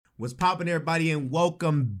What's poppin', everybody, and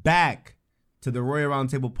welcome back to the Royal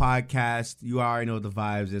Roundtable Podcast. You already know what the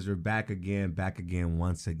vibes is. We're back again,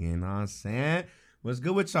 once again. You know what I'm saying? What's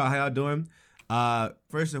good with y'all? How y'all doing?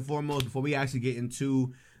 First and foremost, before we actually get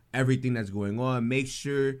into everything that's going on, make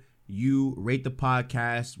sure you rate the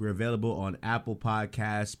podcast. We're available on Apple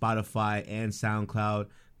Podcasts, Spotify, and SoundCloud.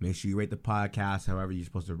 Make sure you rate the podcast however you're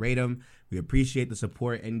supposed to rate them. We appreciate the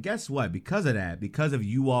support. And guess what? Because of that, because of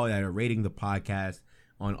you all that are rating the podcast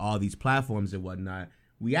on all these platforms and whatnot,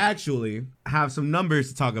 we actually have some numbers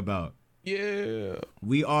to talk about. Yeah.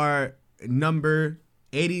 We are number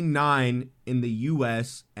 89 in the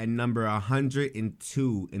U.S. and number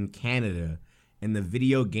 102 in Canada in the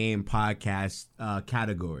video game podcast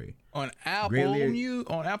category. On Apple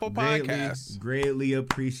Podcasts. Greatly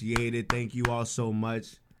appreciated. Thank you all so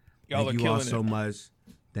much. Thank you all so much.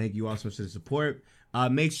 Thank you all so much for the support.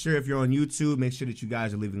 Make sure if you're on YouTube, make sure that you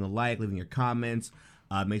guys are leaving a like, leaving your comments.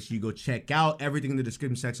 Make sure you go check out everything in the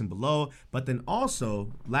description section below. But then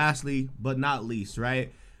also, lastly but not least,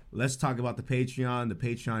 right? Let's talk about the Patreon. The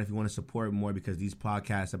Patreon, if you want to support more, because these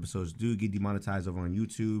podcast episodes do get demonetized over on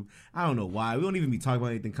YouTube. I don't know why. We don't even be talking about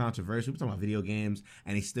anything controversial. We're talking about video games,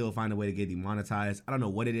 and they still find a way to get demonetized. I don't know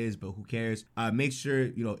what it is, but who cares? Make sure,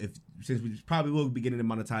 since we probably will be getting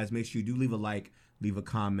demonetized, make sure you do leave a like, leave a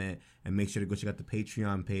comment, and make sure to go check out the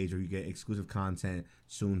Patreon page where you get exclusive content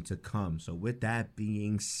soon to come. So with that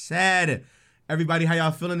being said, everybody, how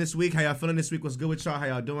y'all feeling this week? What's good with y'all? How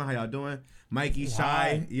y'all doing? Mikey,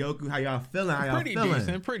 Shy, Yoku, how y'all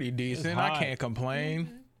feeling? Pretty decent. I can't complain.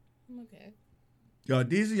 I'm okay. Y'all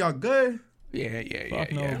decent? Y'all good? Yeah.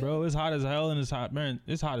 Fuck no, bro. It's hot as hell and it's hot, man.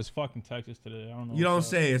 It's hot as fucking Texas today. I don't know. You don't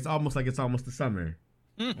say. It's almost like it's almost the summer.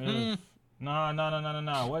 Yeah.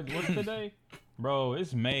 Nah. What's today? Bro,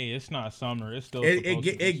 it's May. It's not summer. It's still.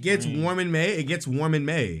 It gets warm in May.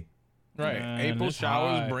 Right. Man, April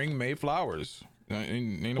showers bring May flowers.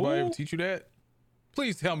 Ain't nobody ever teach you that?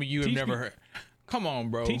 Please tell me you have never heard. Come on,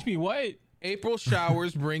 bro. Teach me what? April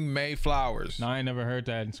showers bring May flowers. No, I ain't never heard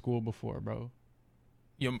that in school before, bro.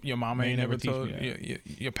 Your mama ain't never told you.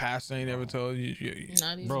 Your pastor ain't never told you.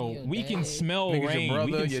 Bro, we can smell rain.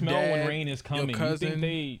 We can smell when rain is coming. Your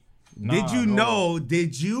cousin. Did you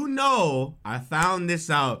know? I found this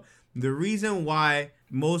out. The reason why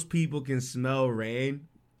most people can smell rain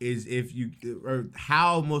is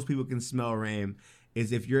how most people can smell rain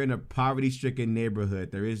is if you're in a poverty-stricken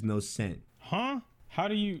neighborhood. There is no scent. Huh? How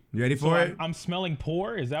do you? You ready for it? I'm smelling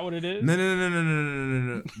poor. Is that what it is?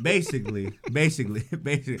 No. Basically. Let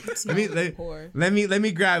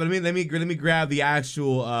me grab the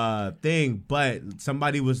actual thing. But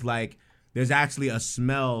somebody was like, there's actually a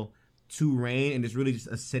smell to rain, and it's really just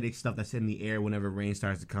acidic stuff that's in the air whenever rain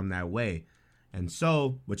starts to come that way. And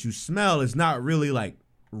so what you smell is not really like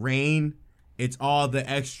rain. It's all the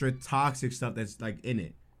extra toxic stuff that's like in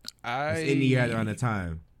it. It's in the air around the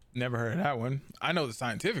time. Never heard of that one. I know the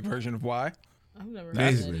scientific version of why. I've never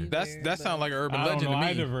heard that sounds like an urban legend to me.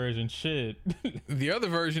 Either version, shit. The other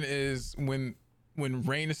version is when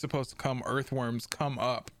rain is supposed to come, earthworms come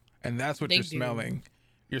up, and that's what you're smelling.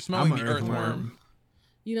 You're smelling the earthworm.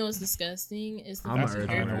 You know what's disgusting? It's the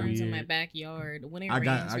fucking earthworms in my backyard. When it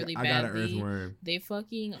rains really badly, they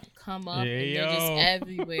fucking come up and they're just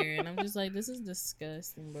everywhere. And I'm just like, this is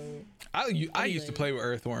disgusting, bro. I used to play with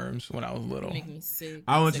earthworms when I was little. Make me sick.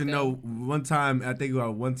 I want you to know, one time,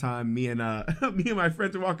 me and my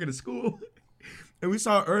friends were walking to school. And we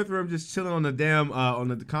saw an earthworm just chilling on the damn, on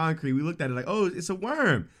the concrete. We looked at it like, oh, it's a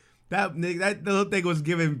worm. That little thing was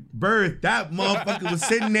giving birth. That motherfucker was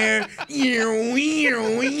sitting there,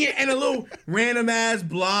 and a little random ass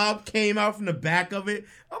blob came out from the back of it.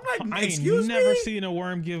 I'm like, excuse me? I ain't never seen a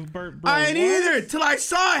worm give birth, bro. I ain't either, till I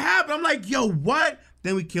saw it happen. I'm like, yo, what?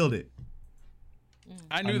 Then we killed it.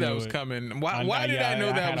 I knew that was coming. Why did I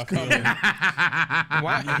know that was coming?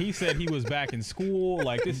 Why? He said he was back in school.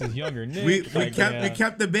 Like, this is younger Nick. We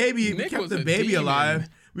kept the baby. We kept the baby alive.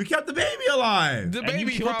 We kept the baby alive. The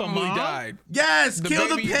baby probably died. Yes,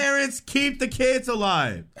 kill the parents, keep the kids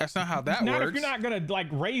alive. That's not how that works. If you're not gonna like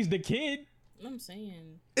raise the kid. I'm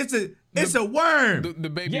saying it's a worm. The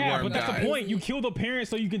baby worm. Yeah, but that's the point. You kill the parent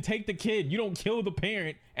so you can take the kid. You don't kill the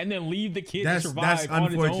parent and then leave the kid to survive. That's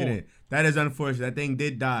unfortunate. That is unfortunate. That thing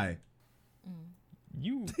did die.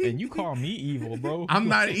 You call me evil, bro. I'm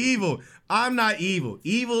not evil.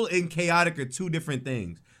 Evil and chaotic are two different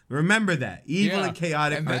things. Remember that. Evil and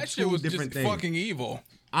chaotic are two different things. Fucking evil.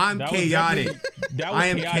 I'm chaotic. I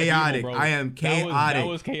am chaotic. Evil, I am chaotic. That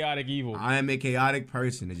was chaotic evil. I am a chaotic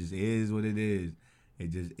person. It just is what it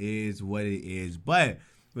is. But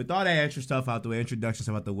with all that extra stuff out the way, introduction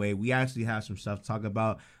stuff out the way, we actually have some stuff to talk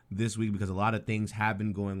about. this week because a lot of things have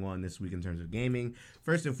been going on this week in terms of gaming.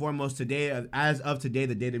 First and foremost, today, as of today,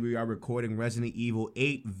 the day that we are recording, Resident Evil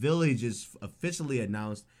 8 Village is officially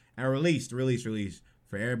announced and released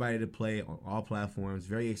for everybody to play on all platforms.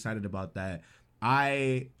 Very excited about that.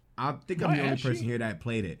 I think I'm the only person here that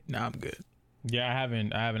played it. No, I'm good. Yeah, I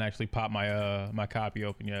haven't actually popped my copy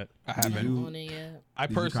open yet. I haven't. I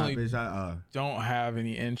personally don't have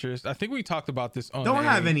any interest. I think we talked about this on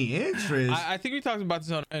have any interest. I think we talked about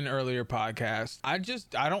this on an earlier podcast. I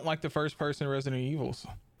don't like the first person Resident Evils.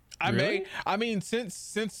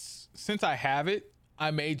 Since I have it,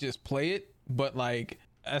 I may just play it, but like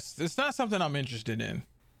it's not something I'm interested in.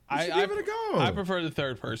 I give it a go. I prefer the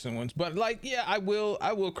third person ones, but like I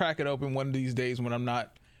will crack it open one of these days when I'm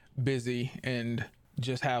not busy and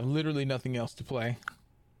just have literally nothing else to play.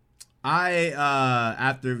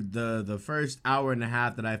 After the first hour and a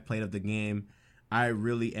half that I've played of the game, I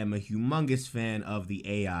really am a humongous fan of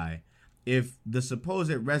the AI. If the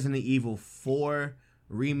supposed Resident Evil 4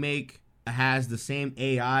 remake has the same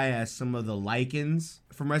AI as some of the Lycans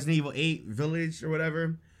from Resident Evil 8 Village or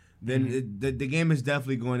whatever, then the game is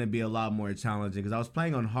definitely going to be a lot more challenging, because I was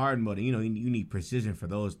playing on hard mode, and you need precision for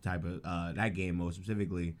those type of that game mode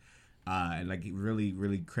specifically, and like really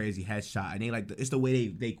really crazy headshot, and they like it's the way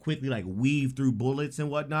they quickly like weave through bullets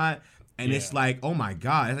and whatnot, and it's like, oh my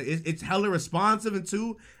god, it's hella responsive. And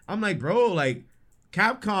two, I'm like, bro, like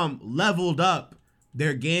Capcom leveled up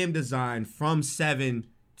their game design from 7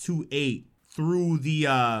 to 8 through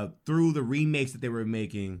the remakes that they were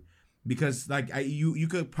making. Because like you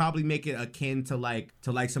could probably make it akin to like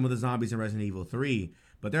some of the zombies in Resident Evil 3,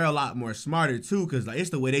 but they're a lot more smarter too, because like it's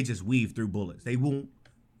the way they just weave through bullets. They whoop.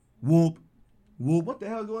 What the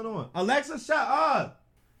hell is going on? Alexa, shut up!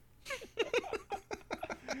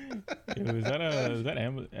 Yo, is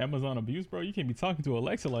that Amazon abuse, bro? You can't be talking to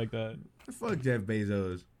Alexa like that. Fuck Jeff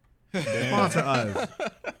Bezos.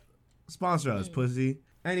 Sponsor us, pussy.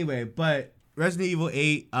 Anyway, but Resident Evil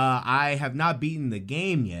 8, I have not beaten the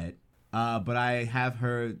game yet. But I have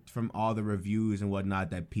heard from all the reviews and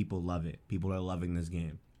whatnot that people love it. People are loving this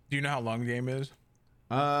game. Do you know how long the game is?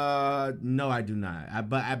 No, I do not.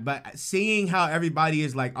 But seeing how everybody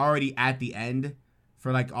is like already at the end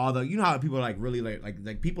for like all the, how people are like really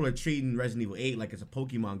like people are treating Resident Evil 8 like it's a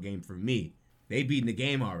Pokemon game. For me, they beaten the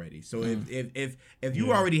game already. So if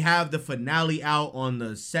you already have the finale out on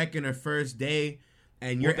the second or first day,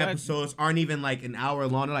 and your episodes aren't even like an hour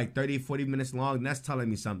long, they're like 30, 40 minutes long, that's telling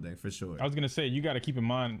me something for sure. I was going to say, you got to keep in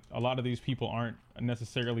mind, a lot of these people aren't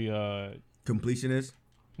necessarily completionists.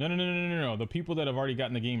 No. The people that have already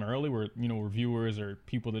gotten the game early were, reviewers or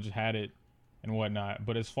people that just had it and whatnot.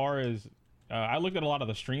 But as far as, I looked at a lot of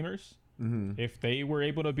the streamers, if they were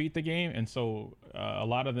able to beat the game. And so a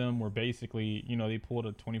lot of them were basically, they pulled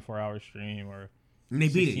a 24-hour stream or... And they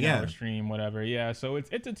beat it, yeah. Stream, whatever, yeah. So it's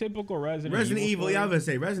a typical Resident Evil. Yeah, I was gonna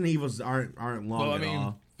say Resident Evils aren't long at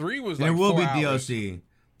all. 3 was there like will 4 be hours. DLC.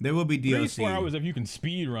 There will be DLC. 3 is 4 hours if you can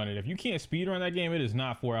speed run it. If you can't speed run that game, it is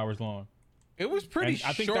not 4 hours long. It was pretty short.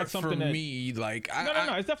 I think that's something for me. Like no,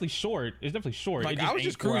 it's definitely short. It's definitely short. Like I was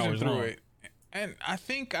just cruising through it, and I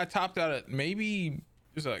think I topped out at maybe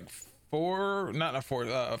just like 5 or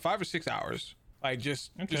 6 hours. Like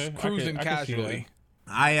just cruising casually.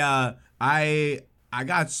 I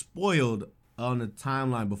got spoiled on the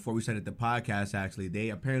timeline before we started the podcast. Actually,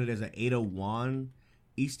 apparently there's an 801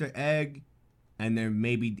 Easter egg, and there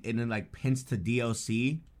maybe like hints to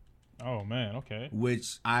DLC. Oh man, okay.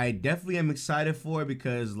 Which I definitely am excited for,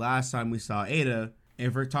 because last time we saw Ada,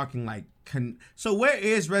 if we're talking like, so where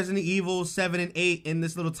is Resident Evil 7 and 8 in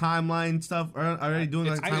this little timeline stuff? Are they doing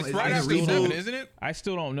like it's right after 7, isn't it? I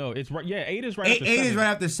still don't know. It's right. Yeah, 8 is right after 7. 8 is right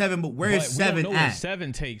after 7, but where is 7 we don't know at? Where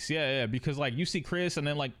 7 takes. Yeah, because like you see Chris, and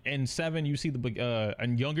then like in 7 you see the a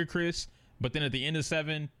younger Chris, but then at the end of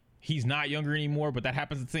 7 he's not younger anymore, but that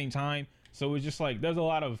happens at the same time. So it's just like there's a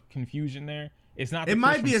lot of confusion there. It's not. It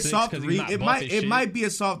might be a soft it might be a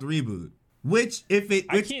soft reboot. Which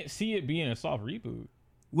I can't see it being a soft reboot.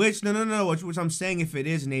 Which no. Which I'm saying, if it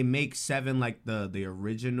is, and they make 7 like the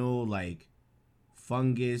original like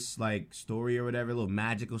fungus like story or whatever, little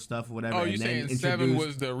magical stuff or whatever. Oh, you're saying 7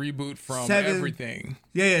 was the reboot from everything?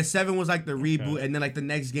 Yeah. 7 was like the reboot, and then like the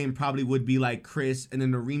next game probably would be like Chris, and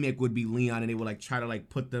then the remake would be Leon, and they would like try to like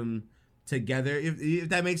put them together. If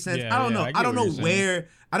that makes sense. I don't know. I don't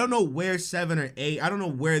know where 7 or 8. I don't know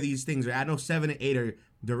where these things are. I know 7 and 8 are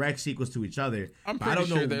direct sequels to each other. I'm pretty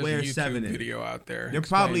sure there's where a YouTube 7 is. video out there. There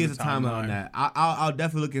probably is a timeline on that. I'll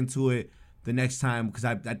definitely look into it the next time, because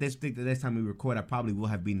I think the next time we record, I probably will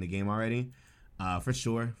have beaten the game already. For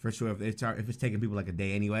sure. If it's taking people like a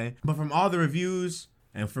day anyway. But from all the reviews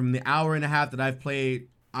and from the hour and a half that I've played,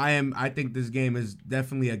 I think this game is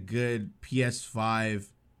definitely a good PS5,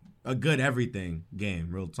 a good everything game.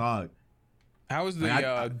 Real talk. How is the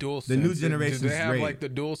DualSense? The new generation. Do they have great. like the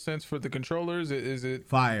DualSense for the controllers? Is it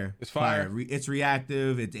fire? It's fire. It's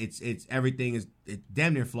reactive. It's everything is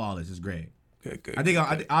damn near flawless. It's great. Good. I think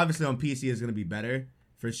obviously on PC it's gonna be better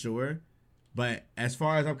for sure, but as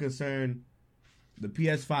far as I'm concerned, the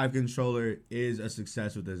PS5 controller is a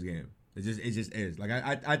success with this game. It just is. Like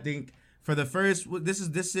I think for the first this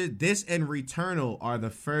and Returnal are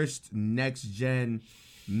the first next gen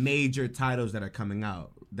major titles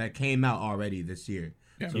that came out already this year.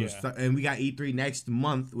 Yeah. So and we got E3 next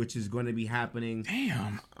month, which is going to be happening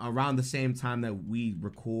around the same time that we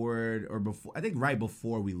record, or before. I think right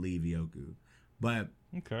before we leave Yoku, but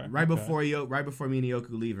right before me and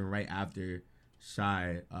Yoku leave, and right after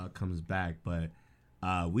Shy comes back. But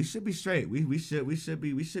we should be straight. We should be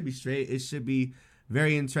straight. It should be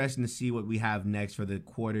very interesting to see what we have next for the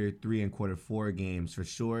quarter 3 and quarter 4 games for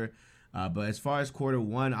sure. But as far as quarter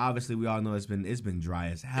 1, obviously we all know it's been dry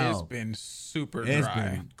as hell. It's been super dry. It's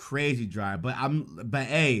been crazy dry. But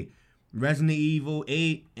hey, Resident Evil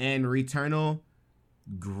 8 and Returnal,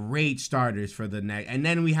 great starters for the next. And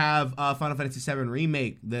then we have Final Fantasy 7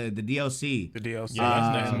 Remake, the DLC. The DLC. Yeah,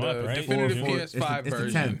 that's next month, right? Definitive PS5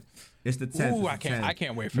 version. It's the 10th. Ooh, I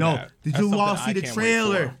can't wait for that. Did you all see the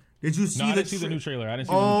trailer? Did you see I didn't see the new trailer. I didn't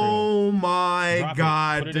see the new trailer. Oh my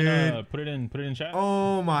god, dude! Put it in chat.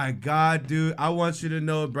 Oh my god, dude! I want you to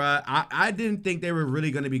know, bro. I didn't think they were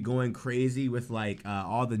really gonna be going crazy with like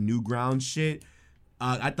all the new ground shit.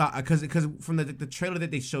 I thought because from the trailer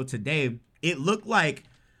that they showed today, it looked like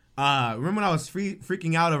remember when I was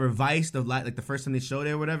freaking out over Vice, like the first time they showed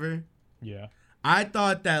it or whatever. Yeah. I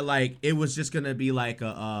thought that like it was just gonna be like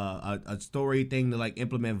a story thing to like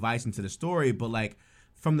implement Vice into the story, but like.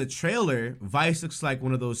 From the trailer, Vice looks like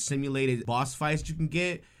one of those simulated boss fights you can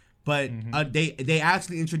get, but they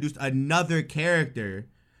actually introduced another character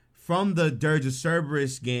from the Dirge of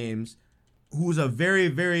Cerberus games, who's a very,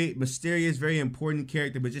 very mysterious, very important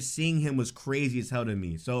character, but just seeing him was crazy as hell to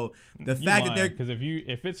me. So the fact that they're... Because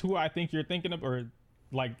if it's who I think you're thinking of, or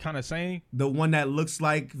like kind of saying... The one that looks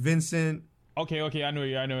like Vincent... Okay, I know.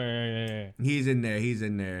 Yeah. He's in there.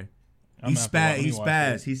 He spaz.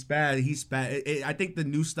 I think the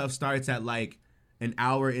new stuff starts at like an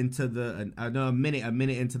hour into a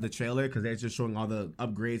minute into the trailer, because they're just showing all the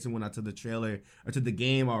upgrades and whatnot to the trailer or to the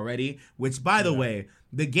game already. Which, by the way,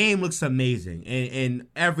 the game looks amazing and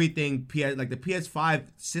everything. Like the PS5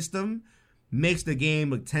 system makes the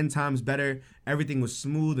game look 10 times better. Everything was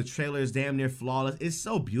smooth. The trailer is damn near flawless. It's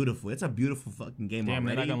so beautiful. It's a beautiful fucking game already.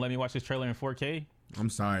 They're not gonna let me watch this trailer in 4K.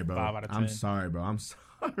 I'm sorry, bro. 5 out of 10. I'm sorry, bro. I'm sorry.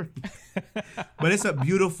 But it's a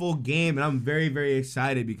beautiful game, and I'm very, very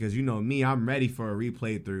excited because you know me, I'm ready for a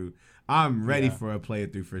replay through. I'm ready for a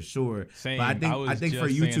playthrough for sure. Same. But I think for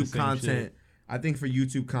YouTube content,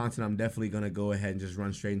 I'm definitely gonna go ahead and just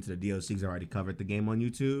run straight into the DLCs. I already covered the game on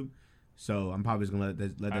YouTube, so I'm probably just gonna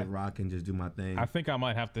let it rock and just do my thing. I think I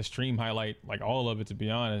might have to stream highlight like all of it, to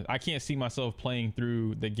be honest. I can't see myself playing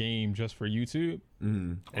through the game just for YouTube.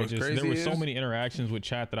 There were so many interactions with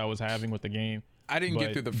chat that I was having with the game. I didn't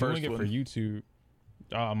get through the first one. For YouTube.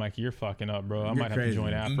 Oh, Mike, you're fucking up, bro. I might have to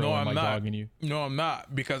join after. No, I'm not dogging you. No, I'm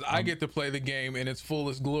not, because I get to play the game in its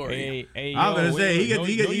fullest glory. Hey, I'm gonna say he gets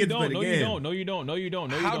to play the game. No, you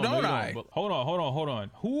don't. How don't I? But hold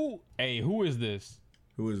on. Who is this?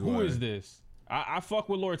 Who is this? I fuck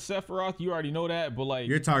with Lord Sephiroth. You already know that, but like,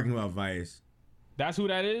 you're talking about Vice. That's who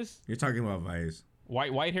that is. You're talking about Vice.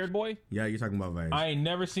 White-haired boy? Yeah, you're talking about Vice. I ain't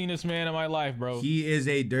never seen this man in my life, bro. He is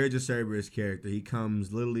a Dirge of Cerberus character. He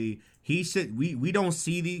comes literally. We don't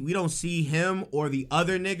see him or the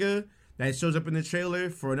other nigga that shows up in the trailer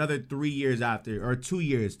for another 3 years after, or 2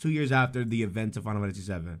 years. 2 years after the event of Final Fantasy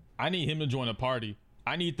 7. I need him to join a party.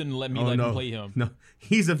 I need them to let him play him. No,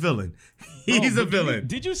 he's a villain. He's a villain.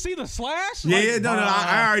 Did you see the slash? Yeah, no.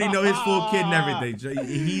 I already know his full kid and everything.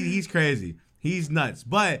 He's crazy. He's nuts,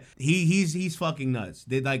 but he's fucking nuts.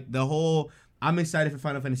 They like the whole. I'm excited for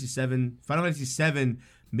Final Fantasy 7. Final Fantasy 7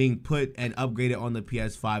 being put and upgraded on the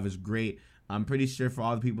PS5 is great. I'm pretty sure for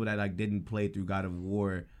all the people that like didn't play through God of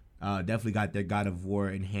War, definitely got their God of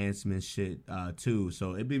War enhancement shit too.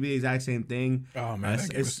 So it'd be the exact same thing. Oh man, that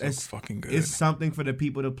game is so fucking good. It's something for the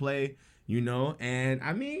people to play, you know. And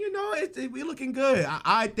I mean, you know, we're looking good.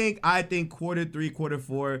 I think quarter 3, quarter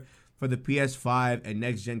 4. For the PS5 and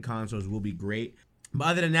next gen consoles will be great. But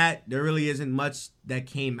other than that, there really isn't much that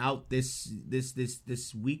came out this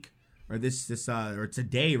week or or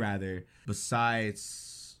today rather,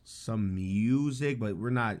 besides some music. But we're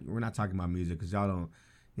not talking about music because y'all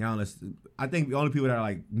don't listen. I think the only people that are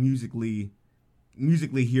like musically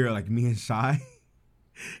musically hear like me and Shy,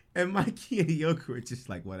 and Mikey and Yoko are just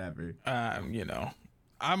like whatever. You know,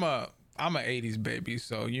 I'm a 80s baby,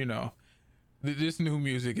 so you know, this new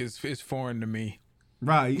music is foreign to me.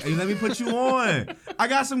 Right, let me put you on. I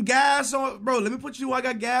got some gas on, bro. Let me put you on. I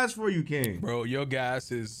got gas for you, King. Bro, your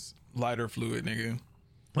gas is lighter fluid, nigga.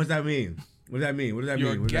 What's that mean? What does that mean? What does that mean?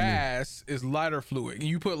 Your gas is lighter fluid.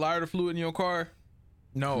 You put lighter fluid in your car?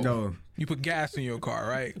 No. You put gas in your car,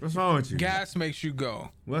 right? What's wrong with you? Gas makes you go.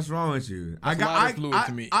 What's wrong with you? That's lighter fluid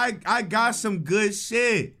to me. I got some good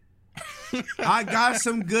shit. I got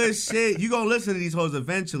some good shit. You gonna listen to these hoes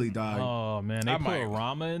eventually, dog. Oh man, they put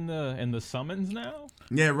Rama in the summons now.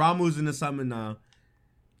 Yeah, Ramu's in the summon now.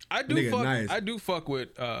 I do fuck with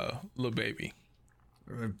Lil Baby.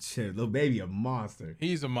 Shit, Lil Baby a monster.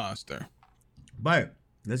 He's a monster. But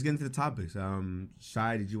let's get into the topics.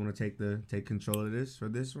 Shy, did you want to take control of this for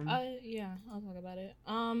this one? Yeah, I'll talk about it.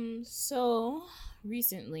 So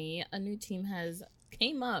recently a new team has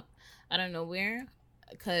came up out of nowhere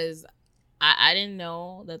because I didn't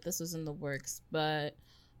know that this was in the works, but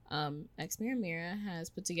Xmira Mira has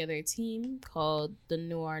put together a team called the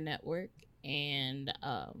Noir Network, and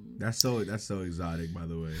that's so exotic, by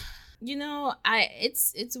the way. You know,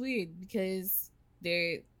 it's weird because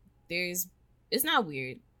there's it's not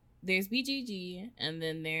weird. There's BGG, and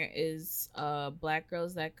then there is Black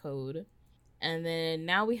Girls That Code, and then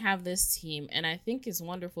now we have this team, and I think it's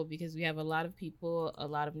wonderful because we have a lot of people, a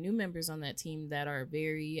lot of new members on that team that are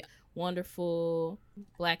very wonderful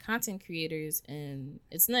Black content creators, and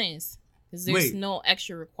it's nice because there's no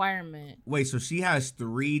extra requirement. Wait, so she has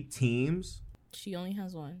 3 teams? She only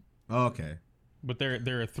has 1. Oh, okay. But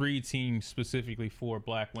there are 3 teams specifically for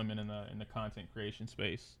Black women in the content creation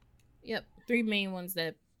space. Yep, 3 main ones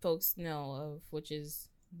that folks know of, which is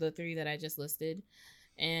the 3 that I just listed.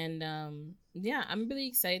 And yeah, I'm really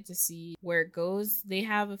excited to see where it goes. They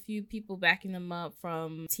have a few people backing them up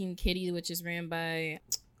from Team Kitty, which is ran by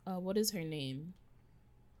what is her name?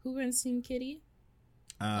 Who runs Team Kitty?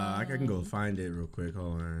 I can go find it real quick.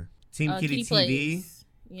 Hold on. Team Kitty TV. Plays.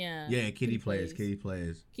 Yeah. Yeah, Kitty plays. Kitty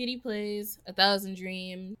plays. Kitty plays, 1000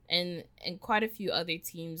 Dream, and quite a few other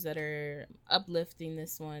teams that are uplifting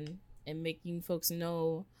this one and making folks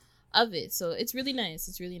know of it. So it's really nice.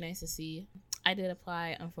 It's really nice to see. I did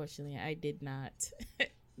apply. Unfortunately, I did not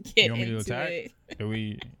get you want me into to attack? it.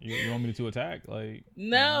 You want me to attack? Like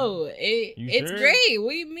no, it's sure? great.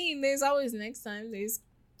 What do you mean? There's always next time. There's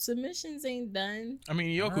submissions ain't done. I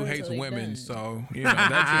mean, Yoku hates women, so you know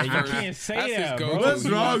that's his you can't say that, bro. What's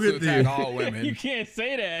wrong with you? All women. You can't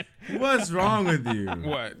say that. What's wrong with you?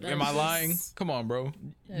 What? Am I lying? Come on, bro.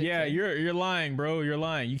 Okay. Yeah, you're lying, bro. You're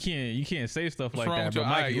lying. You can't say stuff like that. But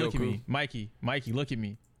Mikey, look at me. Mikey, look at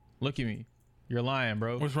me. Look at me. You're lying,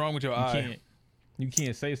 bro. What's wrong with your eye? You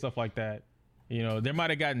can't say stuff like that. You know, there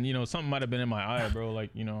might have gotten, something might have been in my eye, bro.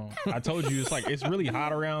 Like, I told you, it's really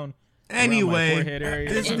hot around. Anyway,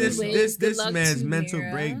 this man's mental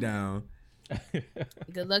breakdown.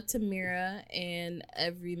 Good luck to Mira and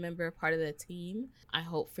every member part of the team. I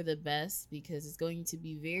hope for the best because it's going to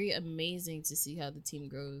be very amazing to see how the team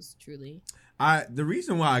grows, truly. The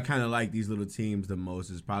reason why I kind of like these little teams the most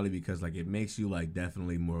is probably because it makes you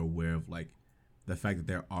definitely more aware of the fact that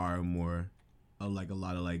there are more a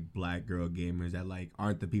lot of Black girl gamers that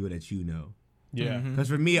aren't the people that you know. Yeah. Because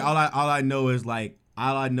for me, all I know is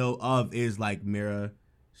all I know of is Mira,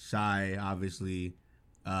 Shy, obviously,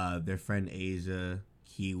 their friend Asia,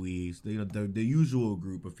 Kiwis, the usual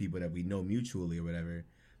group of people that we know mutually or whatever.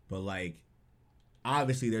 But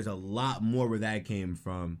obviously, there's a lot more where that came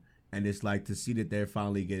from, and it's to see that they're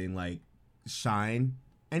finally getting shine,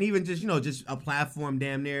 and even just a platform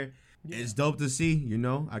damn near. Yeah. It's dope to see.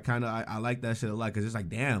 I like that shit a lot because it's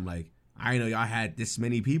damn, I didn't know y'all had this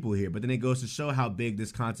many people here. But then it goes to show how big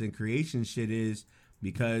this content creation shit is.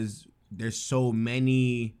 Because there's so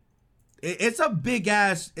many, it's a big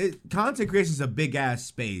ass. Content creation is a big ass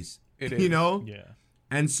space. It is, Yeah.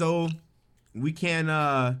 And so we can't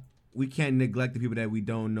neglect the people that we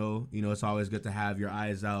don't know. It's always good to have your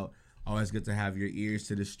eyes out. Always good to have your ears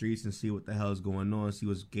to the streets and see what the hell's going on. See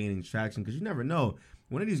what's gaining traction because you never know.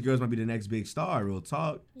 One of these girls might be the next big star. Real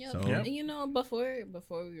talk. Yeah. So.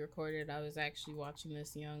 Before we recorded, I was actually watching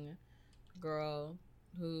this young girl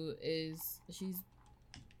she's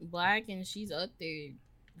Black and she's up there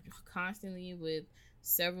constantly with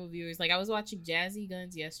several viewers. I was watching Jazzy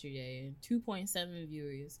Guns yesterday and 2.7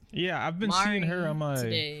 viewers. Yeah, I've been seeing her on my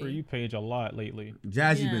For You page a lot lately.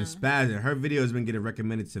 Jazzy been spazzing. Her video has been getting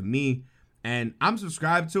recommended to me and I'm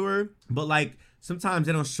subscribed to her, but sometimes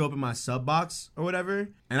they don't show up in my sub box or whatever,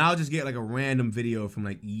 and I'll just get like a random video from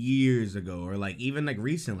like years ago or like even like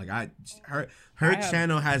recent. Like her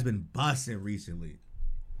channel has been busting recently.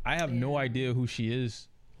 I have no idea who she is.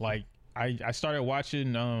 Like I started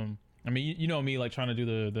watching. I mean, you know me, like trying to do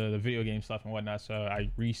the video game stuff and whatnot. So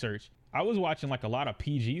I researched. I was watching like a lot of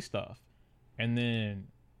PG stuff, and then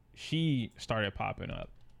she started popping up,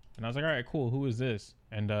 and I was like, all right, cool. Who is this?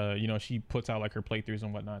 And you know, she puts out like her playthroughs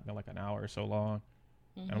and whatnot. They're like an hour or so long.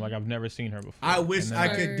 And I'm like, I've never seen her before. I wish I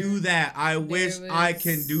could do that. I wish I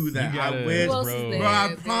can do that. I wish, bro.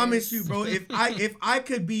 I promise you, bro. If I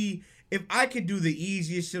could do the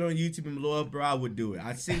easiest shit on YouTube and blow up, bro, I would do it.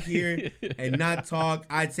 I'd sit here and not talk.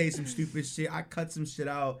 I'd say some stupid shit. I'd cut some shit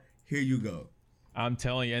out. Here you go. I'm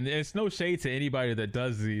telling you, and it's no shade to anybody that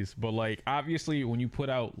does these, but like obviously when you put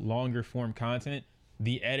out longer form content,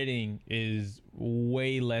 the editing is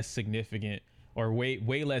way less significant or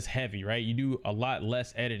way less heavy, right? You do a lot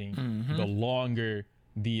less editing the longer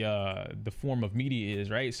the form of media is,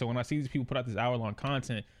 right? So when I see these people put out this hour-long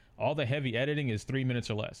content, all the heavy editing is 3 minutes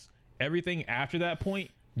or less. Everything after that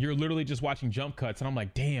point, you're literally just watching jump cuts, and I'm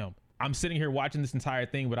like, damn, I'm sitting here watching this entire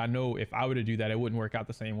thing, but I know if I were to do that, it wouldn't work out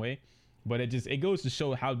the same way. But it goes to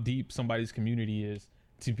show how deep somebody's community is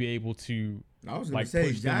to be able to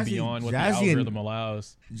push them beyond what the algorithm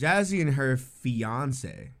allows. Jazzy and her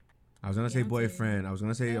fiance. I was gonna say boyfriend. I was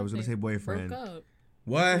gonna say boyfriend. Broke up.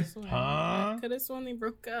 What? Huh? Could have sworn they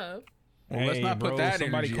broke up. Well, let's not put that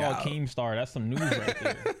somebody called out. Keemstar. That's some news right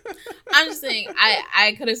there. I'm just saying.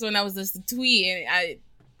 I could have sworn that was just a tweet, and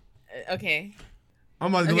okay.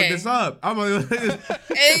 I'm about to look this up.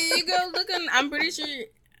 Hey, you go look on.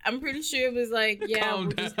 I'm pretty sure it was like, yeah,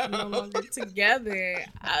 we're just no longer together.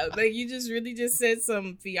 Like you just really just said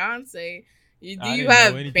some fiance. Do you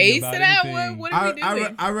have base to that? What are we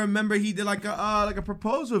doing? I remember he did like a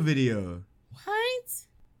proposal video. What?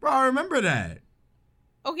 Bro, I remember that.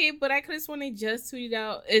 Okay, but I could have sworn they just tweeted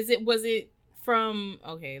out. Was it from?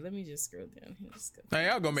 Okay, let me just scroll down here. Now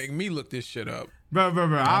y'all gonna make me look this shit up, bro.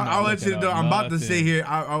 I want you to know. I'm about to say here.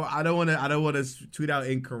 I don't want to tweet out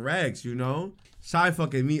incorrect. You know, Shy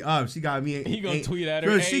fucking me up. She got me. He gonna tweet at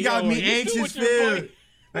her. Bro, she got me anxious.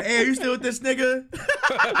 Like, hey, are you still with this nigga?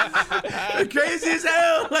 Crazy as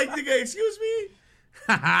hell. Like, nigga, excuse me?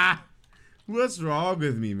 What's wrong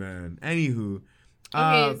with me, man? Anywho.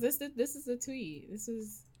 Okay, this is a tweet. This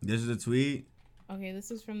is a tweet? Okay, this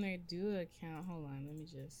is from their Duo account. Hold on, let me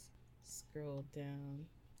just scroll down.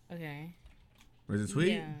 Okay. Where's the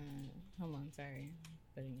tweet? Yeah. Hold on, sorry.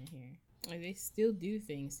 Putting it here. Like, they still do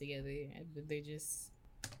things together, but they're just...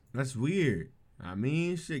 That's weird. I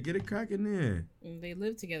mean, shit, get it cracking there. They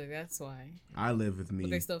live together, that's why. I live with me.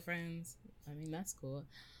 But they're still friends. I mean, that's cool.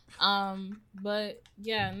 But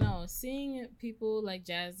yeah, no, seeing people like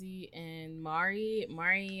Jazzy and Mari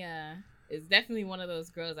is definitely one of those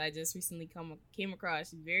girls I just recently came across.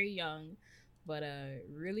 She's very young, but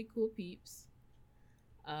really cool peeps.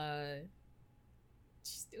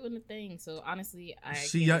 She's doing the thing. So honestly,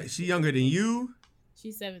 she younger than you?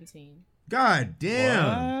 She's 17. God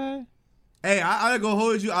damn. What? Hey, I gotta go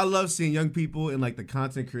hold you. I love seeing young people in like the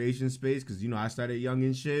content creation space because, you know, I started young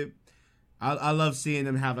and shit. I love seeing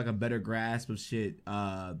them have like a better grasp of shit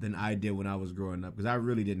than I did when I was growing up because I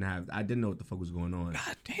really didn't know what the fuck was going on.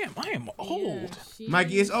 God damn, I am old. Yeah,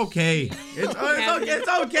 Mikey, it's okay. It's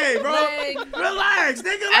okay, bro. Like, relax,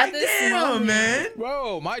 nigga. Like, damn, man.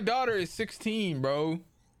 Bro, my daughter is 16, bro.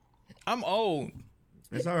 I'm old.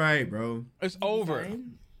 It's all right, bro. It's over.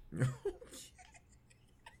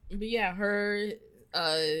 But yeah, her,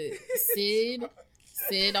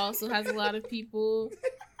 Sid also has a lot of people.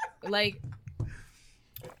 Like,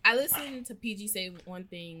 I listened to PG say one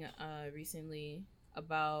thing recently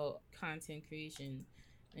about content creation,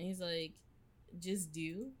 and he's like, just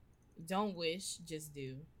do. Don't wish, just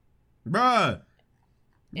do. Bruh,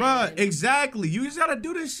 exactly. You just gotta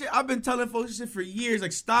do this shit. I've been telling folks this shit for years.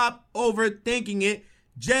 Like, stop overthinking it.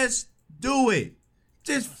 Just do it.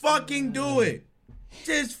 Just fucking do it.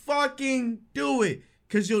 Just fucking do it.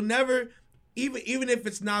 Because you'll never, even if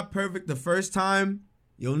it's not perfect the first time,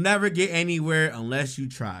 you'll never get anywhere unless you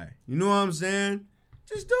try. You know what I'm saying?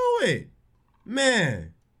 Just do it.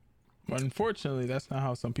 Man. But unfortunately, that's not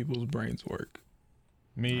how some people's brains work.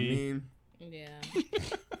 Yeah.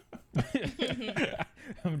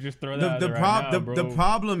 I'm just throwing that out there right now, bro. The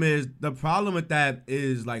problem with that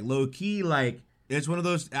is like low key, like it's one of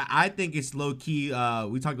those. I think it's low key.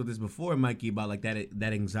 We talked about this before, Mikey, about like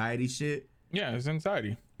that anxiety shit. Yeah, it's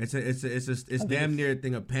anxiety. It's damn near a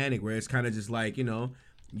thing of panic where it's kind of just like, you know,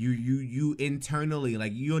 you internally,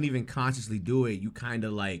 like, you don't even consciously do it. You kind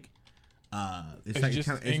of like It's like just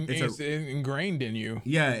it's ingrained in you.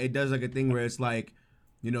 Yeah, it does like a thing where it's like,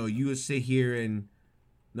 you know, you would sit here and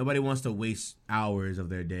nobody wants to waste hours of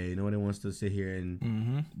their day. Nobody wants to sit here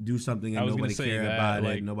and do something and nobody care about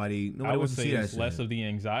it. Nobody wants to see that. It's less of the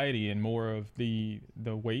anxiety and more of the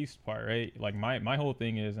waste part, right? Like my whole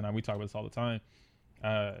thing is, and we talk about this all the time.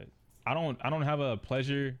 I don't have a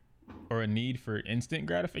pleasure or a need for instant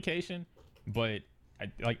gratification, but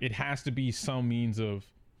it has to be some means of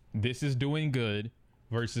this is doing good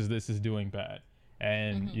versus this is doing bad.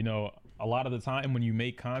 And you know, a lot of the time when you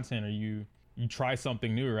make content or you try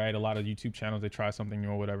something new, right? A lot of YouTube channels, they try something new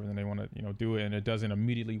or whatever, and they want to, you know, do it, and it doesn't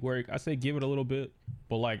immediately work. I say give it a little bit,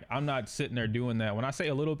 but like I'm not sitting there doing that. When I say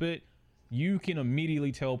a little bit, you can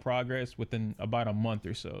immediately tell progress within about a month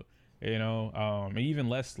or so, you know, even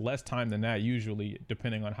less time than that usually,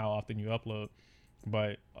 depending on how often you upload.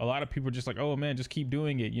 But a lot of people are just like, oh man, just keep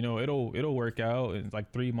doing it, you know, it'll work out. And it's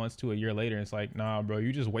like 3 months to a year later, and it's like, nah, bro,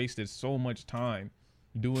 you just wasted so much time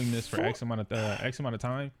doing this for X amount of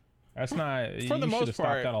time. That's not. For the most part, you should have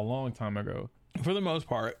stopped that a long time ago. For the most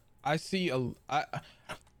part, I see a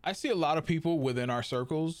lot of people within our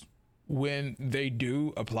circles, when they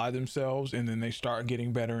do apply themselves and then they start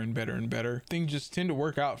getting better and better and better, things just tend to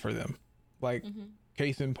work out for them. Like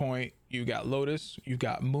case in point, you got Lotus, you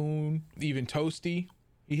got Moon, even Toasty.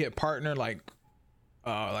 He hit partner like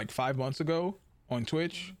 5 months ago on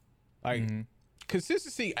Twitch. Like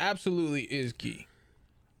consistency absolutely is key,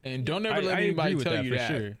 and don't ever let anybody tell you that.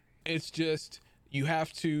 Sure. It's just you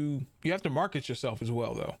have to market yourself as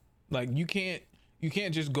well, though. Like you can't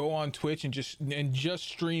just go on Twitch and just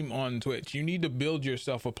stream on Twitch. You need to build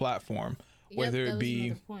yourself a platform, whether it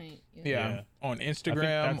be on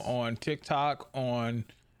Instagram, on TikTok, on,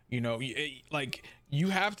 you know, like you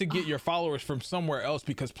have to get your followers from somewhere else,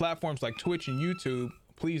 because platforms like Twitch and YouTube,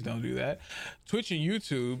 please don't do that. Twitch and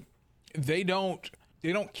YouTube, they don't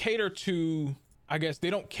cater to, I guess they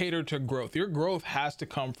don't cater to growth. Your growth has to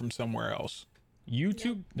come from somewhere else.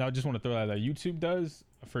 YouTube, I just want to throw that out. YouTube does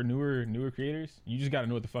for newer creators. You just got to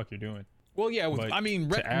know what the fuck you're doing. Well, yeah,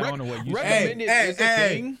 recommended is a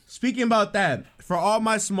thing. Speaking about that, for all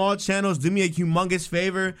my small channels, do me a humongous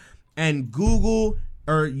favor and Google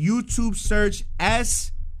or YouTube search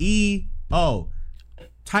SEO.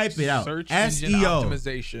 Type it out. Search engine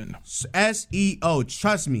optimization. SEO.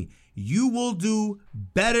 Trust me. You will do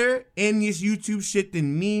better in this YouTube shit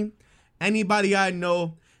than me. Anybody I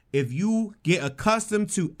know, if you get accustomed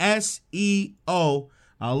to SEO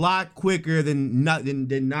a lot quicker than not.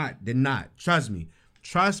 Trust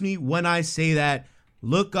me when I say that.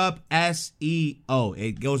 Look up SEO.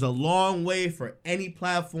 It goes a long way for any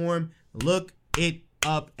platform. Look it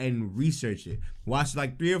up and research it. Watch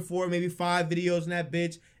like 3 or 4, maybe 5 videos in that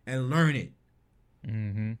bitch and learn it.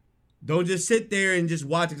 Don't just sit there and just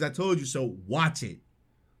watch it because I told you so. Watch it.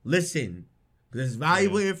 Listen. Because it's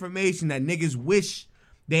valuable information that niggas wish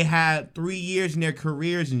they had 3 years in their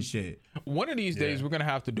careers and shit. One of these days, we're going to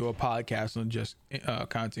have to do a podcast on just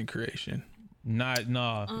content creation.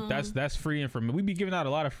 That's free information. We be giving out a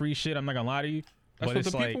lot of free shit. I'm not going to lie to you. That's what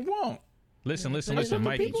the people want. Listen,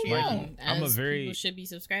 Mikey. I'm a very. People should be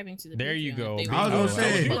subscribing to the. There you go. I was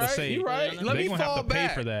gonna say. You're right. Let me fall back.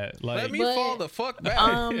 Pay for that. Let me fall the fuck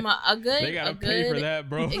back. They gotta pay for that,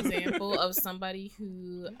 bro. Example of somebody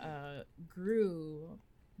who grew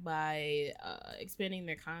by expanding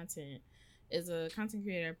their content is a content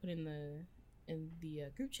creator I put in the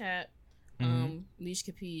group chat. Leash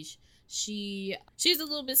Capiche. She's a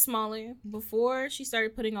little bit smaller. Before she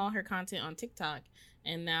started putting all her content on TikTok.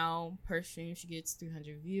 And now per stream she gets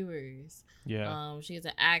 300 viewers. Yeah. She has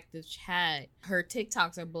an active chat. Her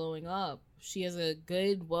TikToks are blowing up. She has a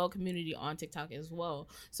good, community on TikTok as well.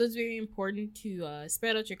 So it's very important to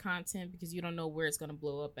spread out your content, because you don't know where it's gonna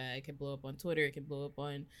blow up at. It can blow up on Twitter. It can blow up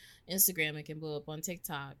on Instagram. It can blow up on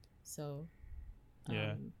TikTok. So.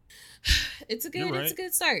 It's a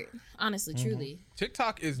good start, honestly, truly.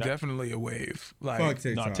 TikTok is definitely a wave. Like, fuck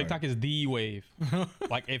TikTok. No, TikTok is the wave.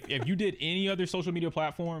 Like if you did any other social media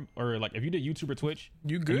platform, or like if you did YouTube or Twitch,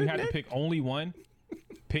 you had to pick only one,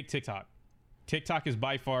 pick TikTok. TikTok is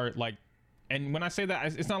by far like, and when I say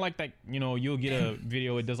that, it's not like that, you know, you'll get a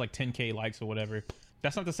video, it does like 10K likes or whatever.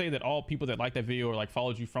 That's not to say that all people that like that video or like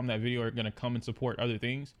followed you from that video are gonna come and support other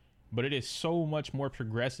things, but it is so much more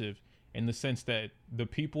progressive in the sense that the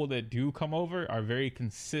people that do come over are very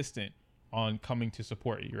consistent on coming to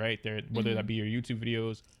support you, right? They're, whether that be your YouTube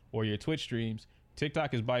videos or your Twitch streams,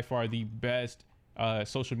 TikTok is by far the best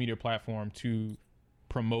social media platform to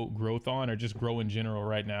promote growth on, or just grow in general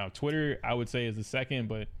right now. Twitter, I would say, is the second,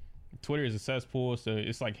 but Twitter is a cesspool, so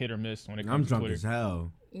it's like hit or miss when it comes to Twitter. I'm drunk as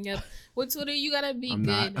hell. Yep. With Twitter, you gotta be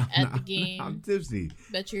good at the game. I'm tipsy.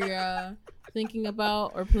 That you're thinking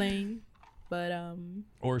about or playing. But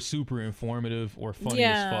or super informative or funny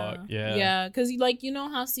as fuck. Yeah, because like you know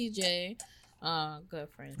how CJ, good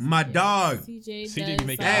friends. My dog. CJ be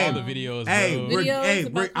making all the videos.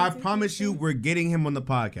 I promise you, we're getting him on the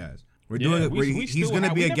podcast. We're doing it. He's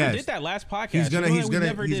gonna be a guest. We did that last podcast. He's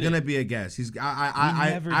gonna be a guest.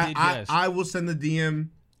 I will send the DM.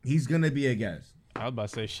 He's gonna be a guest. I was about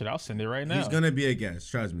to say shit. I'll send it right now. He's gonna be a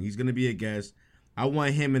guest. Trust me. He's gonna be a guest. I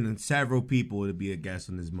want him and several people to be a guest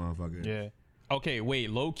on this motherfucker. Yeah. Okay, wait,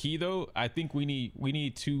 low key though, I think we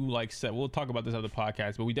need two like we'll talk about this other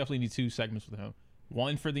podcast, but we definitely need two segments with him.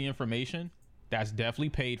 One for the information, that's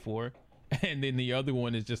definitely paid for, and then the other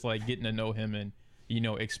one is just like getting to know him and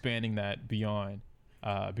expanding that beyond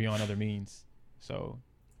other means. So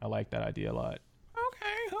I like that idea a lot.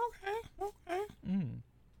 Okay.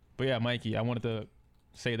 But yeah, Mikey, I wanted to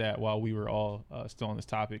say that while we were all still on this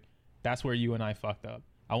topic, that's where you and I fucked up.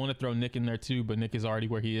 I want to throw Nick in there too, but Nick is already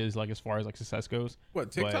where he is, like as far as like success goes.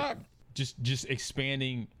 What, TikTok? But just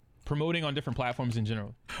expanding, promoting on different platforms in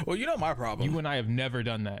general. Well, you know my problem. You and I have never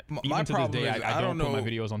done that. My problem to this day, is I don't put my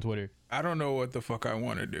videos on Twitter. I don't know what the fuck I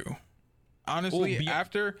want to do. Honestly,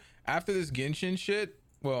 after this Genshin shit,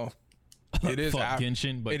 well, it is after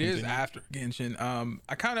Genshin, but it is after Genshin.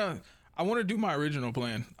 I want to do my original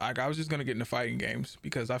plan. Like I was just gonna get into fighting games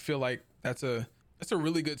because I feel like that's a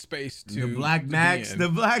really good space to the Black Max. The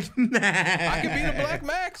Black Max. I could be the Black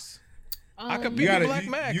Max. I could be the Black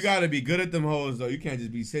Max. You gotta be good at them hoes though. You can't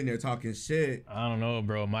just be sitting there talking shit. I don't know,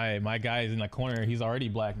 bro. My guy is in the corner. He's already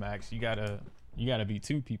Black Max. You gotta be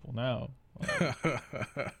two people now.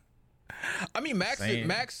 I mean,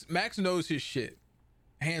 Max knows his shit,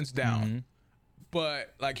 hands down. Mm-hmm.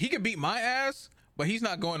 But like he could beat my ass, but he's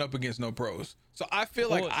not going up against no pros. So I feel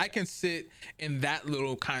like I can sit in that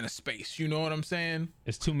little kind of space. You know what I'm saying?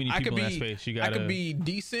 It's too many people in that space. I could be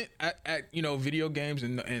decent at video games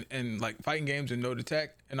and like fighting games and no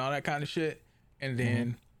detect and all that kind of shit. And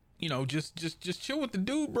then just chill with the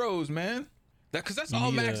dude bros, man. Because that's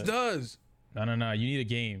all Max does. No. You need a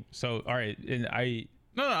game. So all right, and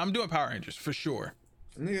No, I'm doing Power Rangers for sure.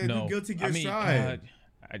 Nigga, no, Guilty Gear side.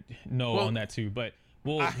 On that too, but.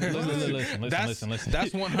 Well, listen. That's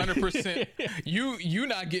 100%. You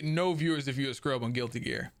not getting no viewers if you're a scrub on Guilty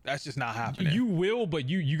Gear. That's just not happening. You will, but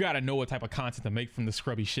you got to know what type of content to make from the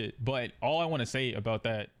scrubby shit. But all I want to say about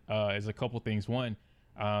that is a couple things. One,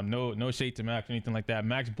 no shade to Max or anything like that.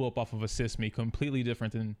 Max blew up off of Assist Me, completely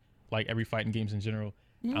different than like every fighting games in general.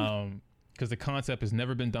 Because the concept has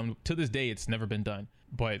never been done. To this day, it's never been done.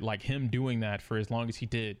 But like him doing that for as long as he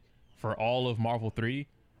did for all of Marvel 3,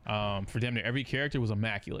 for damn near every character was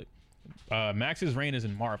immaculate. Max's reign is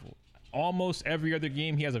in Marvel. Almost every other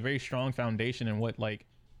game, he has a very strong foundation in what like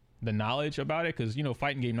the knowledge about it, because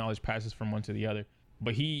fighting game knowledge passes from one to the other.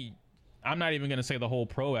 But I'm not even gonna say the whole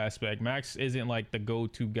pro aspect. Max isn't like the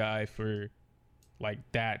go-to guy for like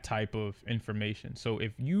that type of information. So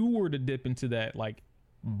if you were to dip into that like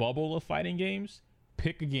bubble of fighting games,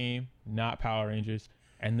 pick a game, not Power Rangers,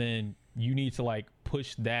 and then you need to like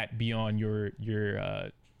push that beyond your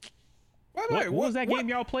what was that game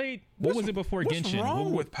y'all played? What was it before Genshin? What's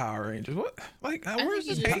wrong with Power Rangers? What where's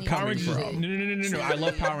this hate Power coming Rangers? from? No. I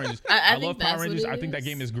love Power Rangers. I love Power Rangers. I think that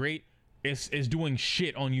game is great. It's doing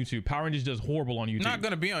shit on YouTube. Power Rangers does horrible on YouTube. Not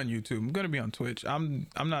gonna be on YouTube. I'm gonna be on Twitch. I'm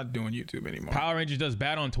not doing YouTube anymore. Power Rangers does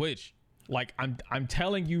bad on Twitch. Like I'm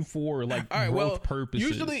telling you for like growth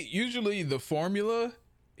purposes. Usually the formula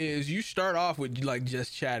is you start off with like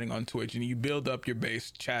just chatting on Twitch and you build up your base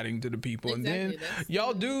chatting to the people, and then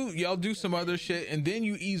y'all do some other shit, and then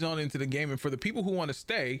you ease on into the game. And for the people who want to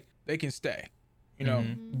stay, they can stay.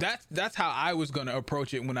 That's how I was gonna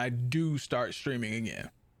approach it when I do start streaming again.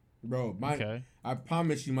 Bro, I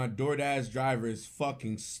promise you, my DoorDash driver is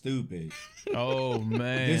fucking stupid. Oh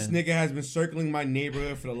man, this nigga has been circling my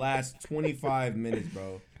neighborhood for the last 25 minutes,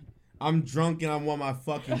 bro. I'm drunk and I want my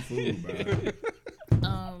fucking food, bro.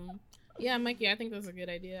 Yeah, Mikey, I think that's a good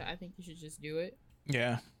idea. I think you should just do it.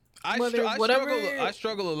 Yeah. I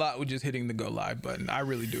struggle a lot with just hitting the go live button. I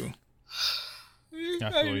really do.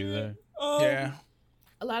 I feel you there. Yeah.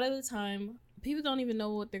 A lot of the time, people don't even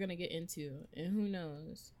know what they're going to get into. And who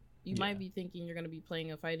knows? You might be thinking you're going to be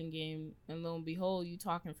playing a fighting game, and lo and behold, you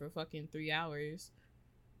talking for fucking 3 hours.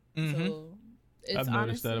 Mm-hmm. So, I've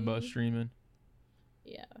noticed that about streaming.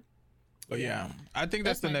 Yeah. But yeah, I think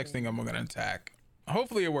that's the next thing I'm going to attack.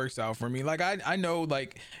 Hopefully it works out for me. Like I know,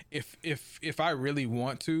 like if I really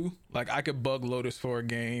want to, like I could bug Lotus for a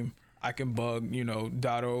game. I can bug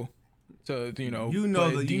Dotto to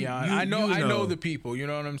play Dion. I know the people. You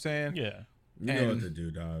know what I'm saying? Yeah. You know what to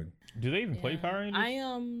do, dog. Do they even play Power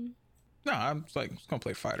Rangers? No, I'm just gonna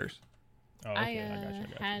play fighters. Oh, okay. I got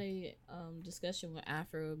you. Had a discussion with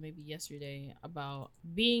Afro maybe yesterday about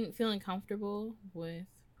feeling comfortable with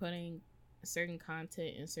putting certain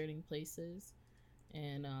content in certain places,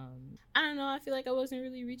 and I don't know. I feel like I wasn't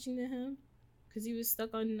really reaching to him because he was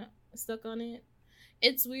stuck on it.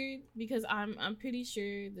 It's weird because I'm pretty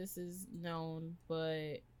sure this is known,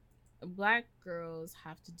 but Black girls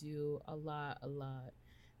have to do a lot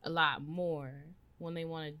more when they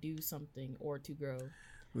want to do something or to grow.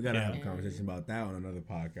 We gotta have a conversation about that on another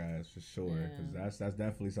podcast for sure, because that's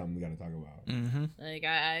definitely something we gotta talk about. Mm-hmm. Like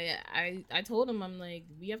I told him, I'm like,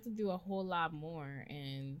 we have to do a whole lot more,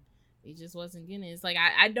 and he just wasn't getting it. It's like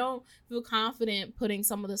I don't feel confident putting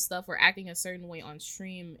some of the stuff or acting a certain way on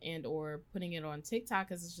stream and or putting it on TikTok,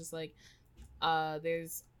 because it's just like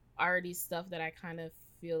there's already stuff that I kind of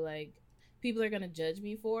feel like people are gonna judge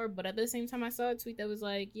me for. But at the same time, I saw a tweet that was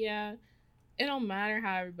like, yeah, it don't matter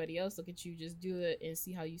how everybody else look at you, just do it and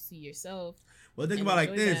see how you see yourself. Well, think about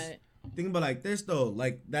like this. Think about like this though,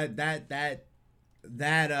 like that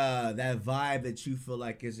vibe that you feel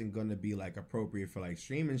like isn't gonna be like appropriate for like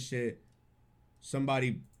streaming shit.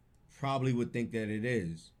 Somebody probably would think that it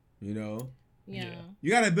is, you know. Yeah.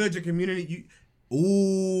 You gotta build your community.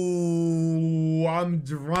 Ooh, I'm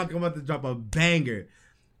drunk. I'm about to drop a banger.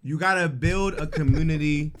 You gotta build a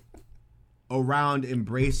community around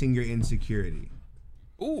embracing your insecurity.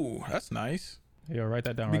 Ooh, that's nice. Yeah, write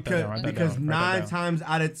that down. Because 9 times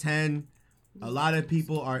out of 10, a lot of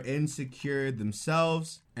people are insecure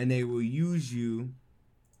themselves, and they will use you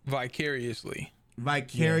vicariously.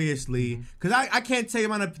 Because I can't tell you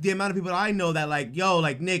the amount of people that I know that like, yo,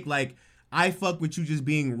 like Nick, like I fuck with you just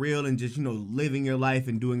being real and just, you know, living your life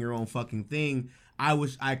and doing your own fucking thing. I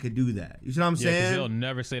wish I could do that. You see what I'm saying? Because they'll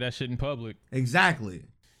never say that shit in public. Exactly.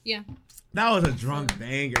 Yeah. That was a drunk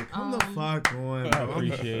banger. Come the fuck on, bro. I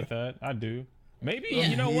appreciate that. I do. Maybe,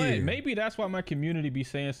 you know what? Maybe that's why my community be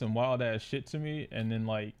saying some wild ass shit to me, and then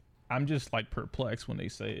like I'm just like perplexed when they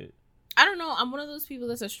say it. I don't know. I'm one of those people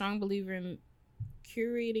that's a strong believer in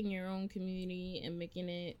curating your own community and making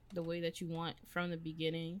it the way that you want from the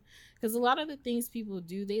beginning. Because a lot of the things people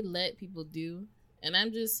do, they let people do, and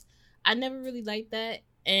I never really liked that,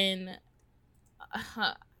 and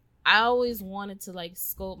I always wanted to like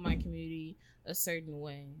sculpt my community a certain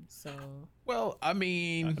way. So, well, I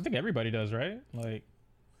mean, I think everybody does, right? Like,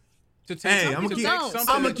 hey, I'm gonna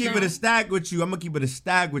keep it a stack with you. Oh,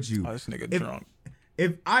 this nigga drunk.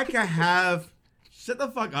 If I can have, shut the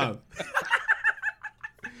fuck up.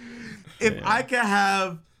 I can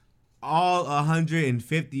have all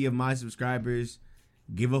 150 of my subscribers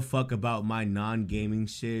give a fuck about my non-gaming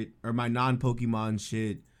shit or my non-Pokemon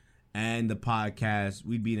shit and the podcast,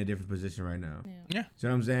 we'd be in a different position right now. Yeah. See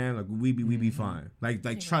what I'm saying? Like we'd be fine. Like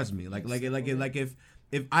trust me. Like if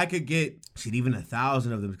I could get even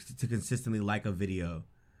 1,000 of them to consistently like a video,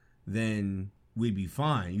 then we'd be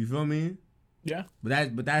fine. You feel me? Yeah.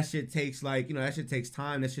 But that shit takes like, you know, that shit takes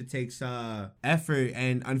time. That shit takes effort,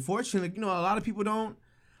 and unfortunately, you know, a lot of people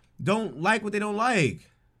don't like what they don't like.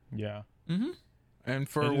 Yeah. Mm-hmm. And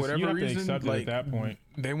for whatever reason, like at that point,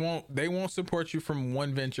 they won't support you from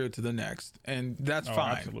one venture to the next, and that's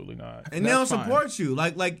fine. Absolutely not. And they don't support you,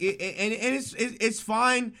 and it's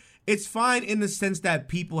fine. It's fine in the sense that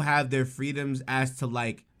people have their freedoms as to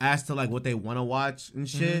like what they want to watch and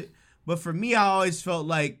shit. Mm-hmm. But for me, I always felt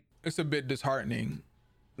like it's a bit disheartening.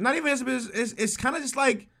 Not even as a bit. It's kind of just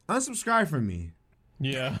like unsubscribe from me.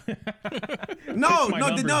 Yeah. No.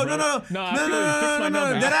 That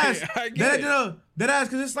ass.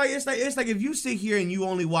 Because it's like if you sit here and you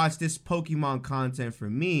only watch this Pokemon content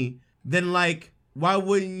from me, then like why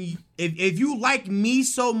wouldn't you? If you like me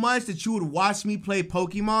so much that you would watch me play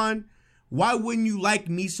Pokemon, why wouldn't you like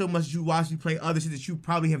me so much that you watch me play other shit that you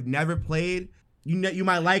probably have never played? You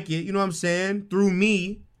might like it. You know what I'm saying? Through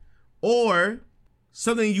me, or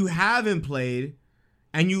something you haven't played.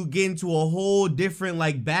 And you get into a whole different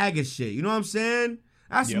like bag of shit. You know what I'm saying?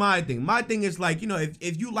 That's my thing. My thing is like, you know,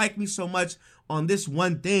 if you like me so much on this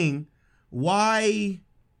one thing, why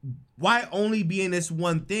only be in this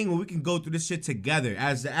one thing when we can go through this shit together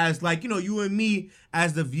as like, you know, you and me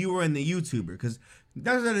as the viewer and the YouTuber? Because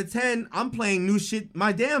 9 out of 10, I'm playing new shit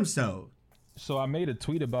my damn self. So I made a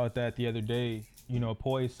tweet about that the other day. You know,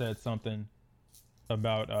 Poi said something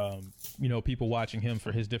about you know, people watching him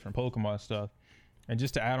for his different Pokemon stuff. And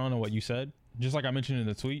just to add on to what you said, just like I mentioned in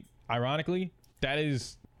the tweet, ironically, that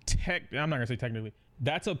is I'm not gonna say technically,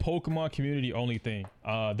 that's a Pokemon community only thing.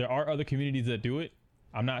 There are other communities that do it.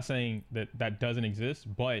 I'm not saying that doesn't exist,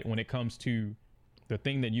 but when it comes to the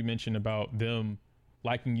thing that you mentioned about them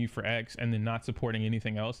liking you for X and then not supporting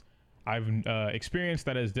anything else. I've experienced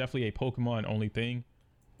that as definitely a Pokemon only thing.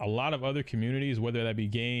 A lot of other communities, whether that be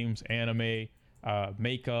games, anime,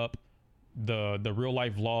 makeup, the real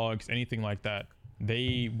life vlogs, anything like that,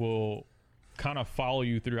 they will kind of follow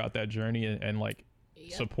you throughout that journey and like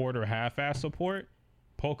support or half-ass support.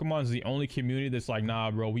 Pokemon's the only community that's like,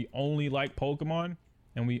 nah, bro, we only like Pokemon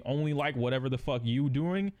and we only like whatever the fuck you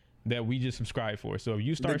doing that we just subscribe for. So if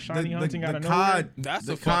you start shiny hunting out of nowhere, that's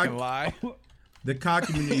a fucking lie. The COD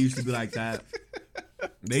community used to be like that.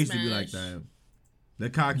 They used to be like that. The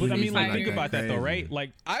COD community. But I mean, like, think about that though, right?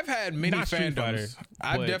 Like, I've had many fandoms.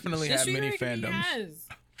 I've definitely had many fandoms.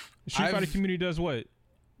 Street Fighter community does what?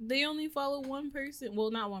 They only follow one person.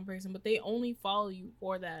 Well, not one person, but they only follow you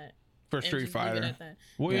for that. For Street Fighter.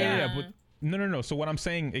 Well, yeah, but no. So what I'm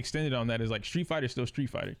saying, extended on that, is like Street Fighter is still Street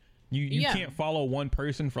Fighter. You can't follow one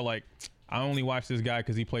person for like, I only watch this guy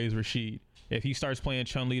because he plays Rashid. If he starts playing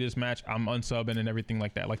Chun-Li this match, I'm unsubbing and everything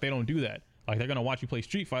like that. Like, they don't do that. Like, they're gonna watch you play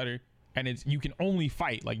Street Fighter, and you can only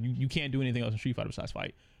fight. Like, you can't do anything else in Street Fighter besides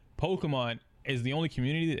fight. Pokemon is the only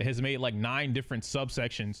community that has made like 9 different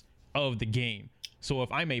subsections of the game. So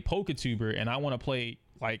if I'm a Poketuber and I want to play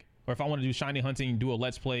like, or if I want to do shiny hunting, do a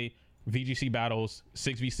let's play VGC battles,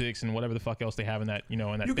 6v6, and whatever the fuck else they have in that, in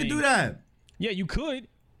that you thing. can do that. Yeah, you could.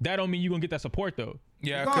 That don't mean you're gonna get that support though.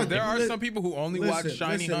 Yeah, because there are some people who only watch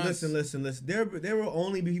shiny hunts. Listen. There will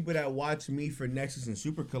only be people that watch me for Nexus and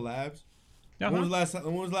Super collabs. When was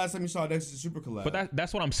the last time you saw Nexus and Super collab? But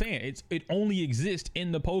that's what I'm saying. It only exists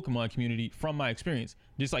in the Pokemon community from my experience.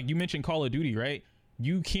 Just like you mentioned Call of Duty, right?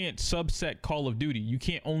 You can't subset Call of Duty. You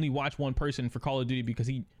can't only watch one person for Call of Duty because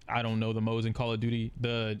I don't know the modes in Call of Duty,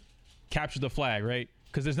 the capture the flag, right?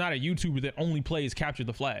 Because there's not a YouTuber that only plays capture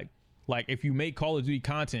the flag. Like, if you make Call of Duty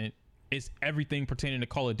content, it's everything pertaining to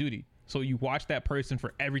Call of Duty. So you watch that person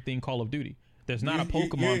for everything Call of Duty. There's not a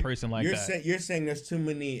Pokemon person like that. You're saying there's too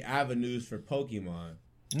many avenues for Pokemon.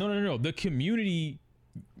 No. The community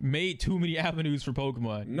made too many avenues for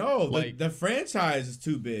Pokemon. No, like, the franchise is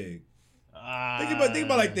too big. Think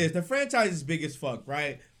about like this. The franchise is big as fuck,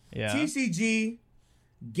 right? Yeah. TCG,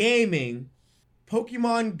 gaming,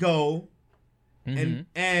 Pokemon Go, and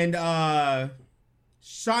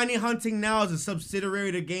shiny hunting now is a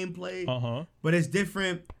subsidiary to gameplay. But it's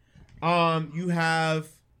different. You have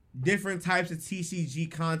different types of TCG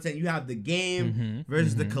content. You have the game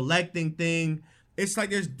versus the collecting thing. It's like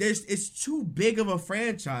it's too big of a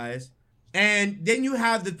franchise. And then you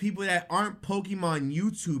have the people that aren't Pokemon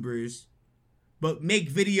YouTubers but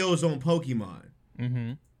make videos on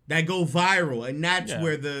Pokemon that go viral, and that's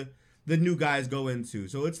where the new guys go into.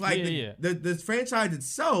 So it's like the franchise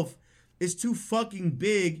itself is too fucking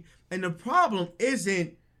big, and the problem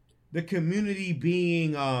isn't the community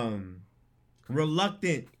being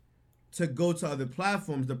reluctant to go to other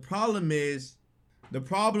platforms. The problem is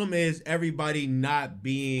everybody not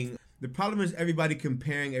being. The problem is everybody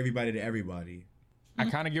comparing everybody to everybody. I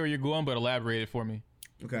kind of get where you're going, but elaborate it for me.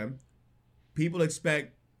 Okay. People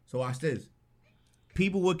expect, so watch this.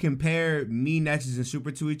 People would compare me, Nexus, and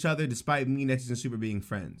Super to each other despite me, Nexus, and Super being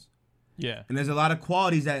friends. Yeah. And there's a lot of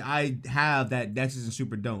qualities that I have that Nexus and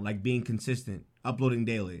Super don't, like being consistent, uploading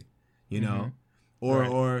daily, or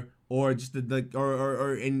just and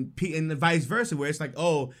the vice versa, where it's like,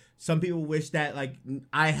 oh, some people wish that like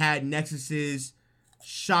I had Nexus's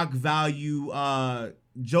shock value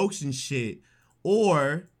jokes and shit,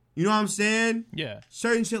 or you know what I'm saying? Yeah.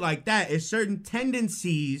 Certain shit like that. It's certain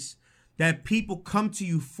tendencies that people come to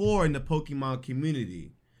you for in the Pokemon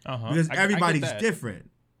community. Because everybody's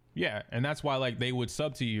different. Yeah, and that's why like they would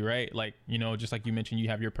sub to you, right? Like, just like you mentioned, you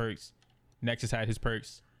have your perks. Nexus had his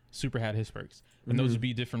perks. Super had his perks. And those would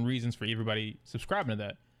be different reasons for everybody subscribing to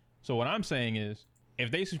that. So what I'm saying is,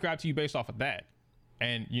 if they subscribe to you based off of that,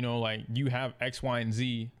 and, like you have X, Y, and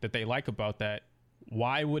Z that they like about that,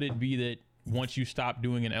 why would it be that once you stop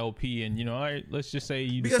doing an LP and, all right, let's just say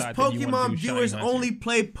you decide that you want to do viewers Shiny only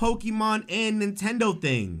play Pokemon and Nintendo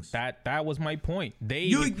things. That was my point.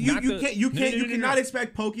 You cannot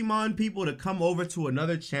expect Pokemon people to come over to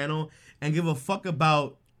another channel and give a fuck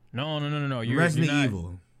about No. Resident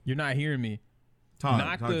Evil. You're not hearing me.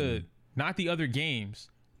 Not the other games.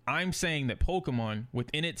 I'm saying that Pokemon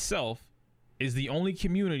within itself is the only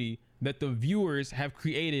community that the viewers have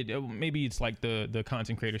created. Maybe it's like the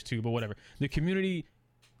content creators too, but whatever. The community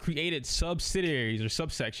created subsidiaries or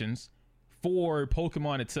subsections for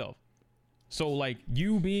Pokemon itself. So like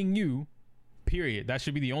you being you, period. That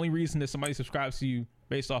should be the only reason that somebody subscribes to you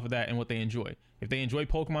based off of that and what they enjoy. If they enjoy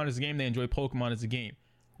Pokemon as a game, they enjoy Pokemon as a game.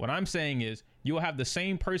 What I'm saying is you'll have the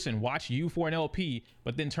same person watch you for an LP,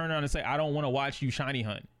 but then turn around and say, I don't want to watch you shiny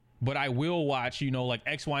hunt. but I will watch, like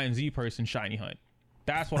X, Y, and Z person shiny hunt.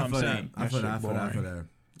 That's what I'm saying. I feel that.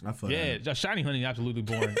 Yeah, shiny hunting is absolutely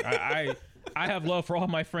boring. I have love for all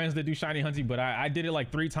my friends that do shiny hunting, but I did it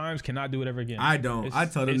like 3 times. Cannot do it ever again. I don't. I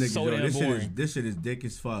tell them niggas, so this shit is dick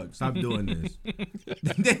as fuck. Stop doing this.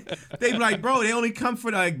 they be like, bro, they only come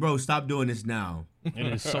for like, bro, stop doing this now. It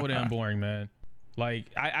is so damn boring, man. Like,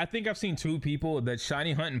 I think I've seen 2 people that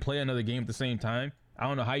shiny hunt and play another game at the same time. I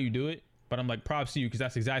don't know how you do it, but I'm like, props to you, because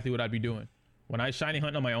that's exactly what I'd be doing. When I shiny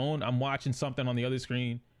hunt on my own, I'm watching something on the other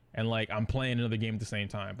screen and like I'm playing another game at the same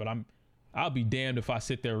time. But I'll be damned if I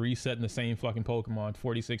sit there resetting the same fucking Pokemon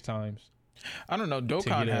 46 times. I don't know.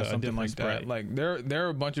 Dokkan has something like that. Like there are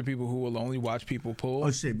a bunch of people who will only watch people pull.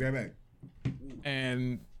 Oh shit, be right back.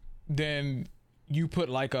 And then you put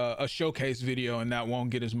like a showcase video and that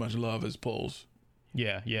won't get as much love as pulls.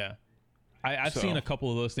 Yeah. I've seen a couple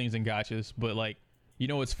of those things in gachas, but like,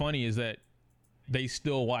 what's funny is that they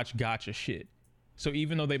still watch gacha shit. So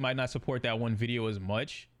even though they might not support that one video as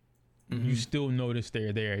much, you still notice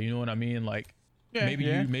they're there. You know what I mean? Like,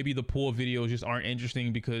 maybe the pool videos just aren't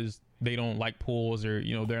interesting because they don't like pools, or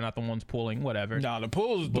they're not the ones pulling, whatever. No, the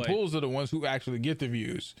pools are the ones who actually get the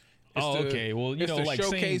views. Okay. Well, it's the like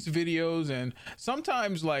showcase videos, and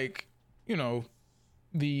sometimes like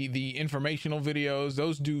the informational videos,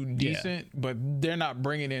 those do decent, but they're not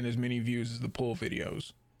bringing in as many views as the pool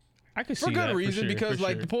videos. I could see for good that, reason, because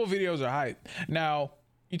the pool videos are hype. Now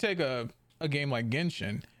you take a game like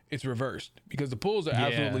Genshin, it's reversed because the pools are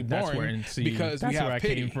absolutely boring because we have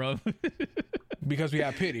pity. Because we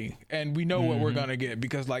have pity and we know what we're gonna get,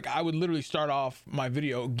 because like I would literally start off my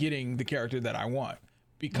video getting the character that I want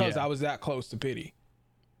because I was that close to pity.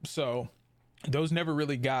 So those never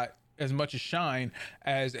really got as much a shine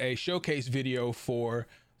as a showcase video for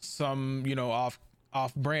some off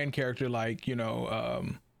brand character, like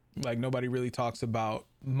like nobody really talks about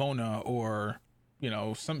Mona, or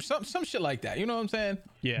some shit like that. You know what I'm saying?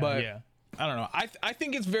 But I don't know. I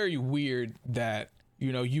think it's very weird that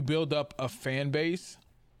you build up a fan base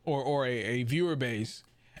or a viewer base,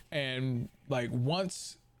 and like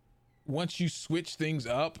once you switch things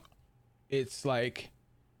up, it's like,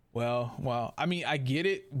 well, I mean, I get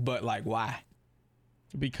it, but like, why?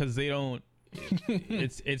 Because they don't.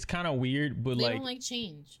 It's kind of weird, but they don't like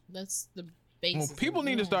change. That's the basis. Well, people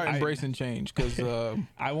need to start embracing change, because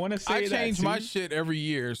I want to say I change my shit every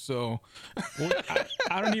year, so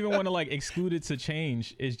I don't even want to like exclude it to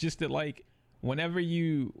change. It's just that like when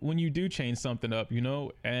you do change something up,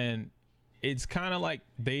 and it's kind of like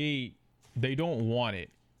they don't want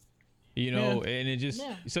it. And it just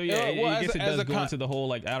it does go into the whole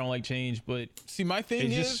like I don't like change, but see, my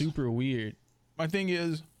thing is just super weird. My thing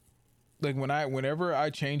is, like whenever I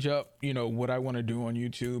change up, what I want to do on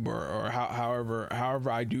YouTube or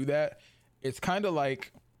however I do that, it's kind of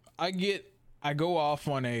like I go off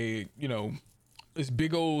on a this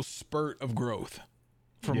big old spurt of growth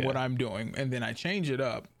from what I'm doing, and then I change it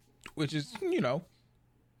up, which is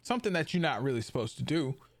something that you're not really supposed to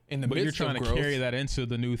do in the midst of growth. But you're trying to carry that into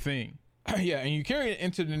the new thing. Yeah, and you carry it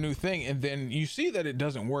into the new thing, and then you see that it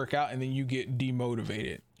doesn't work out, and then you get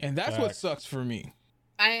demotivated, and that's what sucks for me.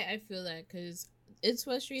 I feel that, because it's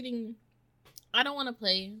frustrating. I don't want to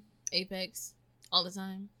play Apex all the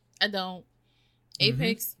time. I don't.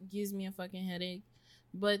 Apex gives me a fucking headache,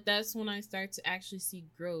 but that's when I start to actually see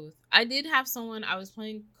growth. I was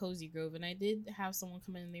playing Cozy Grove, and I did have someone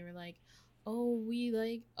come in and they were like,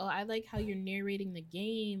 I like how you're narrating the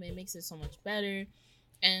game. It makes it so much better.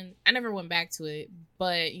 And I never went back to it,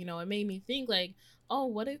 but it made me think like, oh,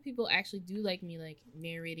 what if people actually do like me, like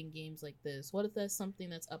narrating games like this? What if that's something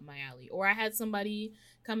that's up my alley? Or I had somebody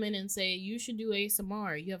come in and say, you should do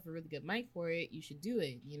ASMR. You have a really good mic for it. You should do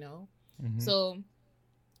it, So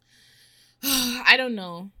I don't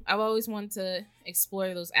know. I've always wanted to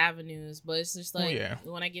explore those avenues, but it's just like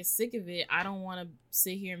when I get sick of it, I don't want to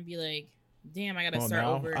sit here and be like, damn, I got to start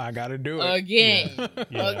over. I got to do it again.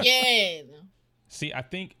 Again. See, I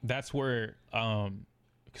think that's where,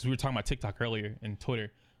 because we were talking about TikTok earlier and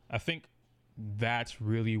Twitter, I think that's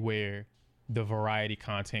really where the variety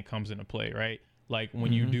content comes into play, right? Like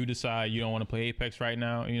when you do decide you don't want to play Apex right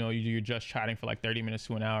now, you're just chatting for like 30 minutes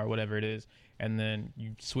to an hour, whatever it is, and then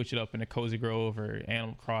you switch it up into Cozy Grove or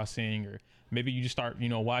Animal Crossing, or maybe you just start,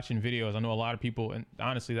 watching videos. I know a lot of people, and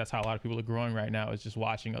honestly, that's how a lot of people are growing right now, is just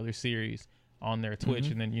watching other series on their Twitch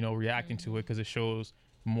and then, reacting to it because it shows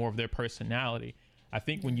more of their personality. I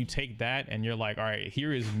think when you take that and you're like, all right,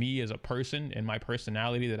 here is me as a person and my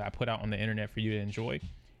personality that I put out on the internet for you to enjoy,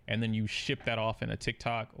 and then you ship that off in a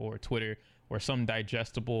TikTok or Twitter or some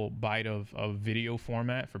digestible bite of video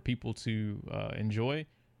format for people to enjoy,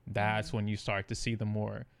 that's when you start to see the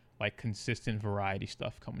more like consistent variety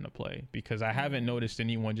stuff come into play, because I haven't noticed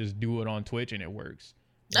anyone just do it on Twitch and it works.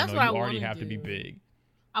 That's what I already want have to be big.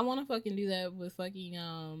 I want to fucking do that with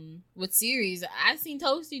fucking with series. I seen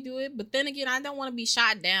Toasty do it, but then again, I don't want to be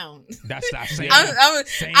shot down. That's not same.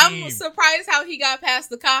 I'm surprised how he got past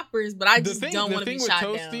the coppers, but I just don't want to be shot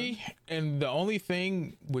down. Toasty, and the only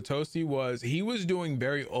thing with Toasty was he was doing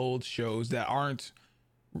very old shows that aren't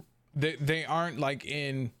they aren't like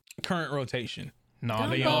in current rotation. No, Gumball.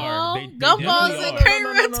 they are. Gumball's in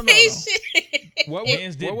current rotation. What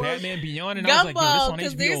did Batman Beyond, and I was like, yo,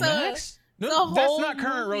 this on HBO Max? No, that's not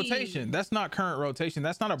current rotation. That's not current rotation.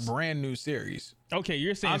 That's not a brand new series. Okay,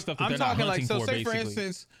 you're saying stuff that I'm they're talking not hunting like, so for, say basically. for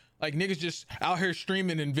instance, like niggas just out here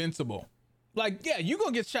streaming Invincible. Like, yeah, you're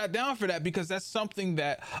gonna get shot down for that because that's something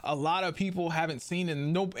that a lot of people haven't seen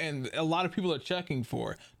and a lot of people are checking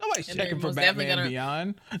for. Nobody's checking for Batman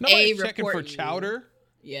Beyond. Nobody's checking for Chowder.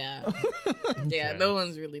 Yeah. Yeah, no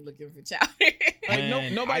one's really looking for Chowder.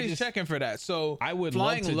 Like nobody's checking for that. So I would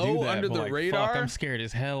flying love to low do that, under the like, radar. Fuck, I'm scared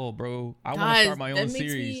as hell, bro. I want to start my own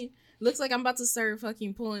series. Looks like I'm about to start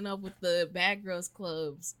fucking pulling up with the Bad Girls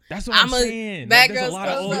Clubs. That's what I'm saying. Bad Girls There's a lot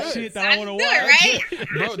of old shit that I want to watch.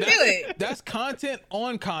 Right? Bro, that's content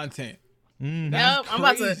on content. Yep, I'm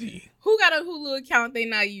about to. Who got a Hulu account they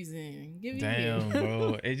not using? Give me Damn,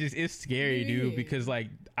 bro. It's scary, dude, because like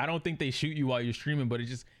I don't think they shoot you while you're streaming, but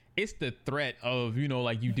it's the threat of, you know,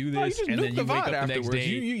 like you do this and then you wake up the next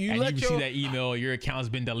day and you see that email, your account's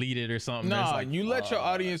been deleted or something. Nah, like, you let your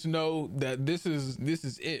audience know that this is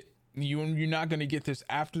it. You're not gonna get this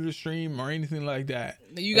after the stream or anything like that.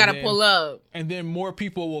 You gotta pull up, and then more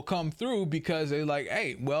people will come through because they're like,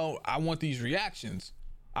 "Hey, well, I want these reactions.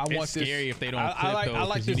 I want this." It's scary if they don't. I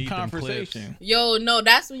like this conversation. Yo, no,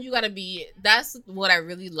 that's when you gotta be. That's what I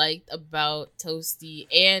really liked about Toasty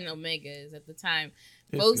and Omegas at the time.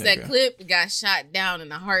 Folks that clip got shot down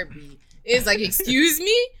in a heartbeat. It's like, excuse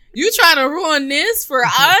me? You trying to ruin this for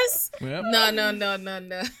us? Yep.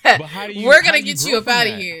 No. But how do you, we're gonna get you up out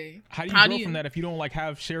of here. How do you grow from that if you don't like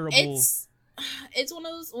have shareable? It's one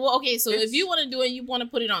of those. Well, okay, so if you want to do it, you want to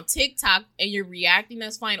put it on TikTok and you're reacting,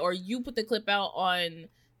 that's fine. Or you put the clip out on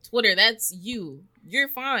Twitter, that's you. You're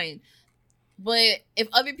fine. But if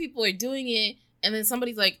other people are doing it, and then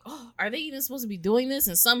somebody's like, "Oh, are they even supposed to be doing this?"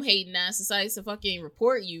 And some hating ass decides to fucking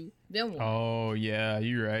report you. Then what? Oh yeah,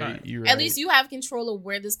 you're right. You're right. At least you have control of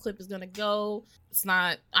where this clip is gonna go. It's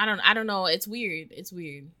not. I don't know. It's weird.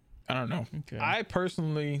 I don't know. Okay. I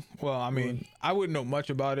personally, well, I mean, I wouldn't know much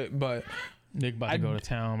about it, but Nick about to go to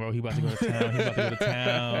town, bro. He about to go to town. He about to go to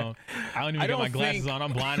town. I don't even got my glasses on.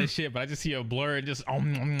 I'm blind as shit, but I just see a blur and just.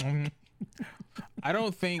 I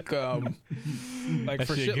don't think like that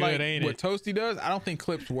for shit good, like ain't what Toasty does, I don't think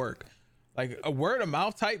clips work. Like a word of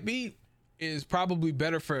mouth type beat is probably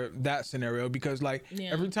better for that scenario because like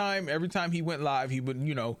every time he went live, he would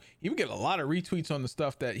get a lot of retweets on the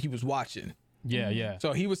stuff that he was watching. Yeah.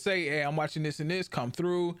 So he would say, "Hey, I'm watching this and this, come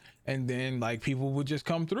through," and then like people would just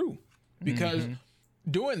come through because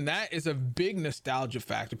doing that is a big nostalgia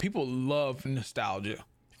factor. People love nostalgia.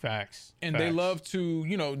 Facts. And they love to,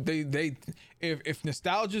 they if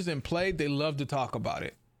nostalgia's in play, they love to talk about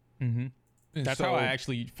it. Mm-hmm. That's how I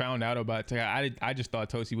actually found out about it. I just thought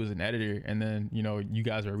Toasty was an editor, and then you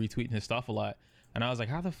guys were retweeting his stuff a lot, and I was like,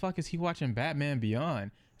 how the fuck is he watching Batman Beyond?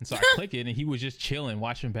 And so I click it, and he was just chilling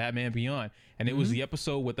watching Batman Beyond, and it was the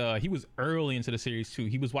episode with he was early into the series too.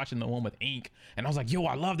 He was watching the one with Ink, and I was like, yo,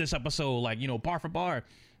 I love this episode, like bar for bar,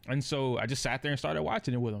 and so I just sat there and started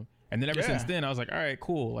watching it with him. And then ever since then, I was like, all right,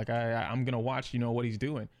 cool. Like I'm gonna watch, what he's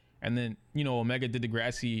doing. And then Omega did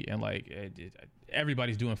Degrassi, and like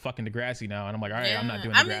everybody's doing fucking Degrassi now. And I'm like, all right, I'm not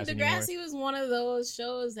doing Degrassi anymore. Degrassi was one of those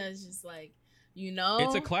shows that's just like,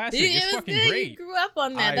 it's a classic. It's fucking great. You grew up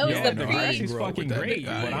on that. That was the Degrassi's fucking great.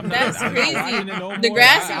 But I'm That's not crazy. watching it no more.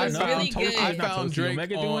 Degrassi was really good. I found Drake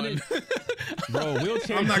Omega doing it. Bro,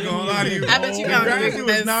 wheelchair. I'm not gonna lie to you. I bet you found Drake. Degrassi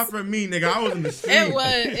was not for me, nigga. I was in the street.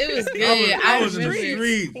 It was good. I was in the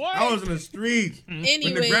street. I was in the street.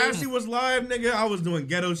 Anyway, when Degrassi was live, nigga, I was doing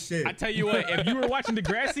ghetto shit. I tell you what, if you were watching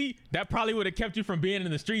Degrassi, that probably would have kept you from being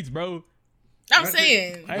in the streets, bro. I'm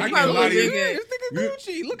saying. I can't lie to you. This nigga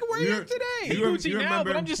Gucci. Look at where he is today. Gucci now,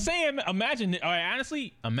 but I'm just saying. Imagine Nick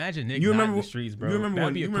not in the streets, bro. You remember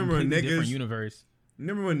when different universe.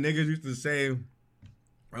 Remember when niggas used to say,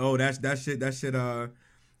 "Oh, that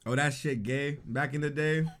shit gay" back in the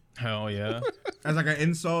day? Hell yeah. That's like an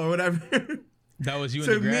insult or whatever. That was you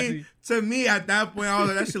and Degrassi? To me, at that point, I was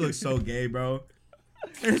like, that shit looks so gay, bro.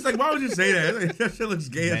 And it's like, why would you say that? That shit looks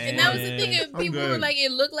gay. And that was the thing. People were like,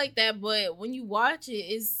 it looked like that, but when you watch it,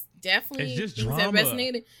 definitely it's just things drama. that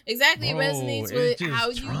resonated. Exactly, bro, it resonates with how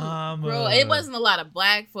you, drama. bro. It wasn't a lot of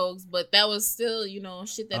black folks, but that was still, you know,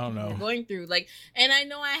 shit that people were going through. Like, and I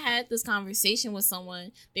know I had this conversation with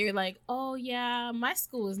someone. They were like, "Oh yeah, my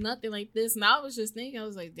school was nothing like this," and I was just thinking, I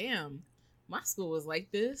was like, "Damn, my school was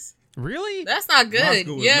like this." Really? That's not good.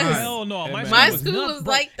 Yes. Hell no. My school was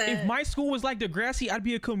like that. If my school was like Degrassi, I'd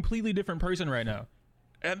be a completely different person right now.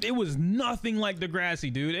 It was nothing like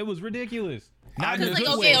Degrassi, dude. It was ridiculous.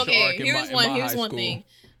 Okay. Here's one thing.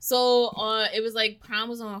 So it was like prom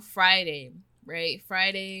was on Friday, right?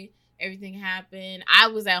 Friday, everything happened. I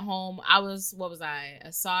was at home.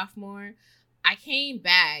 A sophomore. I came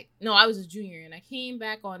back. No, I was a junior, and I came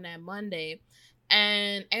back on that Monday.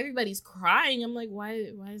 And everybody's crying. I'm like, why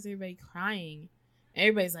is everybody crying?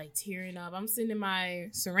 Everybody's like tearing up. I'm sitting in my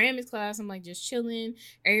ceramics class. I'm like just chilling.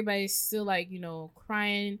 Everybody's still like, you know,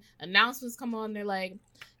 crying. Announcements come on. They're like,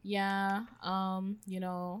 yeah, you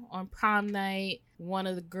know, on prom night, one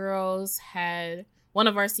of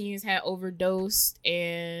our seniors had overdosed,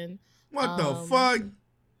 and what the fuck?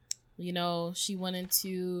 You know, she went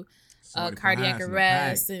into cardiac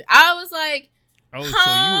arrest. And I was like, oh,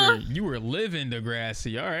 huh? So you were living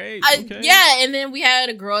Degrassi, all right? Okay. Yeah, and then we had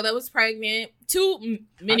a girl that was pregnant. Two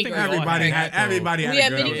mini girls. Everybody had. We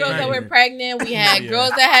had mini girls that were pregnant. We had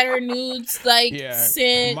girls that had her nudes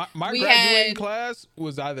sent. My graduating class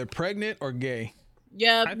was either pregnant or gay.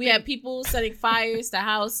 Yeah, we had people setting fires to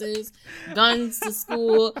houses, guns to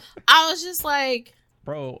school. I was just like,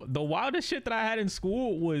 bro, the wildest shit that I had in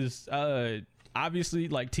school was obviously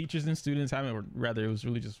like teachers and students having, or rather it was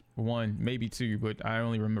really just one, maybe two, but I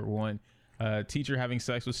only remember one teacher having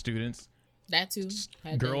sex with students. That too.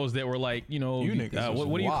 Girls that were like, you know,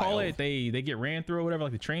 what do you call it? They get ran through or whatever,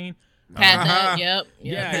 like the train. Had that, yep.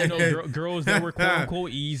 Yeah, you know, girls that were quote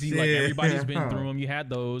unquote easy, like everybody's been through them. You had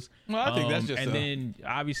those. Well, I think that's just. And then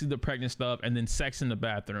obviously the pregnant stuff, and then sex in the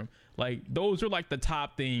bathroom. Like those are like the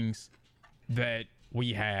top things that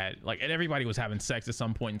we had. Like, and everybody was having sex at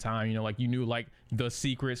some point in time. You know, like you knew like the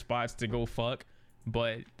secret spots to go fuck,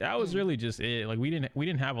 but that was really just it. Like we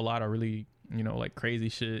didn't have a lot of really, you know, like crazy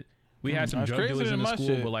shit. We had some drug dealers in the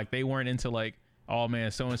school, but like they weren't into like, oh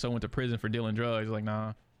man, so and so went to prison for dealing drugs. Like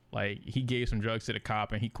nah. Like he gave some drugs to the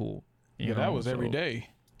cop and he cool. You know? That was every day.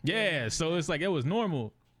 Yeah, so it's like it was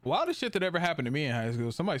normal. Wildest shit that ever happened to me in high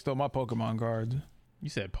school. Somebody stole my Pokemon cards. You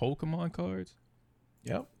said Pokemon cards?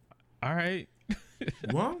 Yep. All right.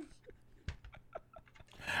 What?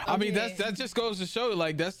 I mean, that just goes to show,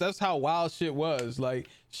 like that's how wild shit was. Like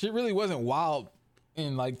shit really wasn't wild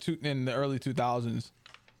in in the early 2000s.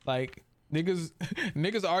 Like niggas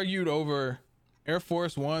argued over Air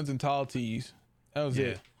Force Ones and tall tees. That was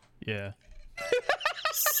it. Yeah.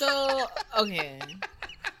 So okay.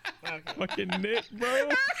 Fucking Nick, bro.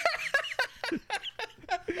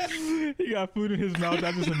 He got food in his mouth.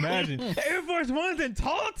 I just imagine Air Force Ones and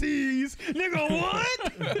tall tees, nigga.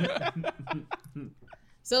 What?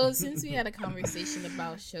 So since we had a conversation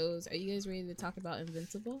about shows, are you guys ready to talk about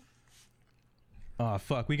Invincible? Oh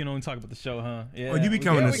fuck, we can only talk about the show, huh? Yeah. Oh, you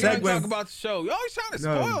becoming a segue. Talk about the show. You always trying to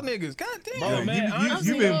spoil niggas. God damn. Bro,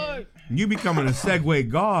 man, you becoming a segue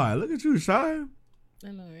god. Look at you, Shy.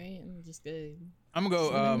 I know, right? I'm just good. I'm gonna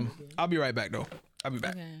go. I'll be right back though. I'll be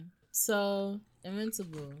back. Okay. So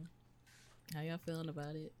Invincible, how y'all feeling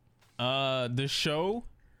about it? The show.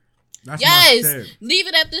 That's yes, leave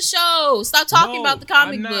it at the show. Stop talking about the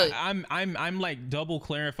comic book. I'm like double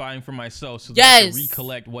clarifying for myself so that I can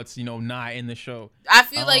recollect what's not in the show. I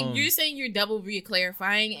feel like you're saying you're double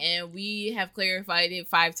clarifying, and we have clarified it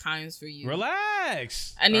 5 times for you.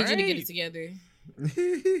 Relax. I need you to get it together.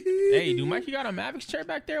 Hey, do Mikey got a Mavics chair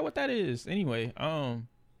back there? What that is? Anyway,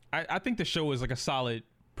 I think the show is like a solid,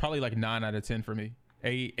 probably like 9 out of 10 for me.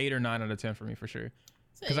 8 or 9 out of 10 for me for sure.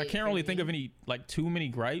 Because I can't really think of any like too many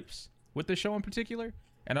gripes with the show in particular,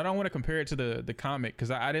 and I don't want to compare it to the comic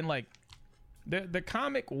because I didn't like the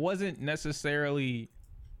comic wasn't necessarily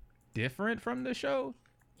different from the show.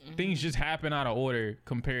 Things just happen out of order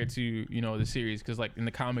compared to the series, because like in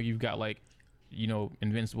the comic you've got like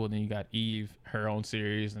Invincible, then you got Eve, her own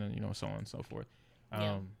series, and then so on and so forth.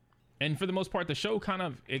 And for the most part the show kind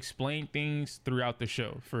of explained things throughout the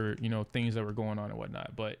show for things that were going on and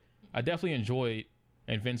whatnot, but I definitely enjoyed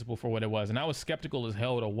Invincible for what it was, and I was skeptical as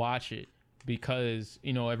hell to watch it because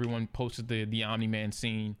everyone posted the Omni-Man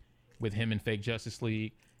scene with him in Fake Justice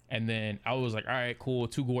League, and then I was like, all right, cool,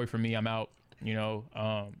 too gory for me, I'm out.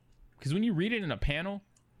 Because when you read it in a panel,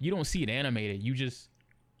 you don't see it animated. You just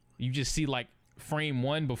see like frame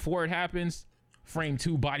 1 before it happens, frame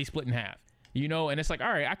 2 body split in half, and it's like,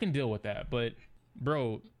 all right, I can deal with that. But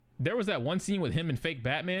bro, there was that one scene with him and Fake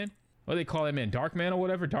Batman what do they call that man? Dark Man or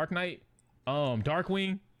whatever, Dark Knight,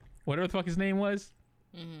 Darkwing, whatever the fuck his name was.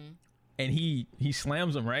 Mm-hmm. And he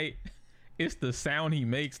slams him, right? It's the sound he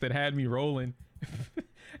makes that had me rolling.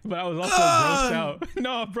 But I was also grossed out.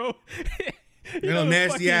 No, bro. You know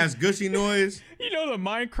nasty fucking, ass gushy noise. You know the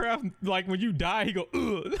Minecraft, like when you die, he go,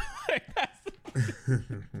 ugh. Oh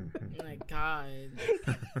my God.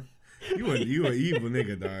 You an evil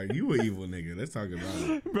nigga, dog. You an evil nigga. Let's talk about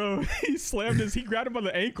it. Bro, he grabbed him by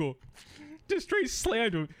the ankle. Just straight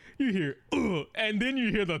slammed him. You hear, ugh, and then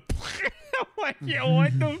you hear the I'm like, yo,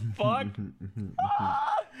 what the fuck?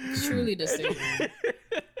 Truly disturbing.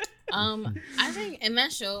 I think in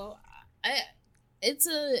that show, it's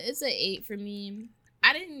a 8 for me.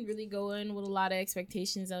 I didn't really go in with a lot of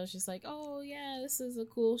expectations. I was just like, oh yeah, this is a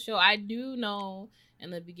cool show. I do know in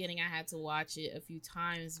the beginning I had to watch it a few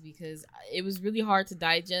times because it was really hard to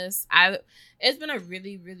digest. It's been a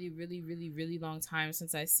really, really, really, really, really long time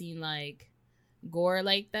since I've seen like gore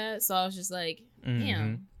like that. So I was just like,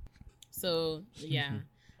 damn. So yeah.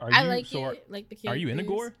 I like it. Like the characters. Are you into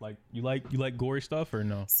gore? Like you like gory stuff or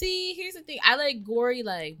no? See, here's the thing. I like gory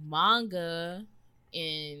like manga,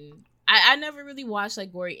 and I never really watched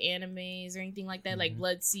like gory animes or anything like that, like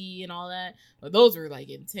Blood Sea and all that. But those were like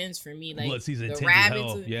intense for me. Like Blood Sea's intense as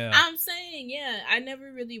hell. Yeah. I'm saying, yeah, I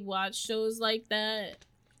never really watched shows like that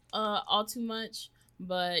all too much.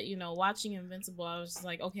 But you know, watching Invincible, I was just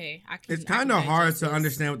like, okay, I can. It's kind of hard to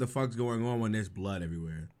understand what the fuck's going on when there's blood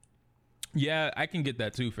everywhere. Yeah, I can get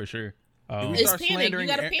that too for sure. Did we start slandering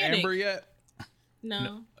Amber yet?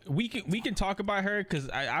 No. We can talk about her because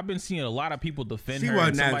I've been seeing a lot of people defend her.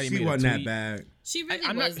 She wasn't that bad. She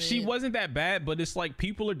really wasn't. She wasn't that bad, but it's like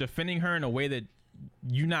people are defending her in a way that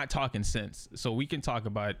you're not talking sense. So we can talk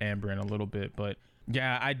about Amber in a little bit, but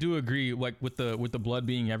yeah, I do agree. Like with the blood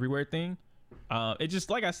being everywhere thing, it just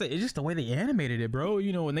like I said, it's just the way they animated it, bro.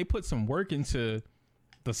 You know, when they put some work into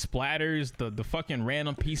the splatters, the fucking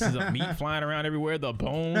random pieces of meat flying around everywhere, the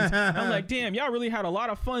bones. I'm like, damn, y'all really had a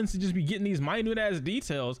lot of fun to just be getting these minute ass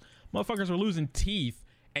details. Motherfuckers were losing teeth,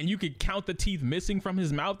 and you could count the teeth missing from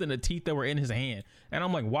his mouth and the teeth that were in his hand. And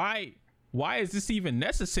I'm like, why is this even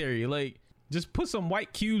necessary? Like, just put some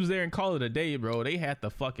white cubes there and call it a day, bro. They had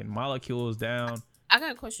the fucking molecules down. I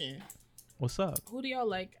got a question. What's up? Who do y'all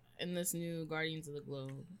like in this new Guardians of the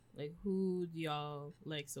Globe? Like, who do y'all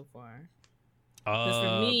like so far?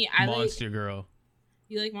 For me, I Monster Girl.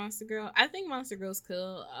 You like Monster Girl? I think Monster Girl's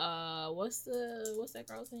cool. What's that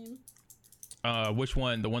girl's name? Which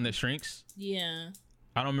one? The one that shrinks? Yeah.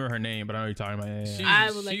 I don't remember her name, but I know you're talking about. Yeah. I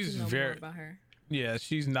would like to know more about her. Yeah,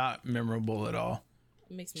 she's not memorable at all.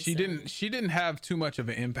 It makes me sad. She didn't have too much of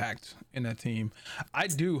an impact in that team. I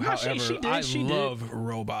do, however, I love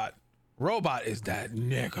Robot. Robot is that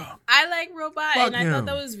nigga. I like Robot, and I thought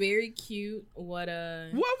that was very cute. What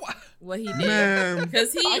he did,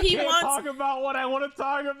 because he wants talk about what I want to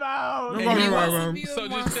talk about. So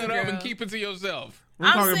just shut up and keep it to yourself.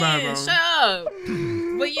 I'm saying, shut up.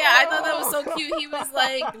 But yeah, I thought that was so cute. He was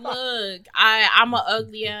like, "Look, I'm an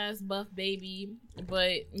ugly ass buff baby,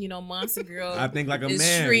 but you know, Monster Girl I think like a is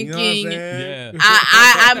man, shrinking. You know what I'm saying? Yeah.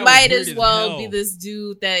 I might as well be this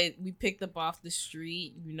dude that we picked up off the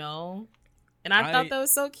street, you know." And I thought that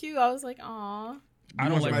was so cute. I was like, "Aw." I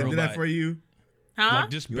don't like somebody do that for you, huh?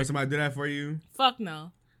 Like you want somebody do that for you? Fuck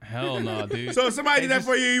no. Hell no, dude. So if somebody did that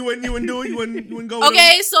for you, you wouldn't do it. You wouldn't go. With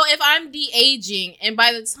Okay, them? so if I'm de-aging and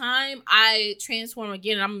by the time I transform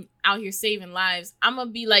again, and I'm out here saving lives, I'm gonna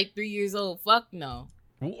be like 3 years old. Fuck no.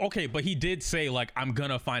 Okay, but he did say like, I'm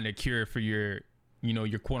gonna find a cure for your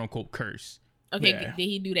quote unquote curse. Okay, yeah. Did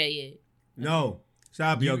he do that yet? No.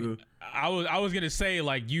 Stop, Yogu. I was gonna say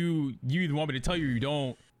like you want me to tell you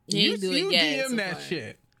don't. You DM that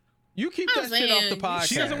shit. You keep that shit off the podcast.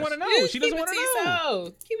 She doesn't want to know. She doesn't want to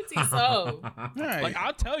know. Keep it to yourself. Right. Like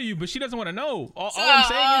I'll tell you, but she doesn't want to know. All I'm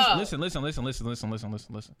saying is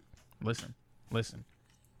listen.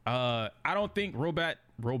 I don't think Robot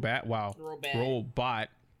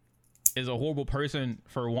is a horrible person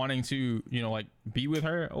for wanting to, like be with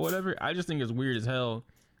her or whatever. I just think it's weird as hell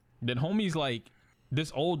that homie's like this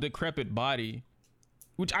old decrepit body,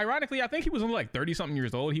 which ironically I think he was only like 30 something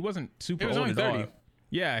years old. He wasn't super old at 30.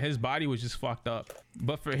 Yeah, his body was just fucked up.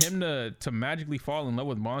 But for him to magically fall in love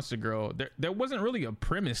with Monster Girl, there wasn't really a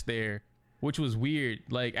premise there, which was weird.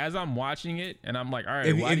 Like as I'm watching it, and I'm like, all right,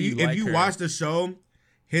 if you watch the show,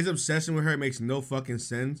 his obsession with her makes no fucking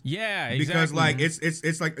sense. Yeah, exactly. Because like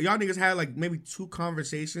it's like y'all niggas had like maybe 2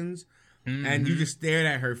 conversations, and you just stared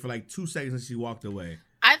at her for like 2 seconds and she walked away.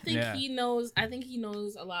 I think he knows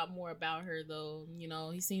a lot more about her though. You know,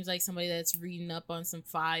 he seems like somebody that's reading up on some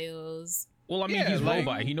files. Well, I mean, he's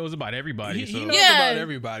robot. He knows about everybody. He knows about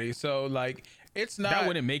everybody. So like, it's not. That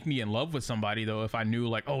wouldn't make me in love with somebody though if I knew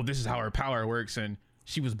like, oh, this is how her power works, and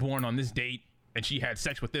she was born on this date, and she had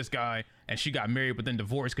sex with this guy, and she got married but then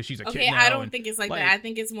divorced because she's a kid now. I don't think it's like that. I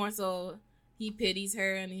think it's more so he pities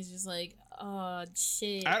her, and he's just like, oh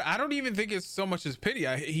shit. I don't even think it's so much as pity.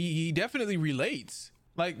 He definitely relates.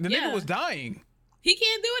 Like the nigga was dying. He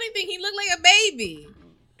can't do anything. He looked like a baby.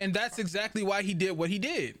 And that's exactly why he did what he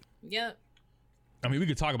did. Yep. I mean, we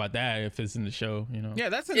could talk about that if it's in the show, you know. Yeah,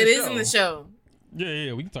 that's in the show. It is in the show.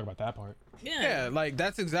 Yeah, we can talk about that part. Yeah, like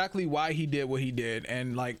that's exactly why he did what he did,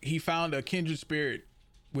 and like he found a kindred spirit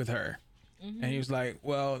with her, and he was like,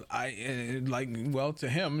 well, to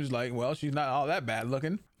him, he's like, well, she's not all that bad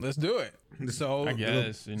looking. Let's do it. So I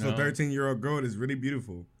guess, you know. So 13-year-old girl is really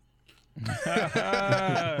beautiful.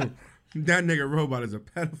 That nigga robot is a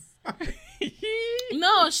pedophile.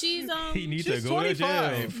 No, she's he needs to go 25.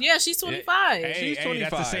 To jail. Yeah, she's 25. Hey, she's 25.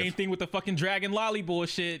 That's the same thing with the fucking Dragon Lolly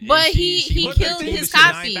bullshit. But he killed his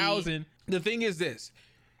copy. The thing is this: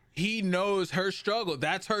 he knows her struggle.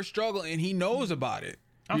 That's her struggle, and he knows about it.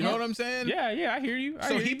 You know what I'm saying? Yeah, I hear you.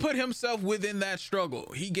 So he put himself within that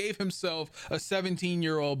struggle. He gave himself a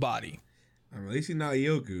 17-year-old body. At least he's not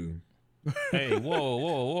Yoku. Hey,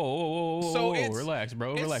 whoa. So relax,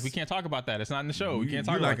 bro. Relax. We can't talk about that. It's not in the show. We can't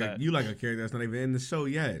talk about that. You like a character that's not even in the show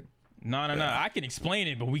yet. No. I can explain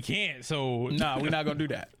it, but we can't. So no, we're not gonna do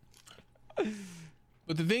that.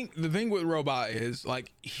 But the thing with Robot is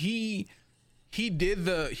like he did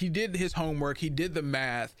his homework. He did the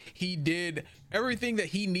math. He did everything that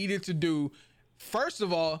he needed to do. First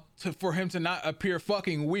of all, for him to not appear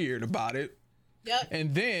fucking weird about it. Yep.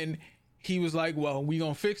 And then he was like, well, we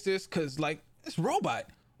gonna fix this because like it's Robot.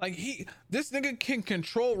 Like this nigga can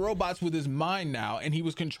control robots with his mind now, and he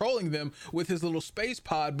was controlling them with his little space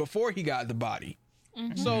pod before he got the body.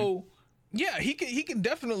 So yeah, he can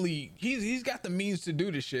definitely he's got the means to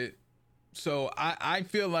do the shit. So I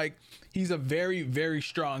feel like he's a very, very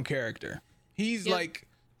strong character. He's like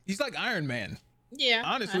Iron Man. Yeah,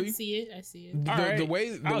 honestly, I see it. The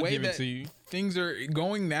way that things are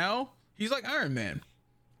going now, he's like Iron Man.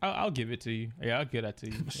 I'll give it to you. Yeah, I'll give that to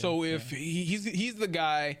you. So if he's the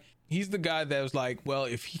guy that was like, well,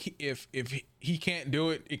 if he can't do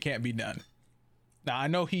it, it can't be done. Now I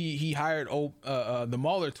know he hired the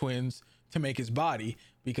Mauler twins to make his body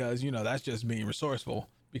because that's just being resourceful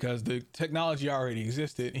because the technology already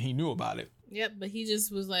existed and he knew about it. Yep, but he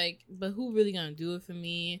just was like, but who really gonna do it for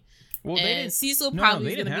me? Well, and Cecil probably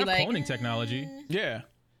they didn't have cloning technology. Yeah,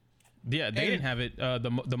 they didn't have it.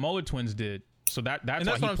 The Mauler twins did. So that's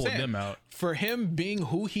why he pulled them out. For him being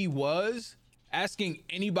who he was, asking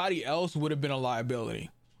anybody else would have been a liability.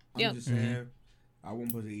 I'm just saying, I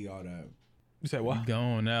wasn't supposed to eat all that. You said what? You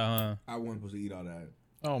going now, huh? I wasn't supposed to eat all that.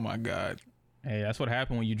 Oh my God. Hey, that's what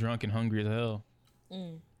happened when you drunk and hungry as hell.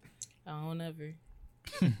 I don't ever.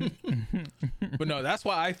 But no, that's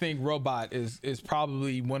why I think Robot is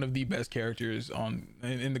probably one of the best characters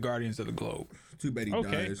in the Guardians of the Globe. Too bad he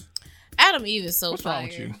dies. Adam Eve is so What's fire. wrong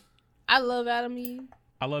with you? I love Adam Eve.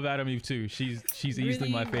 I love Adam Eve too. She's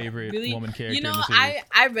easily my favorite woman character. You know, in the series.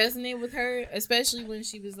 I resonate with her, especially when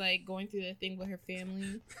she was like going through that thing with her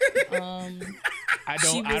family. I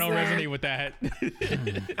don't resonate with that.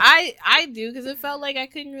 I do, because it felt like I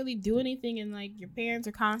couldn't really do anything, and like your parents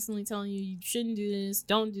are constantly telling you shouldn't do this,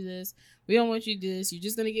 don't do this, we don't want you to do this, you're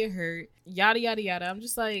just gonna get hurt, yada yada yada. I'm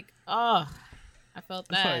just like, I felt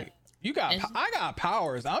that. I got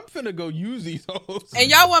powers. I'm finna go use these hoes. And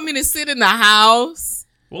y'all want me to sit in the house,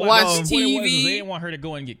 watch TV? They didn't want her to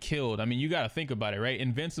go and get killed. I mean, you got to think about it, right?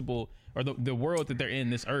 Invincible, or the world that they're in,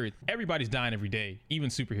 this Earth, everybody's dying every day, even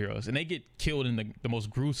superheroes, and they get killed in the most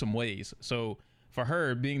gruesome ways. So for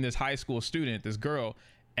her, being this high school student, this girl,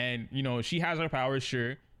 and she has her powers,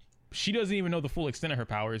 sure. She doesn't even know the full extent of her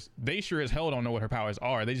powers. They sure as hell don't know what her powers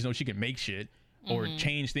are. They just know she can make shit or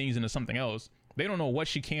change things into something else. They don't know what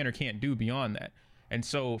she can or can't do beyond that. And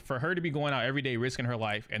so for her to be going out every day risking her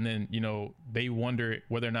life, and then they wonder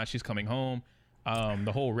whether or not she's coming home,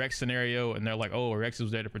 the whole Rex scenario, and they're like, oh, Rex was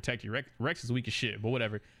there to protect you. Rex is weak as shit, but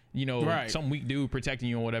whatever, right. Some weak dude protecting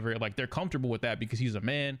you or whatever, like they're comfortable with that because he's a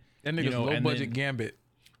man. That nigga's low budget Gambit.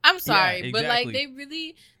 I'm sorry, but like they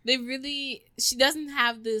really she doesn't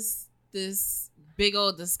have this big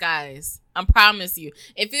old disguise. I promise you,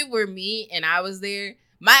 if it were me and I was there,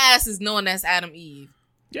 my ass is knowing that's Adam Eve.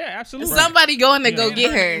 Yeah, absolutely. Somebody going to go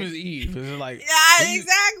get her. Her name is Eve. It's like, yeah,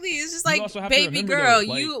 exactly. It's just like, baby girl,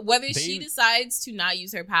 though, whether she decides to not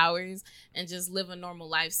use her powers and just live a normal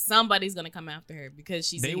life, somebody's gonna come after her because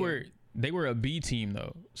she's. they were a B team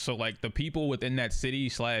though. So like the people within that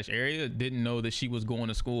city / area didn't know that she was going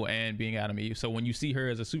to school and being Adam Eve. So when you see her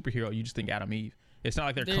as a superhero, you just think Adam Eve. It's not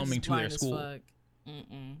like they're coming to their school.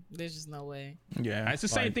 There's just no way. Yeah, it's the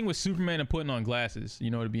same thing with Superman and putting on glasses.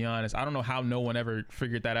 You know, to be honest, I don't know how no one ever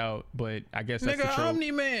figured that out, but I guess that's the trope.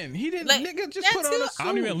 Omni-Man, he didn't. Like, nigga just put on a suit.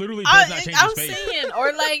 Omni-Man literally does not change his face. I'm saying,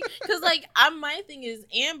 or like, cause like, my thing is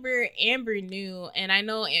Amber knew, and I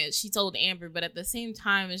know she told Amber, but at the same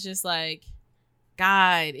time, it's just like,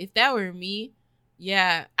 God, if that were me,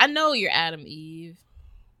 yeah, I know you're Adam Eve.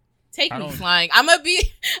 Take me flying. I'm gonna be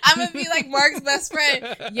like Mark's best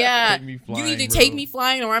friend. Yeah, flying, you either take me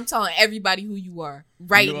flying or I'm telling everybody who you are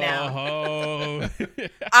right now.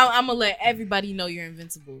 I'm gonna let everybody know you're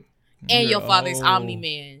invincible, and your father's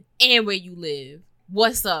Omni-Man, and where you live.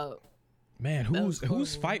 What's up, man?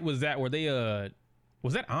 Whose fight was that? Where they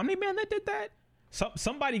was that Omni-Man that did that?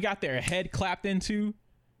 Somebody got their head clapped into.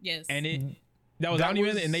 Yes, and that was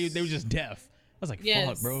Omni-Man, and they were just deaf. I was like,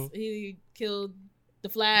 fuck, bro. He killed the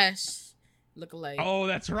Flash look-alike. Oh,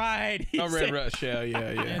 that's right. Red Rush, yeah.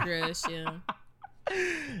 Red Rush, yeah.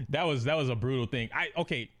 That was a brutal thing.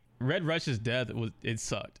 Red Rush's death it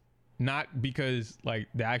sucked. Not because like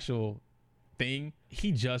the actual thing.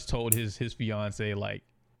 He just told his fiance like,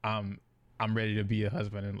 I'm ready to be a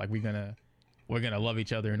husband and like we're gonna love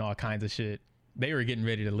each other and all kinds of shit. They were getting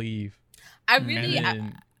ready to leave.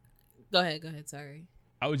 Go ahead. Sorry.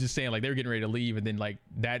 I was just saying like they were getting ready to leave, and then like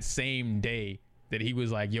that same day that he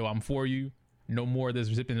was like, yo, I'm for you. No more of this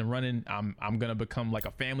zipping and running. I'm gonna become like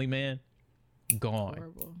a family man. Gone.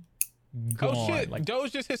 Horrible. Gone. Oh shit. Like,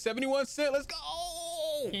 Doge just hit 71 cents. Let's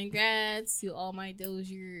go. Congrats to all my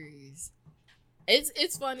Doziers.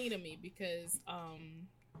 It's funny to me because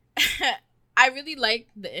I really liked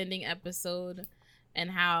the ending episode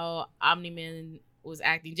and how Omni-Man was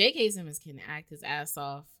acting. J.K. Simmons can act his ass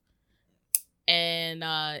off. And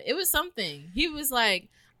it was something. He was like,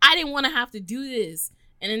 I didn't want to have to do this.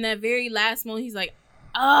 And in that very last moment, he's like,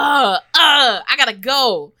 I gotta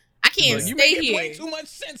go. I can't stay here. Way too much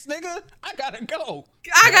sense, nigga. I gotta go.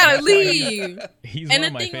 I gotta leave. He's one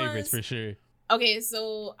of my favorites for sure. Okay,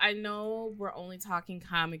 so I know we're only talking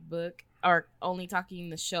comic book or only talking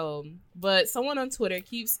the show, but someone on Twitter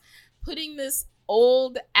keeps putting this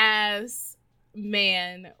old ass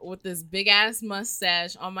man with this big ass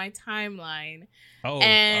mustache on my timeline. Oh,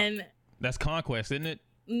 and that's Conquest, isn't it?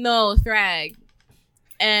 No, Thrag.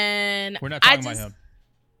 And we're not talking about him.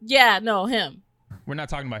 Yeah, no, him. We're not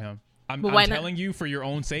talking about him. I'm telling you for your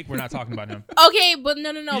own sake, we're not talking about him. Okay, but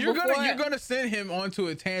no. You're gonna send him onto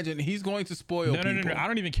a tangent. He's going to spoil people. No. I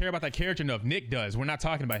don't even care about that character enough. Nick does. We're not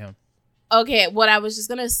talking about him. Okay, what I was just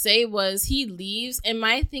gonna say was he leaves, and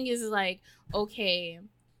my thing is like, okay,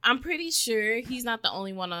 I'm pretty sure he's not the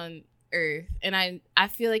only one on Earth, and I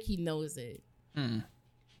feel like he knows it.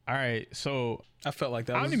 All right, so I felt like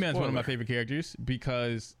that. Omni-Man's one of my favorite characters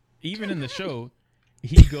because even in the show,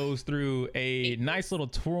 he goes through a nice little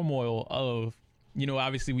turmoil of,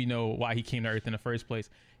 obviously we know why he came to Earth in the first place.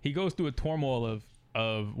 He goes through a turmoil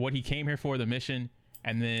of what he came here for, the mission,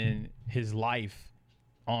 and then his life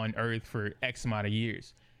on Earth for X amount of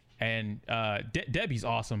years. And Debbie's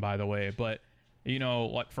awesome, by the way, but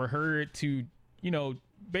like for her to,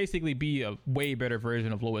 basically be a way better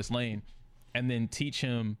version of Lois Lane and then teach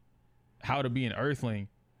him how to be an Earthling,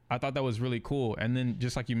 I thought that was really cool. And then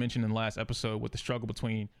just like you mentioned in the last episode with the struggle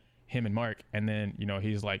between him and Mark, and then,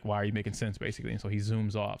 he's like, why are you making sense, basically? And so he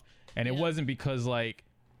zooms off. And it wasn't because like,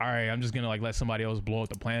 all right, I'm just going to like let somebody else blow up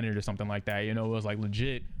the planet or something like that. It was like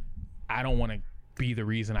legit, I don't want to be the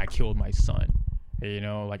reason I killed my son.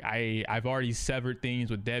 Like I've already severed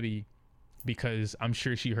things with Debbie because I'm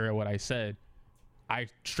sure she heard what I said. I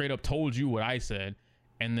straight up told you what I said.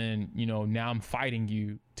 And then, now I'm fighting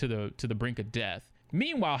you to the brink of death.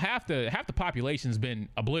 Meanwhile, half the population's been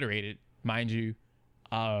obliterated, mind you.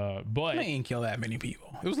 But they ain't kill that many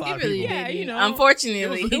people. It was a lot of people. Yeah,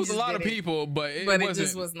 unfortunately, it was a lot of people, but it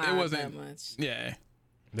just was not that much. Yeah,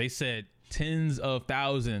 they said tens of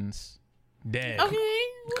thousands dead. Okay,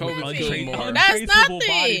 untraceable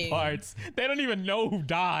body parts. They don't even know who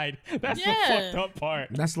died. That's the fucked up part.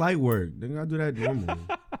 That's light work. They gotta do that normal.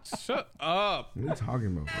 Shut up. What are you talking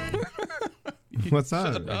about, bro? What's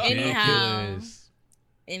up?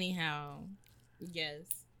 Anyhow, yes,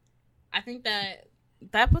 I think that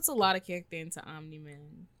puts a lot of character into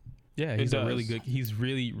Omni-Man. Yeah, he's he's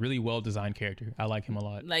really, really well designed character. I like him a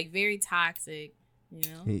lot. Like very toxic,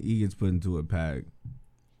 He gets put into a pack.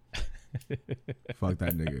 Fuck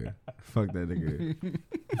that nigga. Fuck that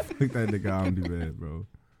nigga Omni-Man, bro.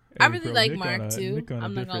 I really like Mark too.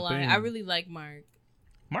 I'm not gonna lie. I really like Mark.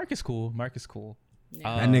 Mark is cool.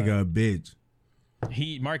 That nigga a bitch.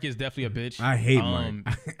 Mark is definitely a bitch. I hate Mark.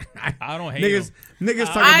 I don't hate niggas. him. Niggas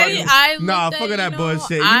talking about nah. Fuck that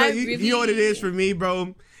bullshit. You know what it is for me,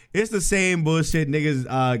 bro. It's the same bullshit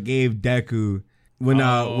niggas gave Deku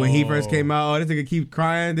when he first came out. Oh, this nigga keep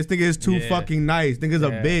crying. This nigga is too fucking nice. Nigga's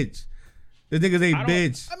a bitch. This nigga's a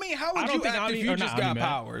bitch. I mean, how would you act if you just got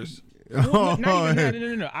powers? No.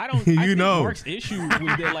 I don't. I think Mark's issue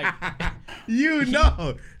was that, like,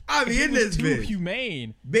 I mean, in this too bitch.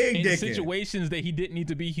 humane Big in dickhead. situations that he didn't need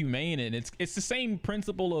to be humane in. It's the same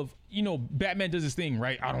principle of, Batman does his thing,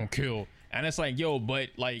 right? I don't kill. And it's like, yo, but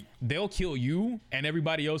like they'll kill you and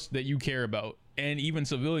everybody else that you care about, and even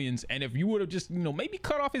civilians. And if you would have just, maybe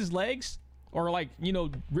cut off his legs or like,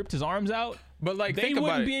 ripped his arms out, but like they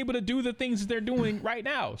wouldn't be able to do the things that they're doing right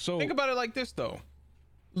now. So think about it like this, though.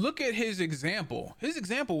 Look at his example. His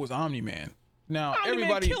example was Omni-Man. Now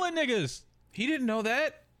everybody killing niggas. He didn't know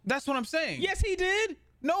that. That's what I'm saying. Yes, he did.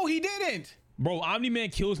 No, he didn't. Bro, Omni-Man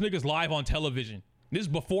kills niggas live on television. This is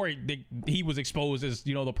before he was exposed as,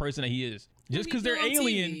 the person that he is. Just because they're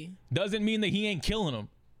alien doesn't mean that he ain't killing them.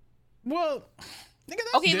 Well, nigga,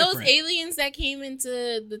 that's okay, different. those aliens that came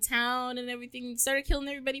into the town and everything started killing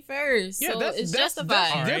everybody first. Yeah, so it's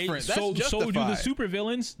justified. That's different. So do the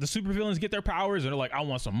supervillains. The supervillains get their powers and they're like, I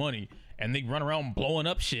want some money. And they run around blowing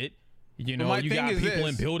up shit. You got people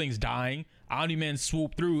in buildings dying. Omni-Man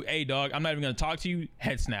swoop through. Hey, dog, I'm not even going to talk to you.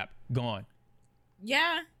 Head snap. Gone.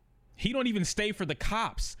 Yeah. He don't even stay for the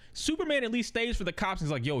cops. Superman at least stays for the cops and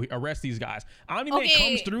is like, yo, arrest these guys. Omni-Man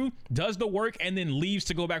comes through, does the work, and then leaves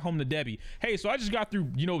to go back home to Debbie. Hey, so I just got through,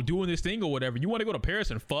 doing this thing or whatever. You want to go to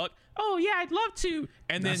Paris and fuck? Oh, yeah, I'd love to.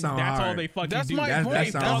 And then that's all they fucking do. That's point.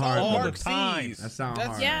 That's all the time. That sounds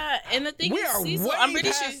hard. Yeah, and the thing we is, are Cecil, way I'm pretty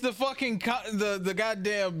past sure the fucking the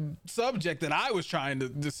goddamn subject that I was trying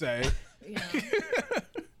to say. Yeah.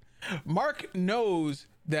 Mark knows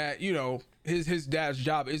that his dad's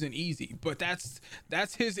job isn't easy, but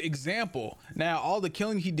that's his example. Now all the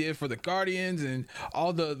killing he did for the Guardians and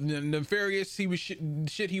all the nefarious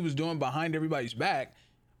shit he was doing behind everybody's back,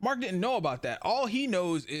 Mark didn't know about that. All he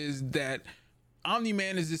knows is that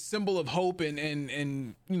Omni-Man is this symbol of hope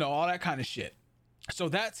and all that kind of shit. So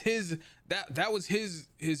that's that was his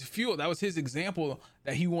fuel. That was his example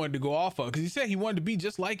that he wanted to go off of, because he said he wanted to be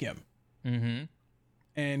just like him. Mm-hmm.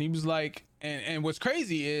 And he was like, and what's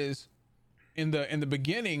crazy is in the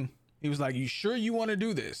beginning, he was like, you sure you want to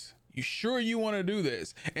do this? You sure you want to do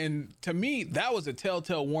this? And to me, that was a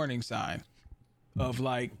telltale warning sign of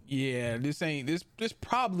like, yeah, this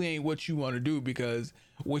probably ain't what you want to do, because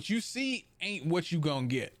what you see ain't what you gonna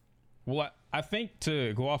get. Well, I think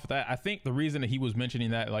to go off of that, I think the reason that he was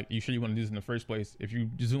mentioning that, like, you sure you want to do this in the first place, if you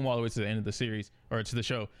zoom all the way to the end of the series or to the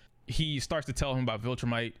show, he starts to tell him about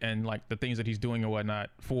Viltrumite and like the things that he's doing and whatnot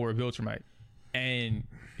for Viltrumite. And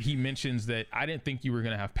he mentions that I didn't think you were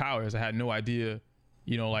going to have powers. I had no idea,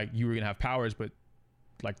 like you were going to have powers, but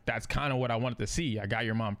like, that's kind of what I wanted to see. I got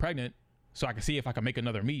your mom pregnant so I could see if I could make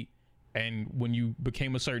another meat. And when you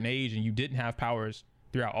became a certain age and you didn't have powers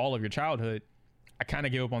throughout all of your childhood, I kind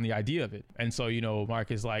of gave up on the idea of it. And so,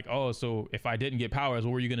 Mark is like, oh, so if I didn't get powers,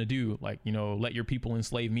 what were you going to do? Like, let your people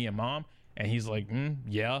enslave me and mom? And he's like,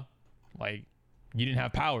 yeah, like you didn't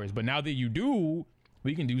have powers, but now that you do,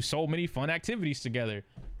 we can do so many fun activities together.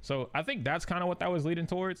 So I think that's kind of what that was leading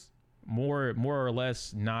towards. More or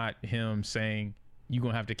less not him saying you're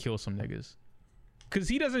going to have to kill some niggas. Cause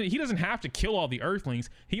he doesn't have to kill all the Earthlings.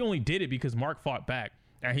 He only did it because Mark fought back.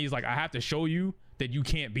 And he's like, I have to show you that you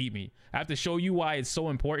can't beat me. I have to show you why it's so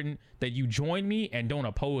important that you join me and don't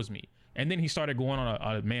oppose me. And then he started going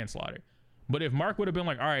on a manslaughter. But if Mark would have been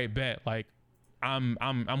like, all right, bet, like,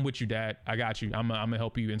 I'm with you, Dad. I got you. I'm gonna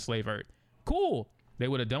help you enslave Earth. Cool. They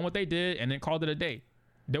would have done what they did and then called it a day.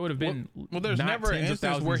 There would have been there's never an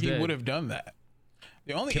instance where he would have done that.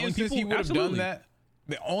 The only instance he would have done that.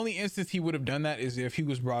 The only instance he would have done that is if he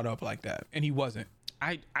was brought up like that, and he wasn't.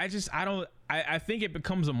 I think it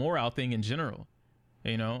becomes a moral thing in general.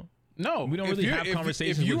 No, we don't really have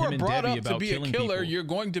conversations with him and Debbie about killing people. You're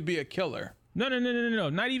going to be a killer. No.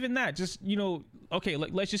 Not even that. Just, okay,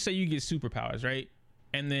 let's just say you get superpowers, right?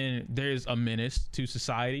 And then there's a menace to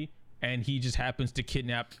society and he just happens to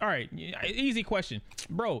kidnap. All right, easy question.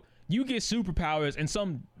 Bro, you get superpowers and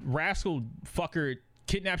some rascal fucker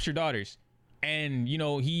kidnaps your daughters and,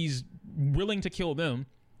 he's willing to kill them.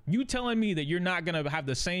 You telling me that you're not going to have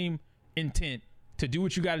the same intent to do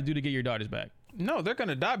what you got to do to get your daughters back? No, they're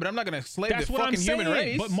gonna die, but I'm not gonna slave the fucking human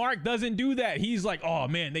race. But Mark doesn't do that. He's like, oh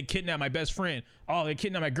man, they kidnapped my best friend. Oh, they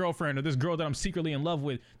kidnapped my girlfriend or this girl that I'm secretly in love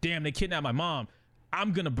with. Damn, they kidnapped my mom.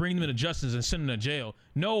 I'm gonna bring them into justice and send them to jail.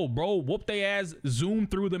 No, bro, whoop their ass, zoom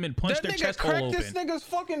through them, and punch their chest hole open. This nigga's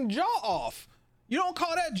fucking jaw off. You don't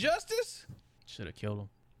call that justice? Should have killed him.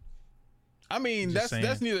 I mean, that's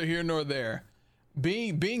neither here nor there.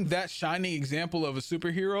 Being that shining example of a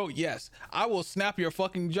superhero, yes, I will snap your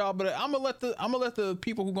fucking jaw, but I'm gonna let the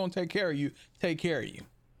people who gonna take care of you take care of you.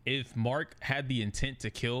 If Mark had the intent to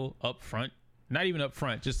kill up front, not even up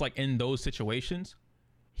front, just like in those situations,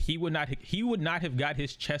 he would not have got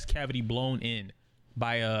his chest cavity blown in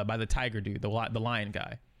by the tiger dude, the lion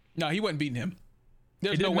guy. No, he wasn't beating him.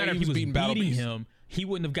 There's no way he was beating him. He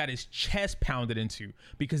wouldn't have got his chest pounded into,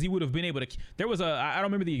 because he would have been able to. There was I don't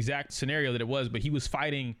remember the exact scenario that it was, but he was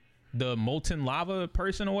fighting the molten lava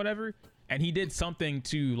person or whatever, and he did something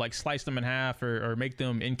to like slice them in half or make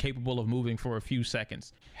them incapable of moving for a few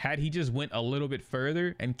seconds. Had he just went a little bit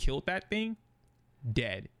further and killed that thing,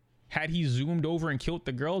 dead. Had he zoomed over and killed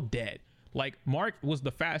the girl, dead. Like, Mark was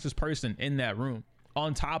the fastest person in that room,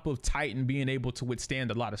 on top of Titan being able to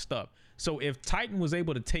withstand a lot of stuff. So if Titan was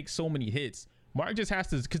able to take so many hits, Mark just has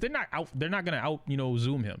to, because they're not gonna out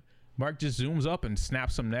zoom him. Mark just zooms up and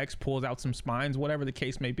snaps some necks, pulls out some spines, whatever the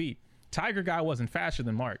case may be. Tiger guy wasn't faster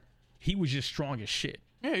than Mark. He was just strong as shit.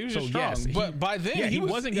 Yeah, he was just strong. Yes, but by then he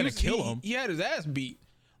wasn't gonna kill him. He had his ass beat.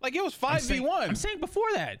 Like, it was 5v1. I'm saying before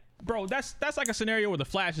that, bro. That's like a scenario where the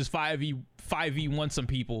Flash is 5v1 some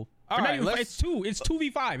people. All right, it's 2v5. It's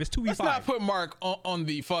 2v5. Let's not put Mark on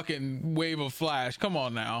the fucking wave of Flash. Come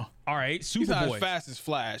on now. All right, Superboy. He's not as fast as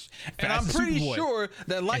Flash. And I'm pretty sure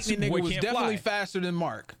that Lightning nigga was definitely faster than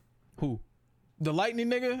Mark. Who? The Lightning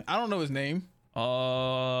nigga? I don't know his name.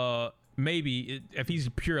 Maybe. If he's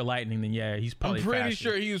pure Lightning, then yeah, he's probably faster. I'm pretty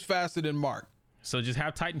sure he was faster than Mark. So just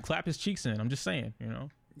have Titan clap his cheeks in. I'm just saying,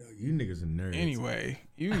 Yo, you niggas are nerds. Anyway,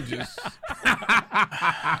 you just...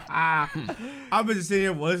 I've been just sitting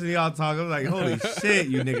here listening to y'all talk. I'm like, holy shit,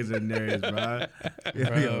 you niggas are nerds, bro.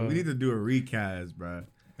 Yo, we need to do a recast, bro.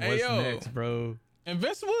 What's next, bro?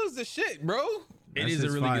 Invincible is the shit, bro. It is a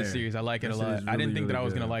really good series. I like it a lot. Really, I didn't think that I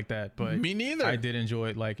was going to like that, but me neither. I did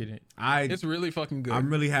enjoy it. It's really fucking good. I'm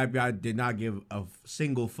really happy I did not give a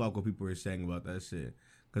single fuck what people were saying about that shit.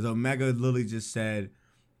 Because Omega literally just said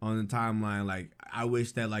on the timeline, like, I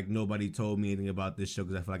wish that, like, nobody told me anything about this show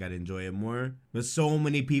because I feel like I'd enjoy it more. But so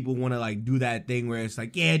many people want to, like, do that thing where it's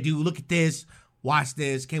like, yeah, dude, look at this. Watch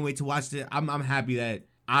this. Can't wait to watch this. I'm happy that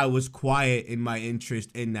I was quiet in my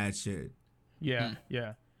interest in that shit. Yeah,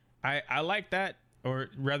 yeah. I like that, or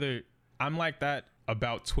rather, I'm like that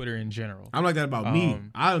about Twitter in general. I'm like that about me.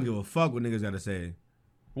 I don't give a fuck what niggas got to say.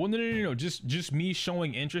 Well, no. Just me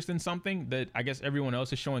showing interest in something that I guess everyone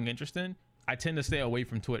else is showing interest in. I tend to stay away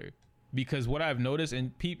from Twitter, because what I've noticed,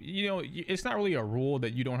 and people, it's not really a rule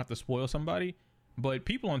that you don't have to spoil somebody, but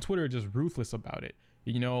people on Twitter are just ruthless about it.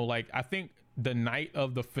 Like, I think the night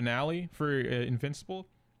of the finale for Invincible,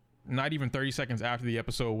 not even 30 seconds after the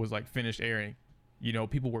episode was like finished airing,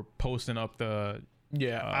 people were posting up the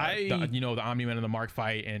Omni-Man and the Mark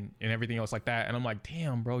fight and everything else like that, and I'm like,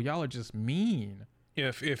 damn, bro, y'all are just mean.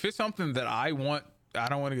 If it's something that I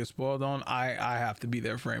don't want to get spoiled on, I have to be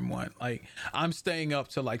there frame one. Like, I'm staying up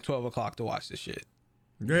till like 12 o'clock to watch this shit.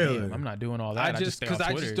 Really? Damn, I'm not doing all that. I just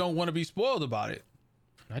don't want to be spoiled about it.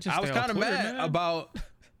 I was kind of mad about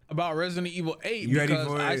Resident Evil 8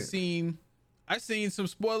 because I seen some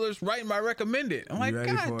spoilers right in my recommended. I'm like,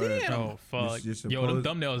 God damn. Oh fuck. Yo, them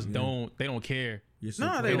thumbnails they don't care.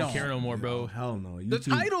 No, they don't care no more, bro. Hell no. YouTube,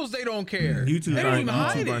 the titles, they don't care.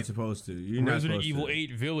 YouTube aren't supposed to. You're not Resident Evil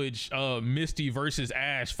 8 Village, Misty versus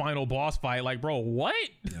Ash final boss fight. Like, bro, what?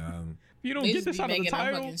 You don't get this out of the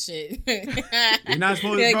title. Shit. You're not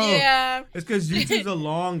supposed to, bro. Yeah. It's because YouTube's a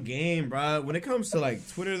long game, bro. When it comes to like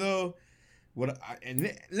Twitter, though,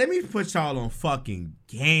 let me put y'all on fucking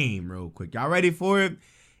game real quick. Y'all ready for it?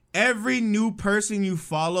 Every new person you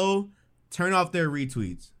follow, turn off their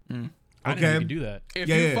retweets. I didn't even do that. If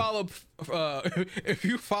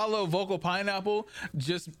you follow Vocal Pineapple,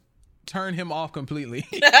 just turn him off completely.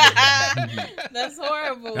 That's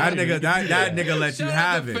horrible. That nigga let you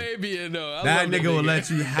have it. Fabian, that nigga will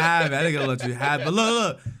let you have it. That nigga will let you have it. But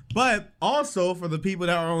look. But also for the people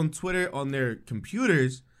that are on Twitter on their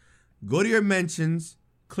computers, go to your mentions,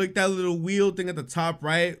 click that little wheel thing at the top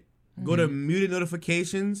right, go to muted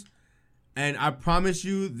notifications, and I promise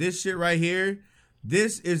you, this shit right here,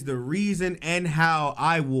 this is the reason and how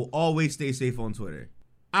I will always stay safe on Twitter.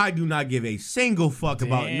 I do not give a single fuck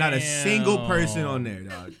about not a single person on there,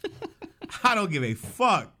 dog. I don't give a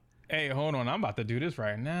fuck. Hey, hold on. I'm about to do this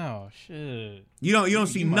right now. Shit. You don't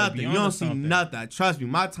see nothing. You don't see nothing. Trust me,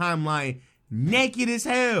 my timeline naked as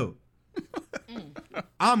hell.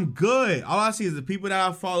 I'm good. All I see is the people that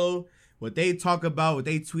I follow what they talk about, what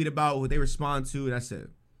they tweet about, what they respond to, and that's it.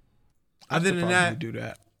 Other than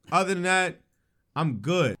that, I'm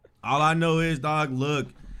good. All I know is, dog, look,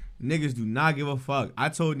 niggas do not give a fuck. I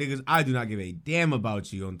told niggas I do not give a damn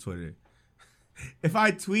about you on Twitter. If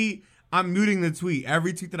I tweet, I'm muting the tweet.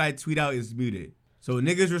 Every tweet that I tweet out is muted. So when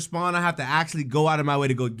niggas respond, I have to actually go out of my way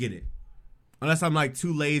to go get it. Unless I'm like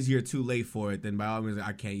too lazy or too late for it, then by all means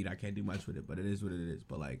I can't do much with it. But it is what it is.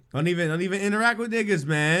 But like, don't even interact with niggas,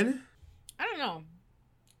 man. I don't know.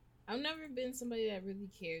 I've never been somebody that really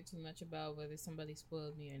cared too much about whether somebody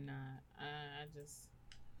spoiled me or not. I just,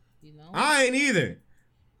 you know. I ain't either.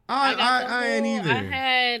 I ain't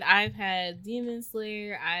either. I've had Demon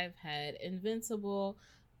Slayer. I've had Invincible.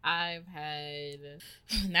 I've had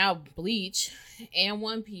now Bleach and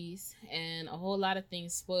One Piece, and a whole lot of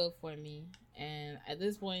things spoiled for me. And at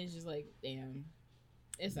this point, it's just like, damn,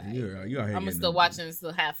 it's like I'm gonna still watch and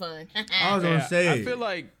still have fun. I was gonna say, I feel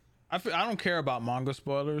like I don't care about manga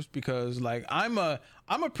spoilers because like I'm a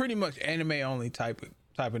pretty much anime only type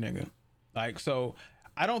of nigga. Like, so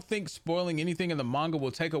I don't think spoiling anything in the manga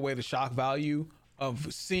will take away the shock value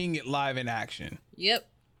of seeing it live in action. Yep,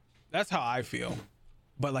 that's how I feel.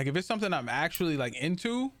 But like if it's something I'm actually like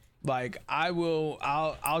into, like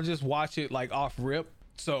I'll just watch it like off rip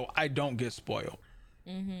so I don't get spoiled.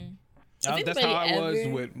 Mm-hmm. That's how I was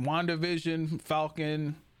with WandaVision,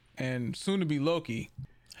 Falcon, and soon to be Loki.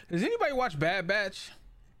 Does anybody watch Bad Batch?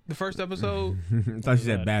 The first episode? I thought you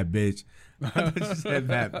said bad bitch. I thought you said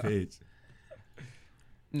bad bitch.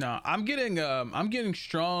 No, I'm getting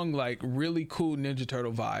strong, like really cool Ninja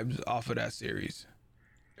Turtle vibes off of that series.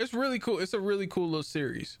 It's really cool. It's a really cool little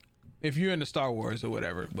series if you're into Star Wars or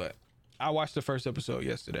whatever. But I watched the first episode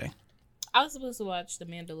yesterday. I was supposed to watch The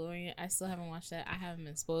Mandalorian. I still haven't watched that. I haven't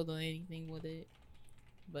been spoiled on anything with it.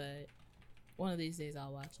 But one of these days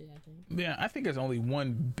I'll watch it, I think. Yeah, I think there's only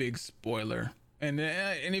one big spoiler. And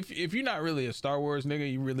if you're not really a Star Wars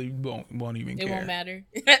nigga, you really won't even care. It won't matter.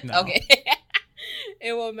 No. Okay.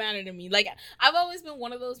 It won't matter to me. Like, I've always been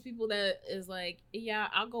one of those people that is like, yeah,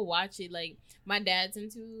 I'll go watch it. Like, my dad's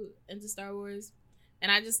into Star Wars,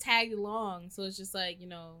 and I just tagged along. So it's just like, you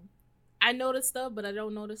know, I know the stuff, but I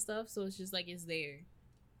don't know the stuff. So it's just like it's there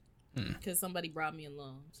because somebody brought me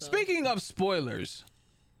along. So. Speaking of spoilers,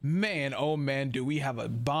 man, oh man, do we have a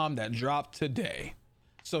bomb that dropped today.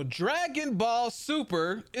 So Dragon Ball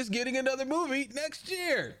Super is getting another movie next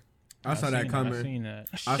year. I saw that coming. I seen that.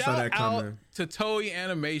 I saw that coming. Out to Toei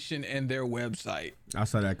Animation and their website. I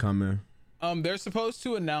saw that coming. They're supposed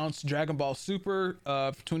to announce Dragon Ball Super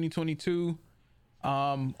of 2022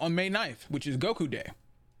 on May 9th, which is Goku Day.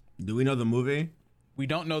 Do we know the movie? We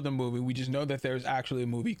don't know the movie. We just know that there's actually a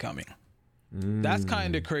movie coming. That's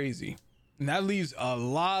kind of crazy. And that leaves a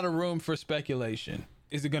lot of room for speculation.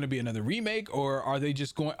 Is it going to be another remake, or are they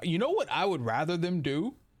just going... You know what I would rather them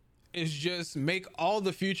do? Is just make all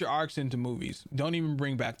the future arcs into movies. Don't even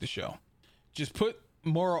bring back the show. Just put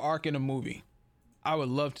Moral Arc in a movie. I would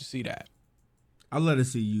love to see that. I'd love to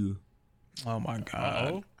see you. Oh my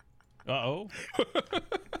God. Uh-oh.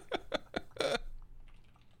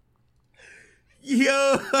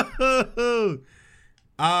 Yo!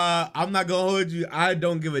 I'm not gonna hold you. I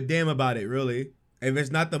don't give a damn about it, really. If it's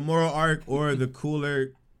not the Moral Arc or the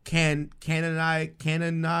cooler canonized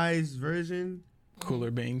version...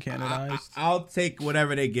 Cooler being canonized. I'll take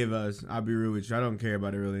whatever they give us. I'll be real with you. I don't care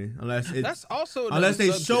about it really, unless they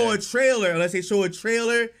show a trailer. Unless they show a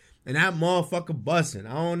trailer and that motherfucker busting.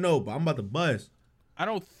 I don't know, but I'm about to bust. I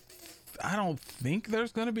don't think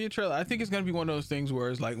there's gonna be a trailer. I think it's gonna be one of those things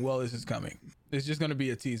where it's like, well, this is coming. It's just gonna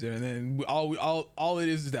be a teaser, and then all it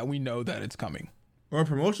is that we know that it's coming. Or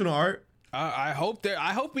promotional art. I hope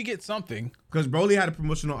we get something. Because Broly had a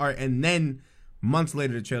promotional art, and then months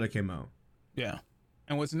later the trailer came out. Yeah.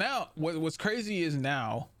 And what's crazy is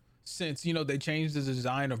now, since, you know, they changed the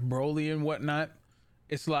design of Broly and whatnot,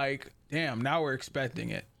 it's like, damn, now we're expecting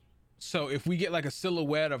it. So if we get like a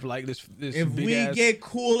silhouette of like this if we get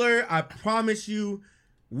cooler, I promise you,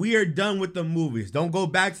 we are done with the movies. Don't go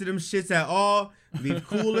back to them shits at all. Leave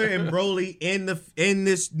Cooler and Broly in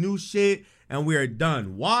this new shit, and we are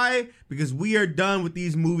done. Why? Because we are done with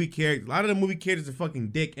these movie characters. A lot of the movie characters are fucking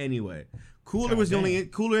dick anyway. Cooler and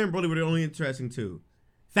Broly were the only interesting two.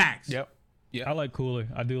 Facts. Yep. Yeah. I like Cooler.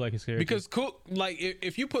 I do like his character. Because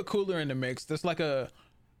if you put Cooler in the mix, that's like a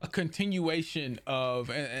continuation of,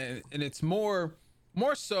 and it's more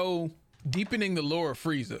so deepening the lore of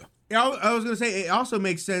Frieza. Yeah, I was gonna say it also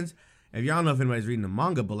makes sense if y'all don't know if anybody's reading the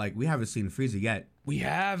manga, but like we haven't seen Frieza yet. We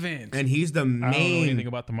haven't, and he's the main. I don't know anything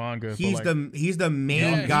about the manga. He's the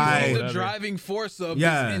main guy. He's the driving force of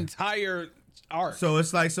this entire arc. So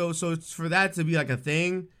it's like so it's for that to be like a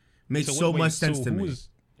thing Makes so much sense to me.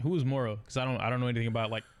 Who is Moro? Because I don't know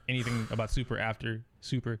anything about Super after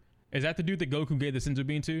Super. Is that the dude that Goku gave the Senzu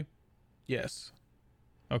Bean to? Yes.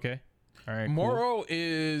 Okay. All right. Moro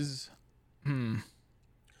is.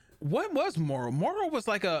 What was Moro? Moro was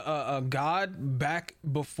like a god back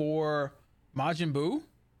before Majin Buu.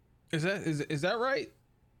 Is that right?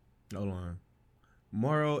 Hold on.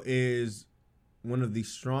 Moro is one of the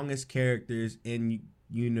strongest characters in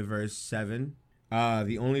Universe 7.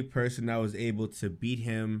 The only person that was able to beat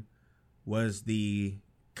him was the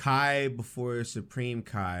Kai before Supreme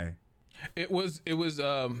Kai. It was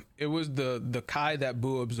the Kai that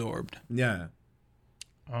Buu absorbed. Yeah.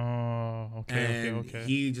 Oh, okay, and okay.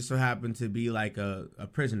 He just so happened to be like a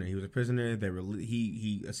prisoner. He was a prisoner.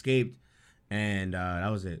 He escaped, and that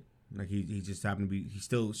was it. Like he just happened to be. He's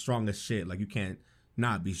still strong as shit. Like you can't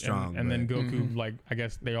not be strong. And then Goku, like I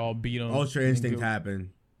guess they all beat him. Ultra Instinct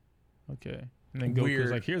happened. Okay. And then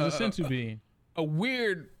Goku's like, here's the Senzu Bean. A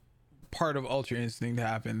weird part of Ultra Instinct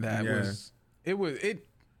happened that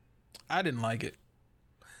I didn't like it.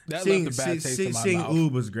 That left a bad taste in my mouth. Seeing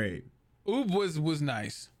Oob was great. Oob was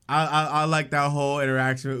nice. I like that whole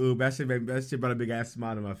interaction with Oob. That shit brought a big ass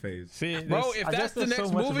smile on my face. See, bro, if that's the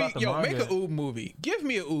next movie, make a Oob movie. Give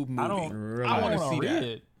me a Oob movie. I want to see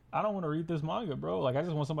that. I don't want to read this manga, bro. Like, I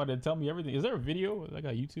just want somebody to tell me everything. Is there a video, like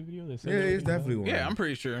a YouTube video? That says it's definitely one. Yeah, I'm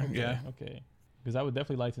pretty sure. Okay, okay. Because I would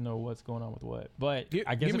definitely like to know what's going on with what. But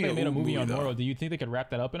I guess if they made a movie on Moro, do you think they could wrap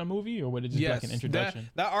that up in a movie, or would it just be like an introduction?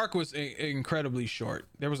 That arc was incredibly short.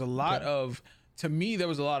 There was a lot of, to me, there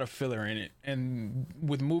was a lot of filler in it. And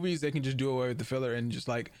with movies, they can just do away with the filler and just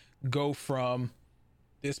like go from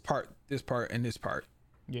this part, and this part.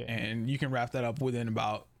 Yeah. And you can wrap that up within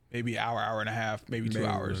about maybe hour and a half, maybe 2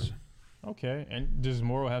 hours. Okay. And does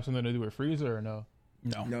Moro have something to do with Frieza or no?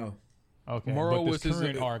 No. Okay. Moro but this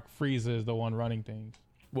current arc, Frieza is the one running things.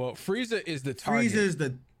 Well, Frieza is the target.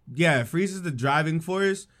 Frieza's the driving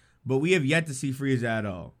force, but we have yet to see Frieza at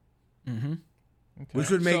all. Mm-hmm. Okay.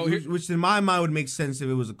 Which would make, which in my mind would make sense if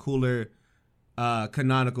it was a cooler,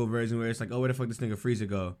 canonical version where it's like, oh, where the fuck this nigga Frieza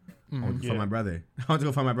go? I want to find my brother. I want to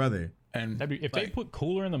go find my brother. And if they put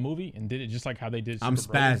Cooler in the movie and did it just like how they did, I'm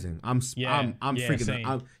spazzing. I'm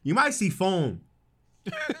freaking. You might see foam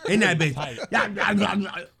in that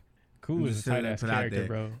bitch. Cooler's a tight ass character,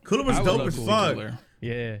 bro. Cooler was dope as fuck.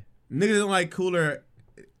 Yeah. Niggas don't like Cooler.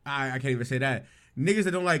 I can't even say that. Niggas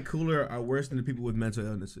that don't like Cooler are worse than the people with mental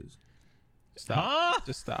illnesses. Stop.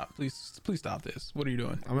 Just stop. Please stop this. What are you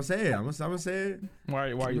doing? I'm gonna say it. I'm gonna say it.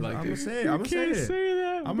 Why are you like this? I'm gonna say it.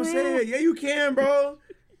 That, I'm gonna say it. Yeah, you can, bro.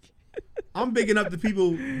 I'm bigging up the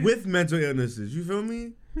people with mental illnesses. You feel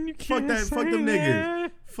me? Fuck them niggas.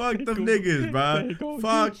 Fuck them niggas, bro.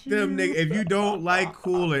 Fuck them niggas. If you don't like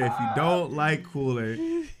Cooler,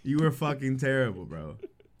 you were fucking terrible, bro.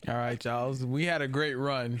 All right, Charles. We had a great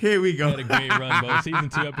run. Here we go. We had a great run, bro. Season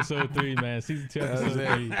 2, episode 3, man. Season 2,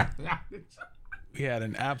 episode 3. We had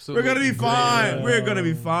an absolute. We're gonna be fine. We're gonna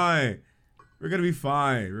be fine. We're gonna be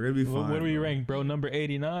fine. What do we rank, bro? Number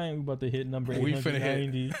 89. We about to hit number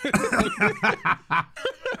 890.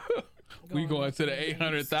 We going to the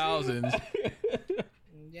 800,000s.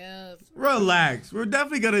 Yes. Relax. We're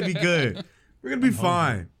definitely gonna be good. We're gonna be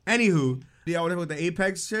fine. Anywho, y'all want to with the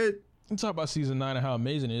Apex shit? Let's talk about season 9 and how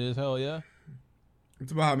amazing it is. Hell yeah.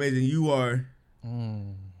 It's about how amazing you are.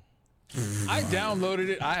 I downloaded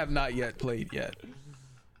it. I have not yet played yet.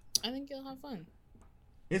 I think you'll have fun.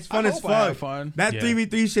 It's fun as fuck. That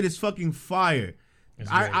 3v3 shit is fucking fire.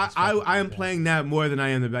 I am playing that more than I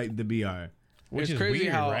am the BR. Which is crazy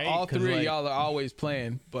weird, how right? All three of y'all are always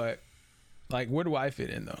playing, but like, where do I fit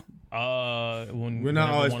in though? We're not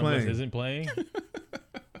always playing. Isn't playing.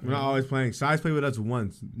 We're not always playing. Size played with us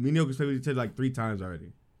once. Me and Yoko's played with each other like 3 times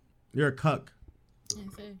already. You're a cuck.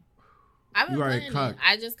 I've been playing it.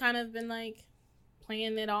 I just kind of been like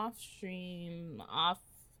playing it off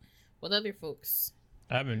with other folks.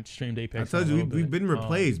 I haven't streamed Apex. I told you we've been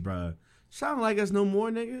replaced, bro. She don't like us no more,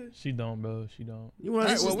 nigga. She don't, bro. She don't.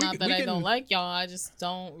 It's just not that I don't like y'all. I just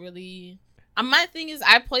don't really. My thing is,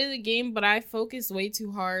 I play the game, but I focus way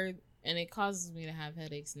too hard, and it causes me to have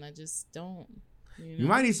headaches, and I just don't. You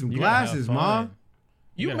might need some glasses, Ma.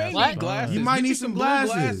 You may need glasses. You might need some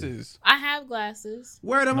glasses. I have glasses.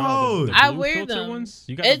 Wear them hoes. I wear them. Ones?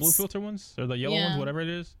 You got the blue filter ones or the yellow ones, whatever it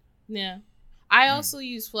is. Yeah, I also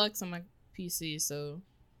use Flex on my PC, so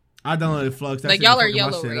I downloaded Flux. Like y'all are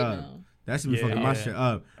yellow right now. That should be fucking my shit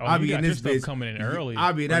up. Oh, I'll be in this bitch coming in early.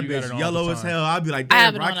 I'll be in that bitch yellow as hell. I'll be like,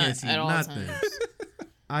 damn, bro, I can't see nothing.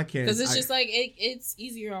 I can't. Because it's just like it's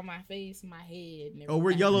easier on my face, my head. And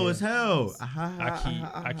we're yellow as hell.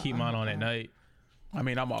 I keep mine on at night. I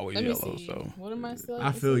mean, I'm always yellow. So what am I still?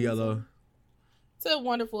 I feel yellow. It's a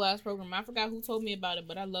wonderful ass program. I forgot who told me about it,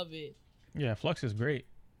 but I love it. Yeah, Flux is great.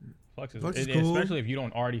 Flux is cool. Especially if you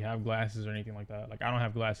don't already have glasses or anything like that. Like, I don't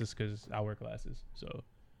have glasses because I wear glasses. So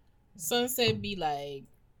sunset be like,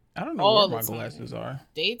 I don't know where my glasses are.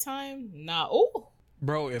 Daytime, nah. Oh,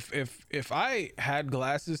 bro, if I had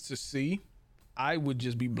glasses to see, I would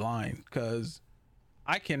just be blind because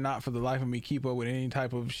I cannot for the life of me keep up with any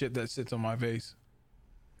type of shit that sits on my face.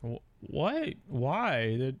 What? Why?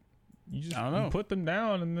 You just, I don't know. You put them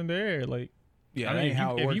down and then they're like, yeah. I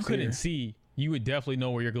mean, if you couldn't here. see, you would definitely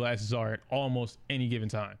know where your glasses are at almost any given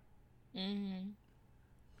time. Mm-hmm.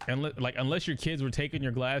 And unless your kids were taking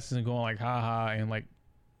your glasses and going like, ha and like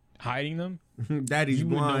hiding them, Daddy's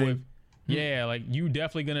blind. Yeah, like you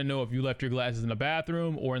definitely gonna know if you left your glasses in the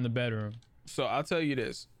bathroom or in the bedroom. So I'll tell you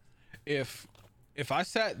this: if I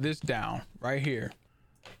sat this down right here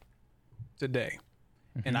today,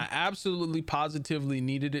 and I absolutely positively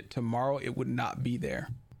needed it tomorrow, it would not be there.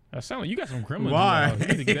 That sounds like you got some gremlins. Why? You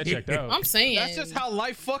need to get that checked out. I'm saying that's just how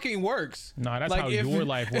life fucking works. Nah, that's like how your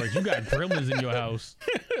life works. You got gremlins in your house.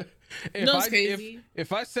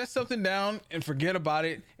 If I set something down and forget about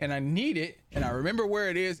it, and I need it, and I remember where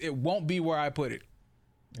it is, it won't be where I put it.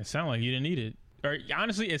 It sounded like you didn't need it. Or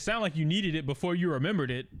honestly, it sounded like you needed it before you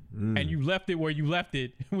remembered it, and you left it where you left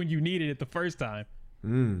it when you needed it the first time.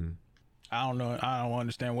 I don't know. I don't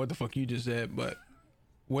understand what the fuck you just said, but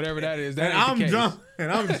whatever that is, that and I'm drunk. And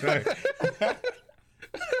I'm drunk.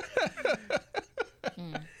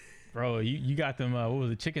 Bro, you got them. What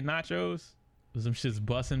was it? Chicken nachos? Was them shits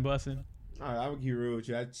bussin'? All right, I would keep real with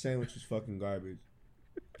you. That sandwich was fucking garbage.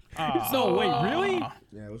 No, wait, really?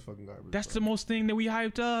 Yeah, it was fucking garbage. That's the most thing that we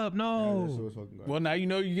hyped up. No. Yeah, it was fucking garbage. Well, now you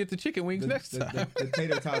know you get the chicken wings next time. The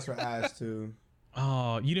tater tots were ass too.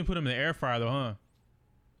 Oh, you didn't put them in the air fryer though, huh?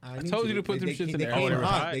 I told you to put them shits in the air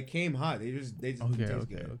fryer. They came hot. They just didn't taste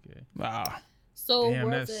good. Okay. Wow. So damn,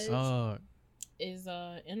 World's that Edge sucked. is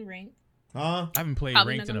in rank. Huh? I haven't played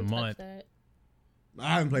Probably ranked in a month. I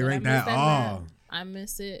haven't played ranked at all. I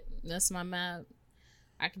miss it. That's my map.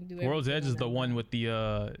 I can do it. World's Edge is the one with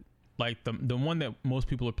the like the one that most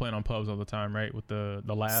people are playing on pubs all the time, right? With the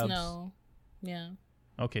labs. Snow. Yeah.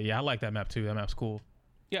 Okay, yeah, I like that map too. That map's cool.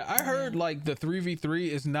 Yeah, I heard like the 3v3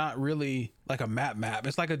 is not really like a map.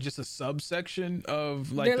 It's like just a subsection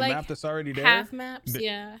of like the map that's already there. Half maps,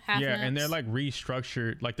 half maps. And they're like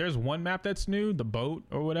restructured. Like there's one map that's new, the boat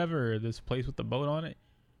or whatever, this place with the boat on it.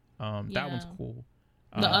 That one's cool.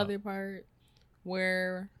 The other part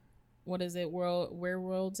where where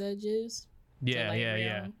World's Edge is?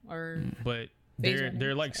 Yeah. But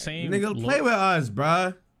they're like same. Nigga, play with us,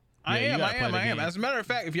 bruh. I am. As a matter of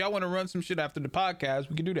fact, if y'all want to run some shit after the podcast,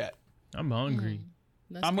 we can do that. I'm hungry.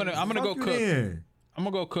 I'm gonna go cook. I'm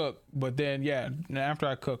gonna go cook, but then after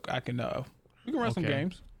I cook, I can we can run some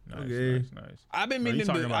games. Nice. I've been meaning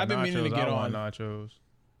to get on nachos.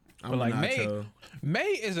 But like May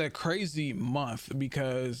is a crazy month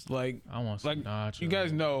because like I want some nachos. You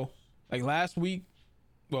guys know, like last week,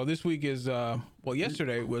 this week is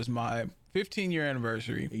yesterday was my 15-year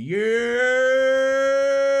anniversary.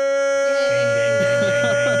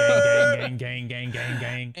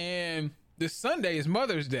 Gang. And this Sunday is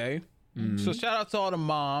Mother's Day. So shout out to all the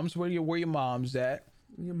moms. Where your moms at?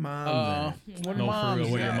 Where your moms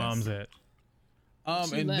at? Where your moms at?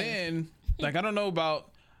 And then like I don't know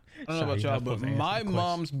about y'all, but my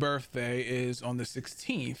mom's birthday is on the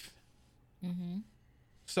 16th.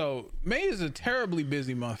 So May is a terribly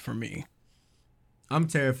busy month for me. I'm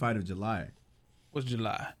terrified of July. What's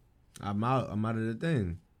July? I'm out of the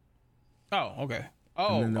thing. Oh, okay.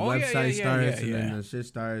 Oh, and then the website starts, and then the shit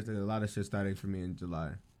starts. There's a lot of shit starting for me in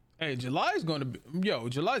July. Hey, July's gonna be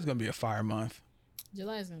a fire month.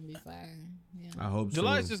 July's gonna be fire. Yeah. I hope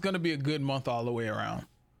July's just gonna be a good month all the way around.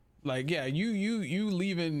 Like, yeah, you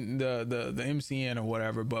leaving the MCN or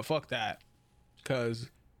whatever, but fuck that, cause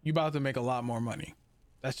you about to make a lot more money.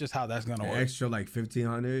 That's just how that's gonna work. Extra like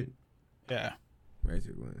 1,500. Yeah.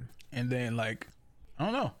 Basically. And then like, I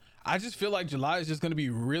don't know. I just feel like July is just gonna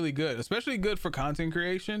be really good, especially good for content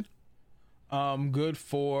creation. Good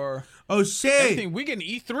for everything. We can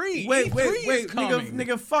E3. Wait,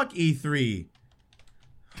 nigga, fuck E3.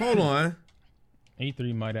 Hold on.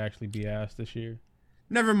 E3 might actually be ass this year.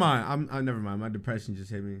 Never mind. I'm never mind. My depression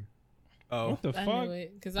just hit me. Oh, what the fuck? I knew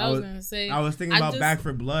it, because I was gonna say I was thinking about Back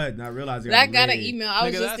for Blood, not realizing I got an email. I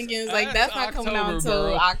was just thinking, it's like that's not coming out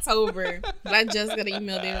until October. But I just got an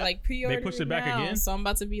email. They were like pre-order. They pushed it back again. So I'm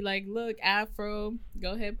about to be like, look, Afro,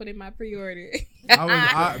 go ahead, put in my pre-order.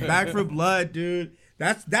 Back for Blood, dude.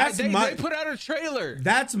 They put out a trailer.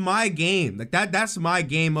 That's my game. Like that's my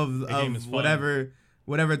game of whatever.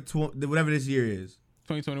 whatever this year is.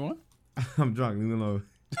 2021. I'm drunk. Leave me alone.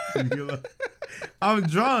 I'm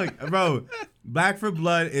drunk, bro. Back 4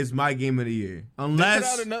 Blood is my game of the year.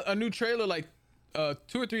 Unless they put out a new trailer like 2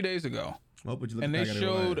 or 3 days ago. Oh, but you look and they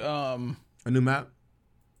showed a new map.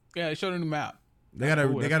 Yeah, they showed a new map. They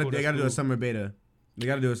gotta do a summer beta. They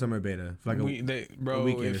gotta do a summer beta for like a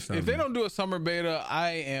weekend or something. If they don't do a summer beta,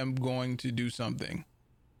 I am going to do something,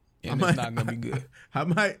 and it's not gonna be good. I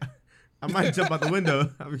might jump out the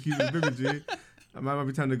window. I'm accusing G. I might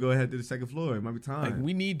be time to go ahead to the second floor. It might be time. Like,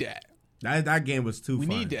 we need that. That game was too fun.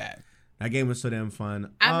 We need that. That game was so damn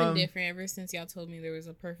fun. I've been different ever since y'all told me there was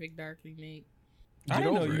a Perfect Dark remake. I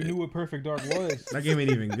didn't know you knew what Perfect Dark was. That game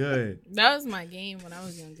ain't even good. That was my game when I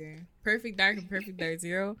was younger. Perfect Dark and Perfect Dark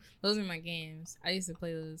Zero. Those are my games. I used to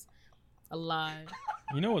play those a lot.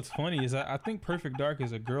 You know what's funny is I think Perfect Dark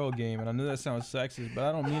is a girl game, and I know that sounds sexist, but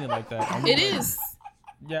I don't mean it like that. I mean, it is.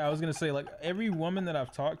 Yeah, I was gonna say, like, every woman that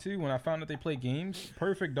I've talked to, when I found that they play games,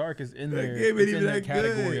 Perfect Dark is in there. It's in that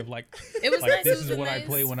category of like, it was like nice. this it was is what I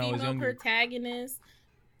played when I was younger. Protagonist,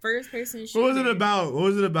 first person shooter. What was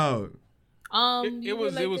it about?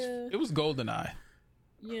 It was GoldenEye.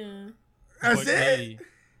 Yeah. That's it.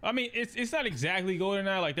 I mean, it's not exactly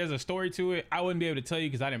GoldenEye. Like, there's a story to it. I wouldn't be able to tell you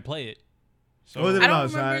because I didn't play it. So what was it about, I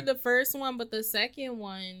don't remember the first one, but the second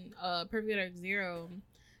one, Perfect Dark Zero,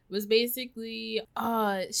 was basically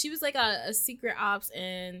she was like a secret ops,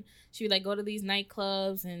 and she would like go to these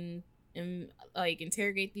nightclubs and like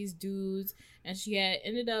interrogate these dudes, and she had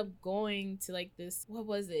ended up going to like this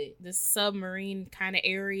submarine kind of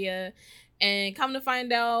area, and come to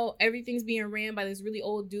find out everything's being ran by this really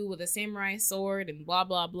old dude with a samurai sword and blah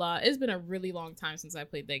blah blah. It's been a really long time since I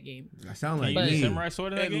played that game. That sounds like me. Samurai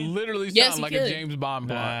sword in that game? Literally sounds like a James Bond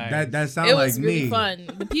plot. That sounds like me. It was really fun.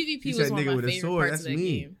 The PvP was one of my favorite parts of that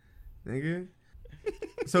game. Nigga.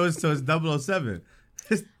 So it's 007.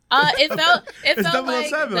 It felt like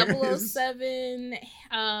 007. 007.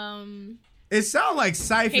 It sounds like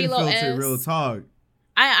Siphon Filter. Real talk.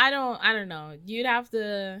 I don't know. You'd have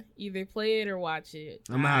to either play it or watch it.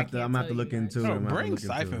 I'm gonna have to look into it. Bring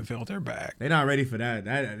Siphon Filter back. They're not ready for that.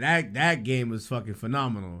 That game was fucking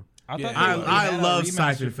phenomenal. I love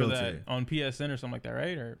Siphon Filter on PSN or something like that,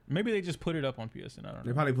 right? Or maybe they just put it up on PSN. I don't know.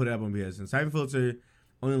 They probably put it up on PSN. Siphon Filter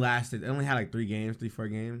only had like 4 games.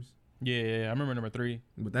 Yeah. I remember number 3.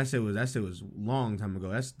 But that shit was long time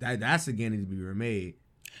ago. That's a game that needs to be remade.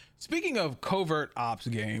 Speaking of covert ops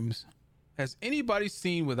games, has anybody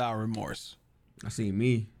seen Without Remorse? I seen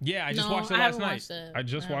me. Yeah, I just watched it last night. I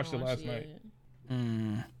just watched it last night.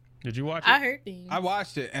 Did you watch it? I heard things. I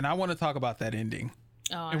watched it, and I want to talk about that ending.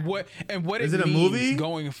 And what is it a means movie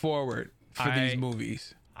going forward for these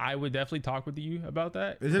movies. I would definitely talk with you about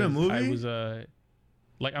that. Is it a movie? I was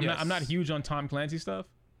I'm not huge on Tom Clancy stuff,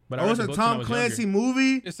 but it's a Tom Clancy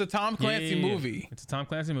movie. It's a Tom Clancy movie. It's a Tom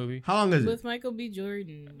Clancy movie. How long is it? With Michael B.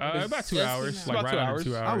 Jordan. About 2 hours. Like about 2 hours.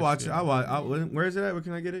 2 hours. I watch it. Where is it at? Where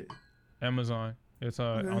can I get it? Amazon. It's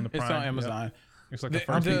on the Prime. It's on Amazon. Yep. It's like the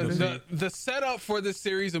first the setup for this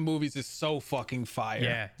series of movies is so fucking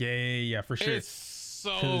fire. Yeah, for sure. It's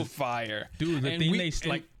so fire, dude. The thing they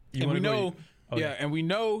like. And we know, and we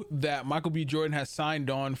know that Michael B. Jordan has signed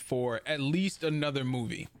on for at least another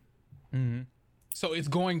movie. Mm-hmm. So it's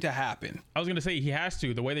going to happen. I was gonna say he has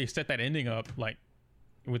to. The way they set that ending up, like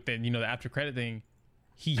with the the after credit thing,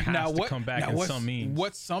 he has to come back in some means.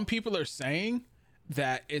 What some people are saying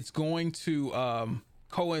that it's going to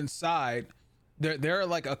coincide. There are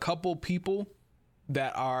like a couple people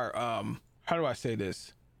that are how do I say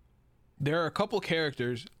this? There are a couple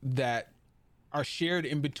characters that are shared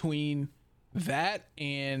in between that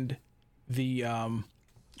and the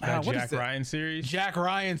Jack Ryan series. Jack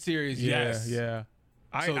Ryan series, yes. Yeah.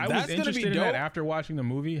 So I was interested in that after watching the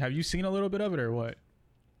movie. Have you seen a little bit of it or what?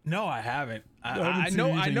 No, I haven't. I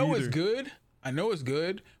know it's good. I know it's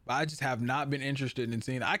good, but I just have not been interested in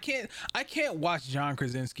seeing it. I can't watch John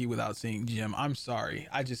Krasinski without seeing Jim. I'm sorry.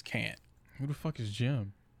 I just can't. Who the fuck is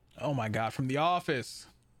Jim? Oh my God, from The Office.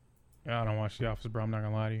 Yeah, I don't watch The Office, bro. I'm not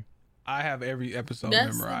gonna lie to you. I have every episode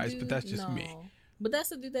memorized, but that's just me. But that's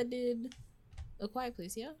the dude that did A Quiet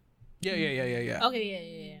Place, yeah? Yeah.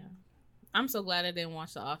 Okay, yeah. I'm so glad I didn't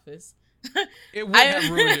watch The Office. It would have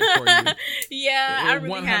ruined it for you. Yeah, I'm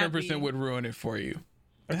really 100% would ruin it for you.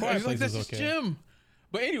 A Quiet Place this is is okay. Jim.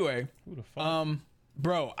 But anyway, who the fuck?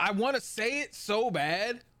 Bro, I want to say it so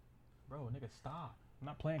bad. Bro, nigga, stop. I'm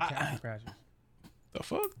not playing Castle Crashers. The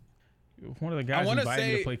fuck? One of the guys invited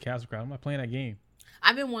me to play Castle Crashers. I'm not playing that game.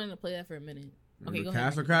 I've been wanting to play that for a minute. Okay, go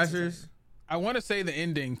Castle ahead. Crashers? I want to say the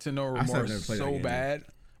ending to No Remorse so bad,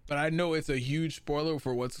 but I know it's a huge spoiler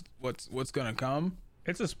for what's gonna come.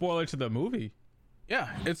 It's a spoiler to the movie. Yeah,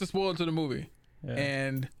 it's a spoiler to the movie. Yeah.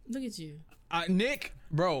 And look at you, Nick,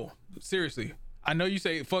 bro. Seriously, I know you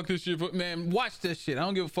say fuck this shit, but man, watch this shit. I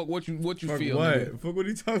don't give a fuck what you fuck feel. What? Nigga. Fuck what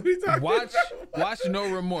he talking about? Watch No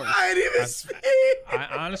Remorse. I ain't even speak. I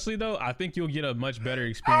honestly though, I think you'll get a much better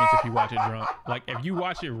experience if you watch it drunk. Like if you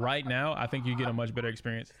watch it right now, I think you get a much better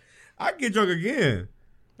experience. I get drunk again.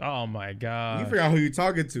 Oh my god! You forgot who you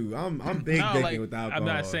talking to. I'm big dicking like, with alcohol. I'm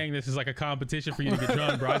not saying this is like a competition for you to get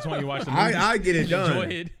drunk, bro. I just want you to watch the movie. I get it done. Enjoy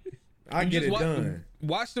it. I get it done.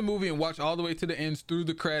 Watch the movie and watch all the way to the ends through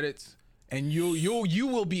the credits, and you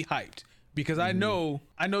will be hyped because I know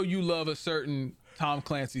you love a certain Tom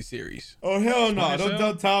Clancy series. Oh hell no!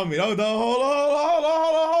 Don't tell me. Hold on,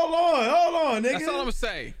 nigga. That's all I'm gonna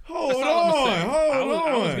say. Hold on.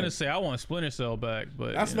 I was gonna say I want Splinter Cell back,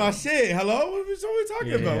 but that's my shit. Hello, what are we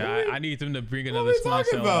talking about? I need them to bring another Splinter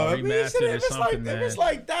Cell remastered or something, man. If it's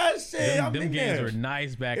like that shit, them games were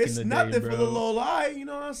nice back in the day, bro. It's nothing for the low light. You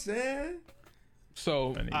know what I'm saying?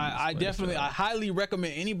 So I definitely, I highly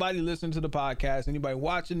recommend anybody listening to the podcast, anybody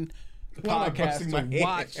watching the podcast to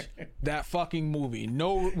watch that fucking movie.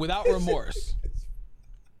 Without remorse.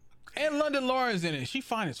 And London Lauren's in it. She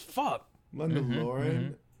fine as fuck. London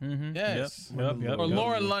Lauren? Yes. Yep, or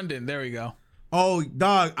Lauren London. There we go. Oh,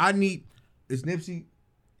 dog, it's Nipsey.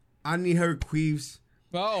 I need her queefs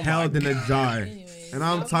held in a jar. Anyways, and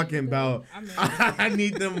I'm talking about, I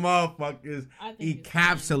need them motherfuckers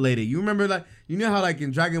encapsulated. You remember, like, you know how, like,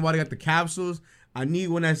 in Dragon Ball, they got the capsules? I need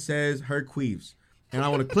one that says her queefs. And I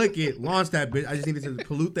want to click it, launch that bitch. I just need it to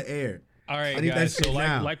pollute the air. All right, guys. So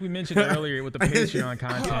like we mentioned earlier with the Patreon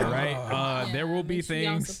content, right? There will be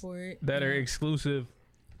things that are exclusive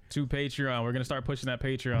to Patreon. We're gonna start pushing that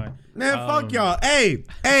Patreon. Man, fuck y'all. Hey,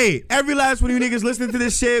 every last one of you niggas listening to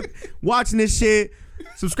this shit, watching this shit,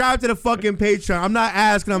 subscribe to the fucking Patreon. I'm not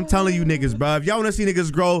asking, I'm telling you niggas, bro. If y'all want to see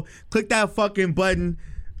niggas grow, click that fucking button.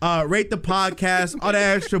 Rate the podcast, all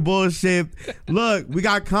that extra bullshit. Look, we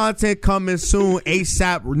got content coming soon.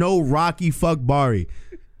 ASAP. No Rocky. Fuck Bari.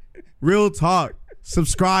 Real talk.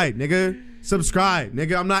 Subscribe, nigga.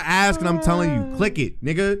 I'm not asking. I'm telling you. Click it,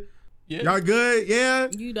 nigga. Yeah. Y'all good? Yeah.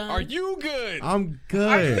 You done? Are you good? I'm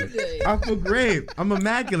good. I feel great. I'm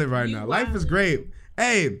immaculate right now. Life is great.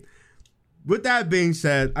 Hey, with that being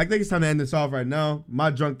said, I think it's time to end this off right now. My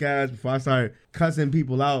drunk ass before I start cussing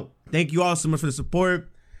people out. Thank you all so much for the support.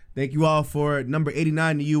 Thank you all for number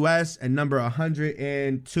 89 in the U.S. and number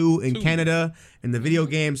 102 in Canada in the video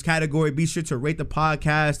games category. Be sure to rate the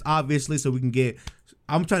podcast, obviously, so we can get.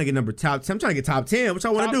 I'm trying to get top 10. I'm trying to get top 10. What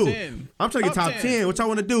y'all want to do? 10. I'm trying to get top 10. What y'all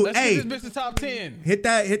want to do? Let's get this bitch to top 10. Hit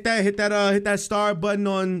that star button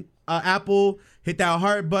on Apple. Hit that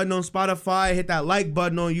heart button on Spotify. Hit that like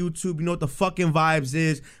button on YouTube. You know what the fucking vibes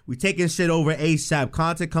is. We taking shit over ASAP.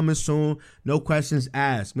 Content coming soon. No questions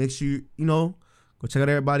asked. Make sure you go check out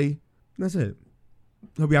everybody. That's it.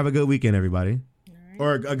 Hope you have a good weekend, everybody. Right.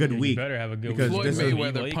 Or a good week. You better have a good week. Floyd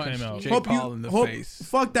Mayweather punched Jake Paul in the face.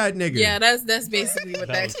 Fuck that nigga. Yeah, that's basically what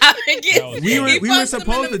that topic is. We were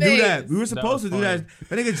supposed to do that. We were supposed to do that.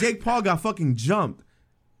 That nigga Jake Paul got fucking jumped.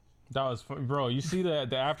 That was funny. Bro, you see the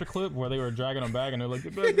after clip where they were dragging him back and they're like,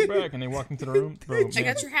 get back, and they walk into the room. Bro, I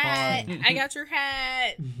got your hat.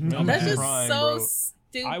 That's just crying, so bro.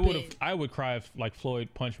 Stupid. I would cry if like Floyd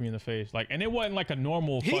punched me in the face, like, and it wasn't like a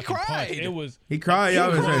normal fucking punch. It was he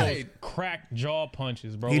cried. Cracked jaw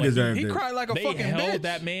punches, bro. He deserved it. He cried like a fucking bitch. They held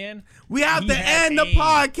that man. We have to end the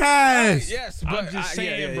podcast. Yes, but I'm just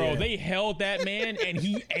saying, bro. They held that man and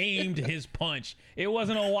he aimed his punch. It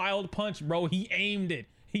wasn't a wild punch, bro. He aimed it.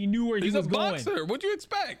 He knew where he was going. He's a boxer. What'd you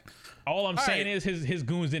expect? All I'm saying is his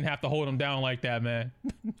goons didn't have to hold him down like that, man.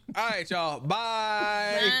 All right, y'all.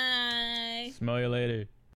 Bye. Bye. Smell you later.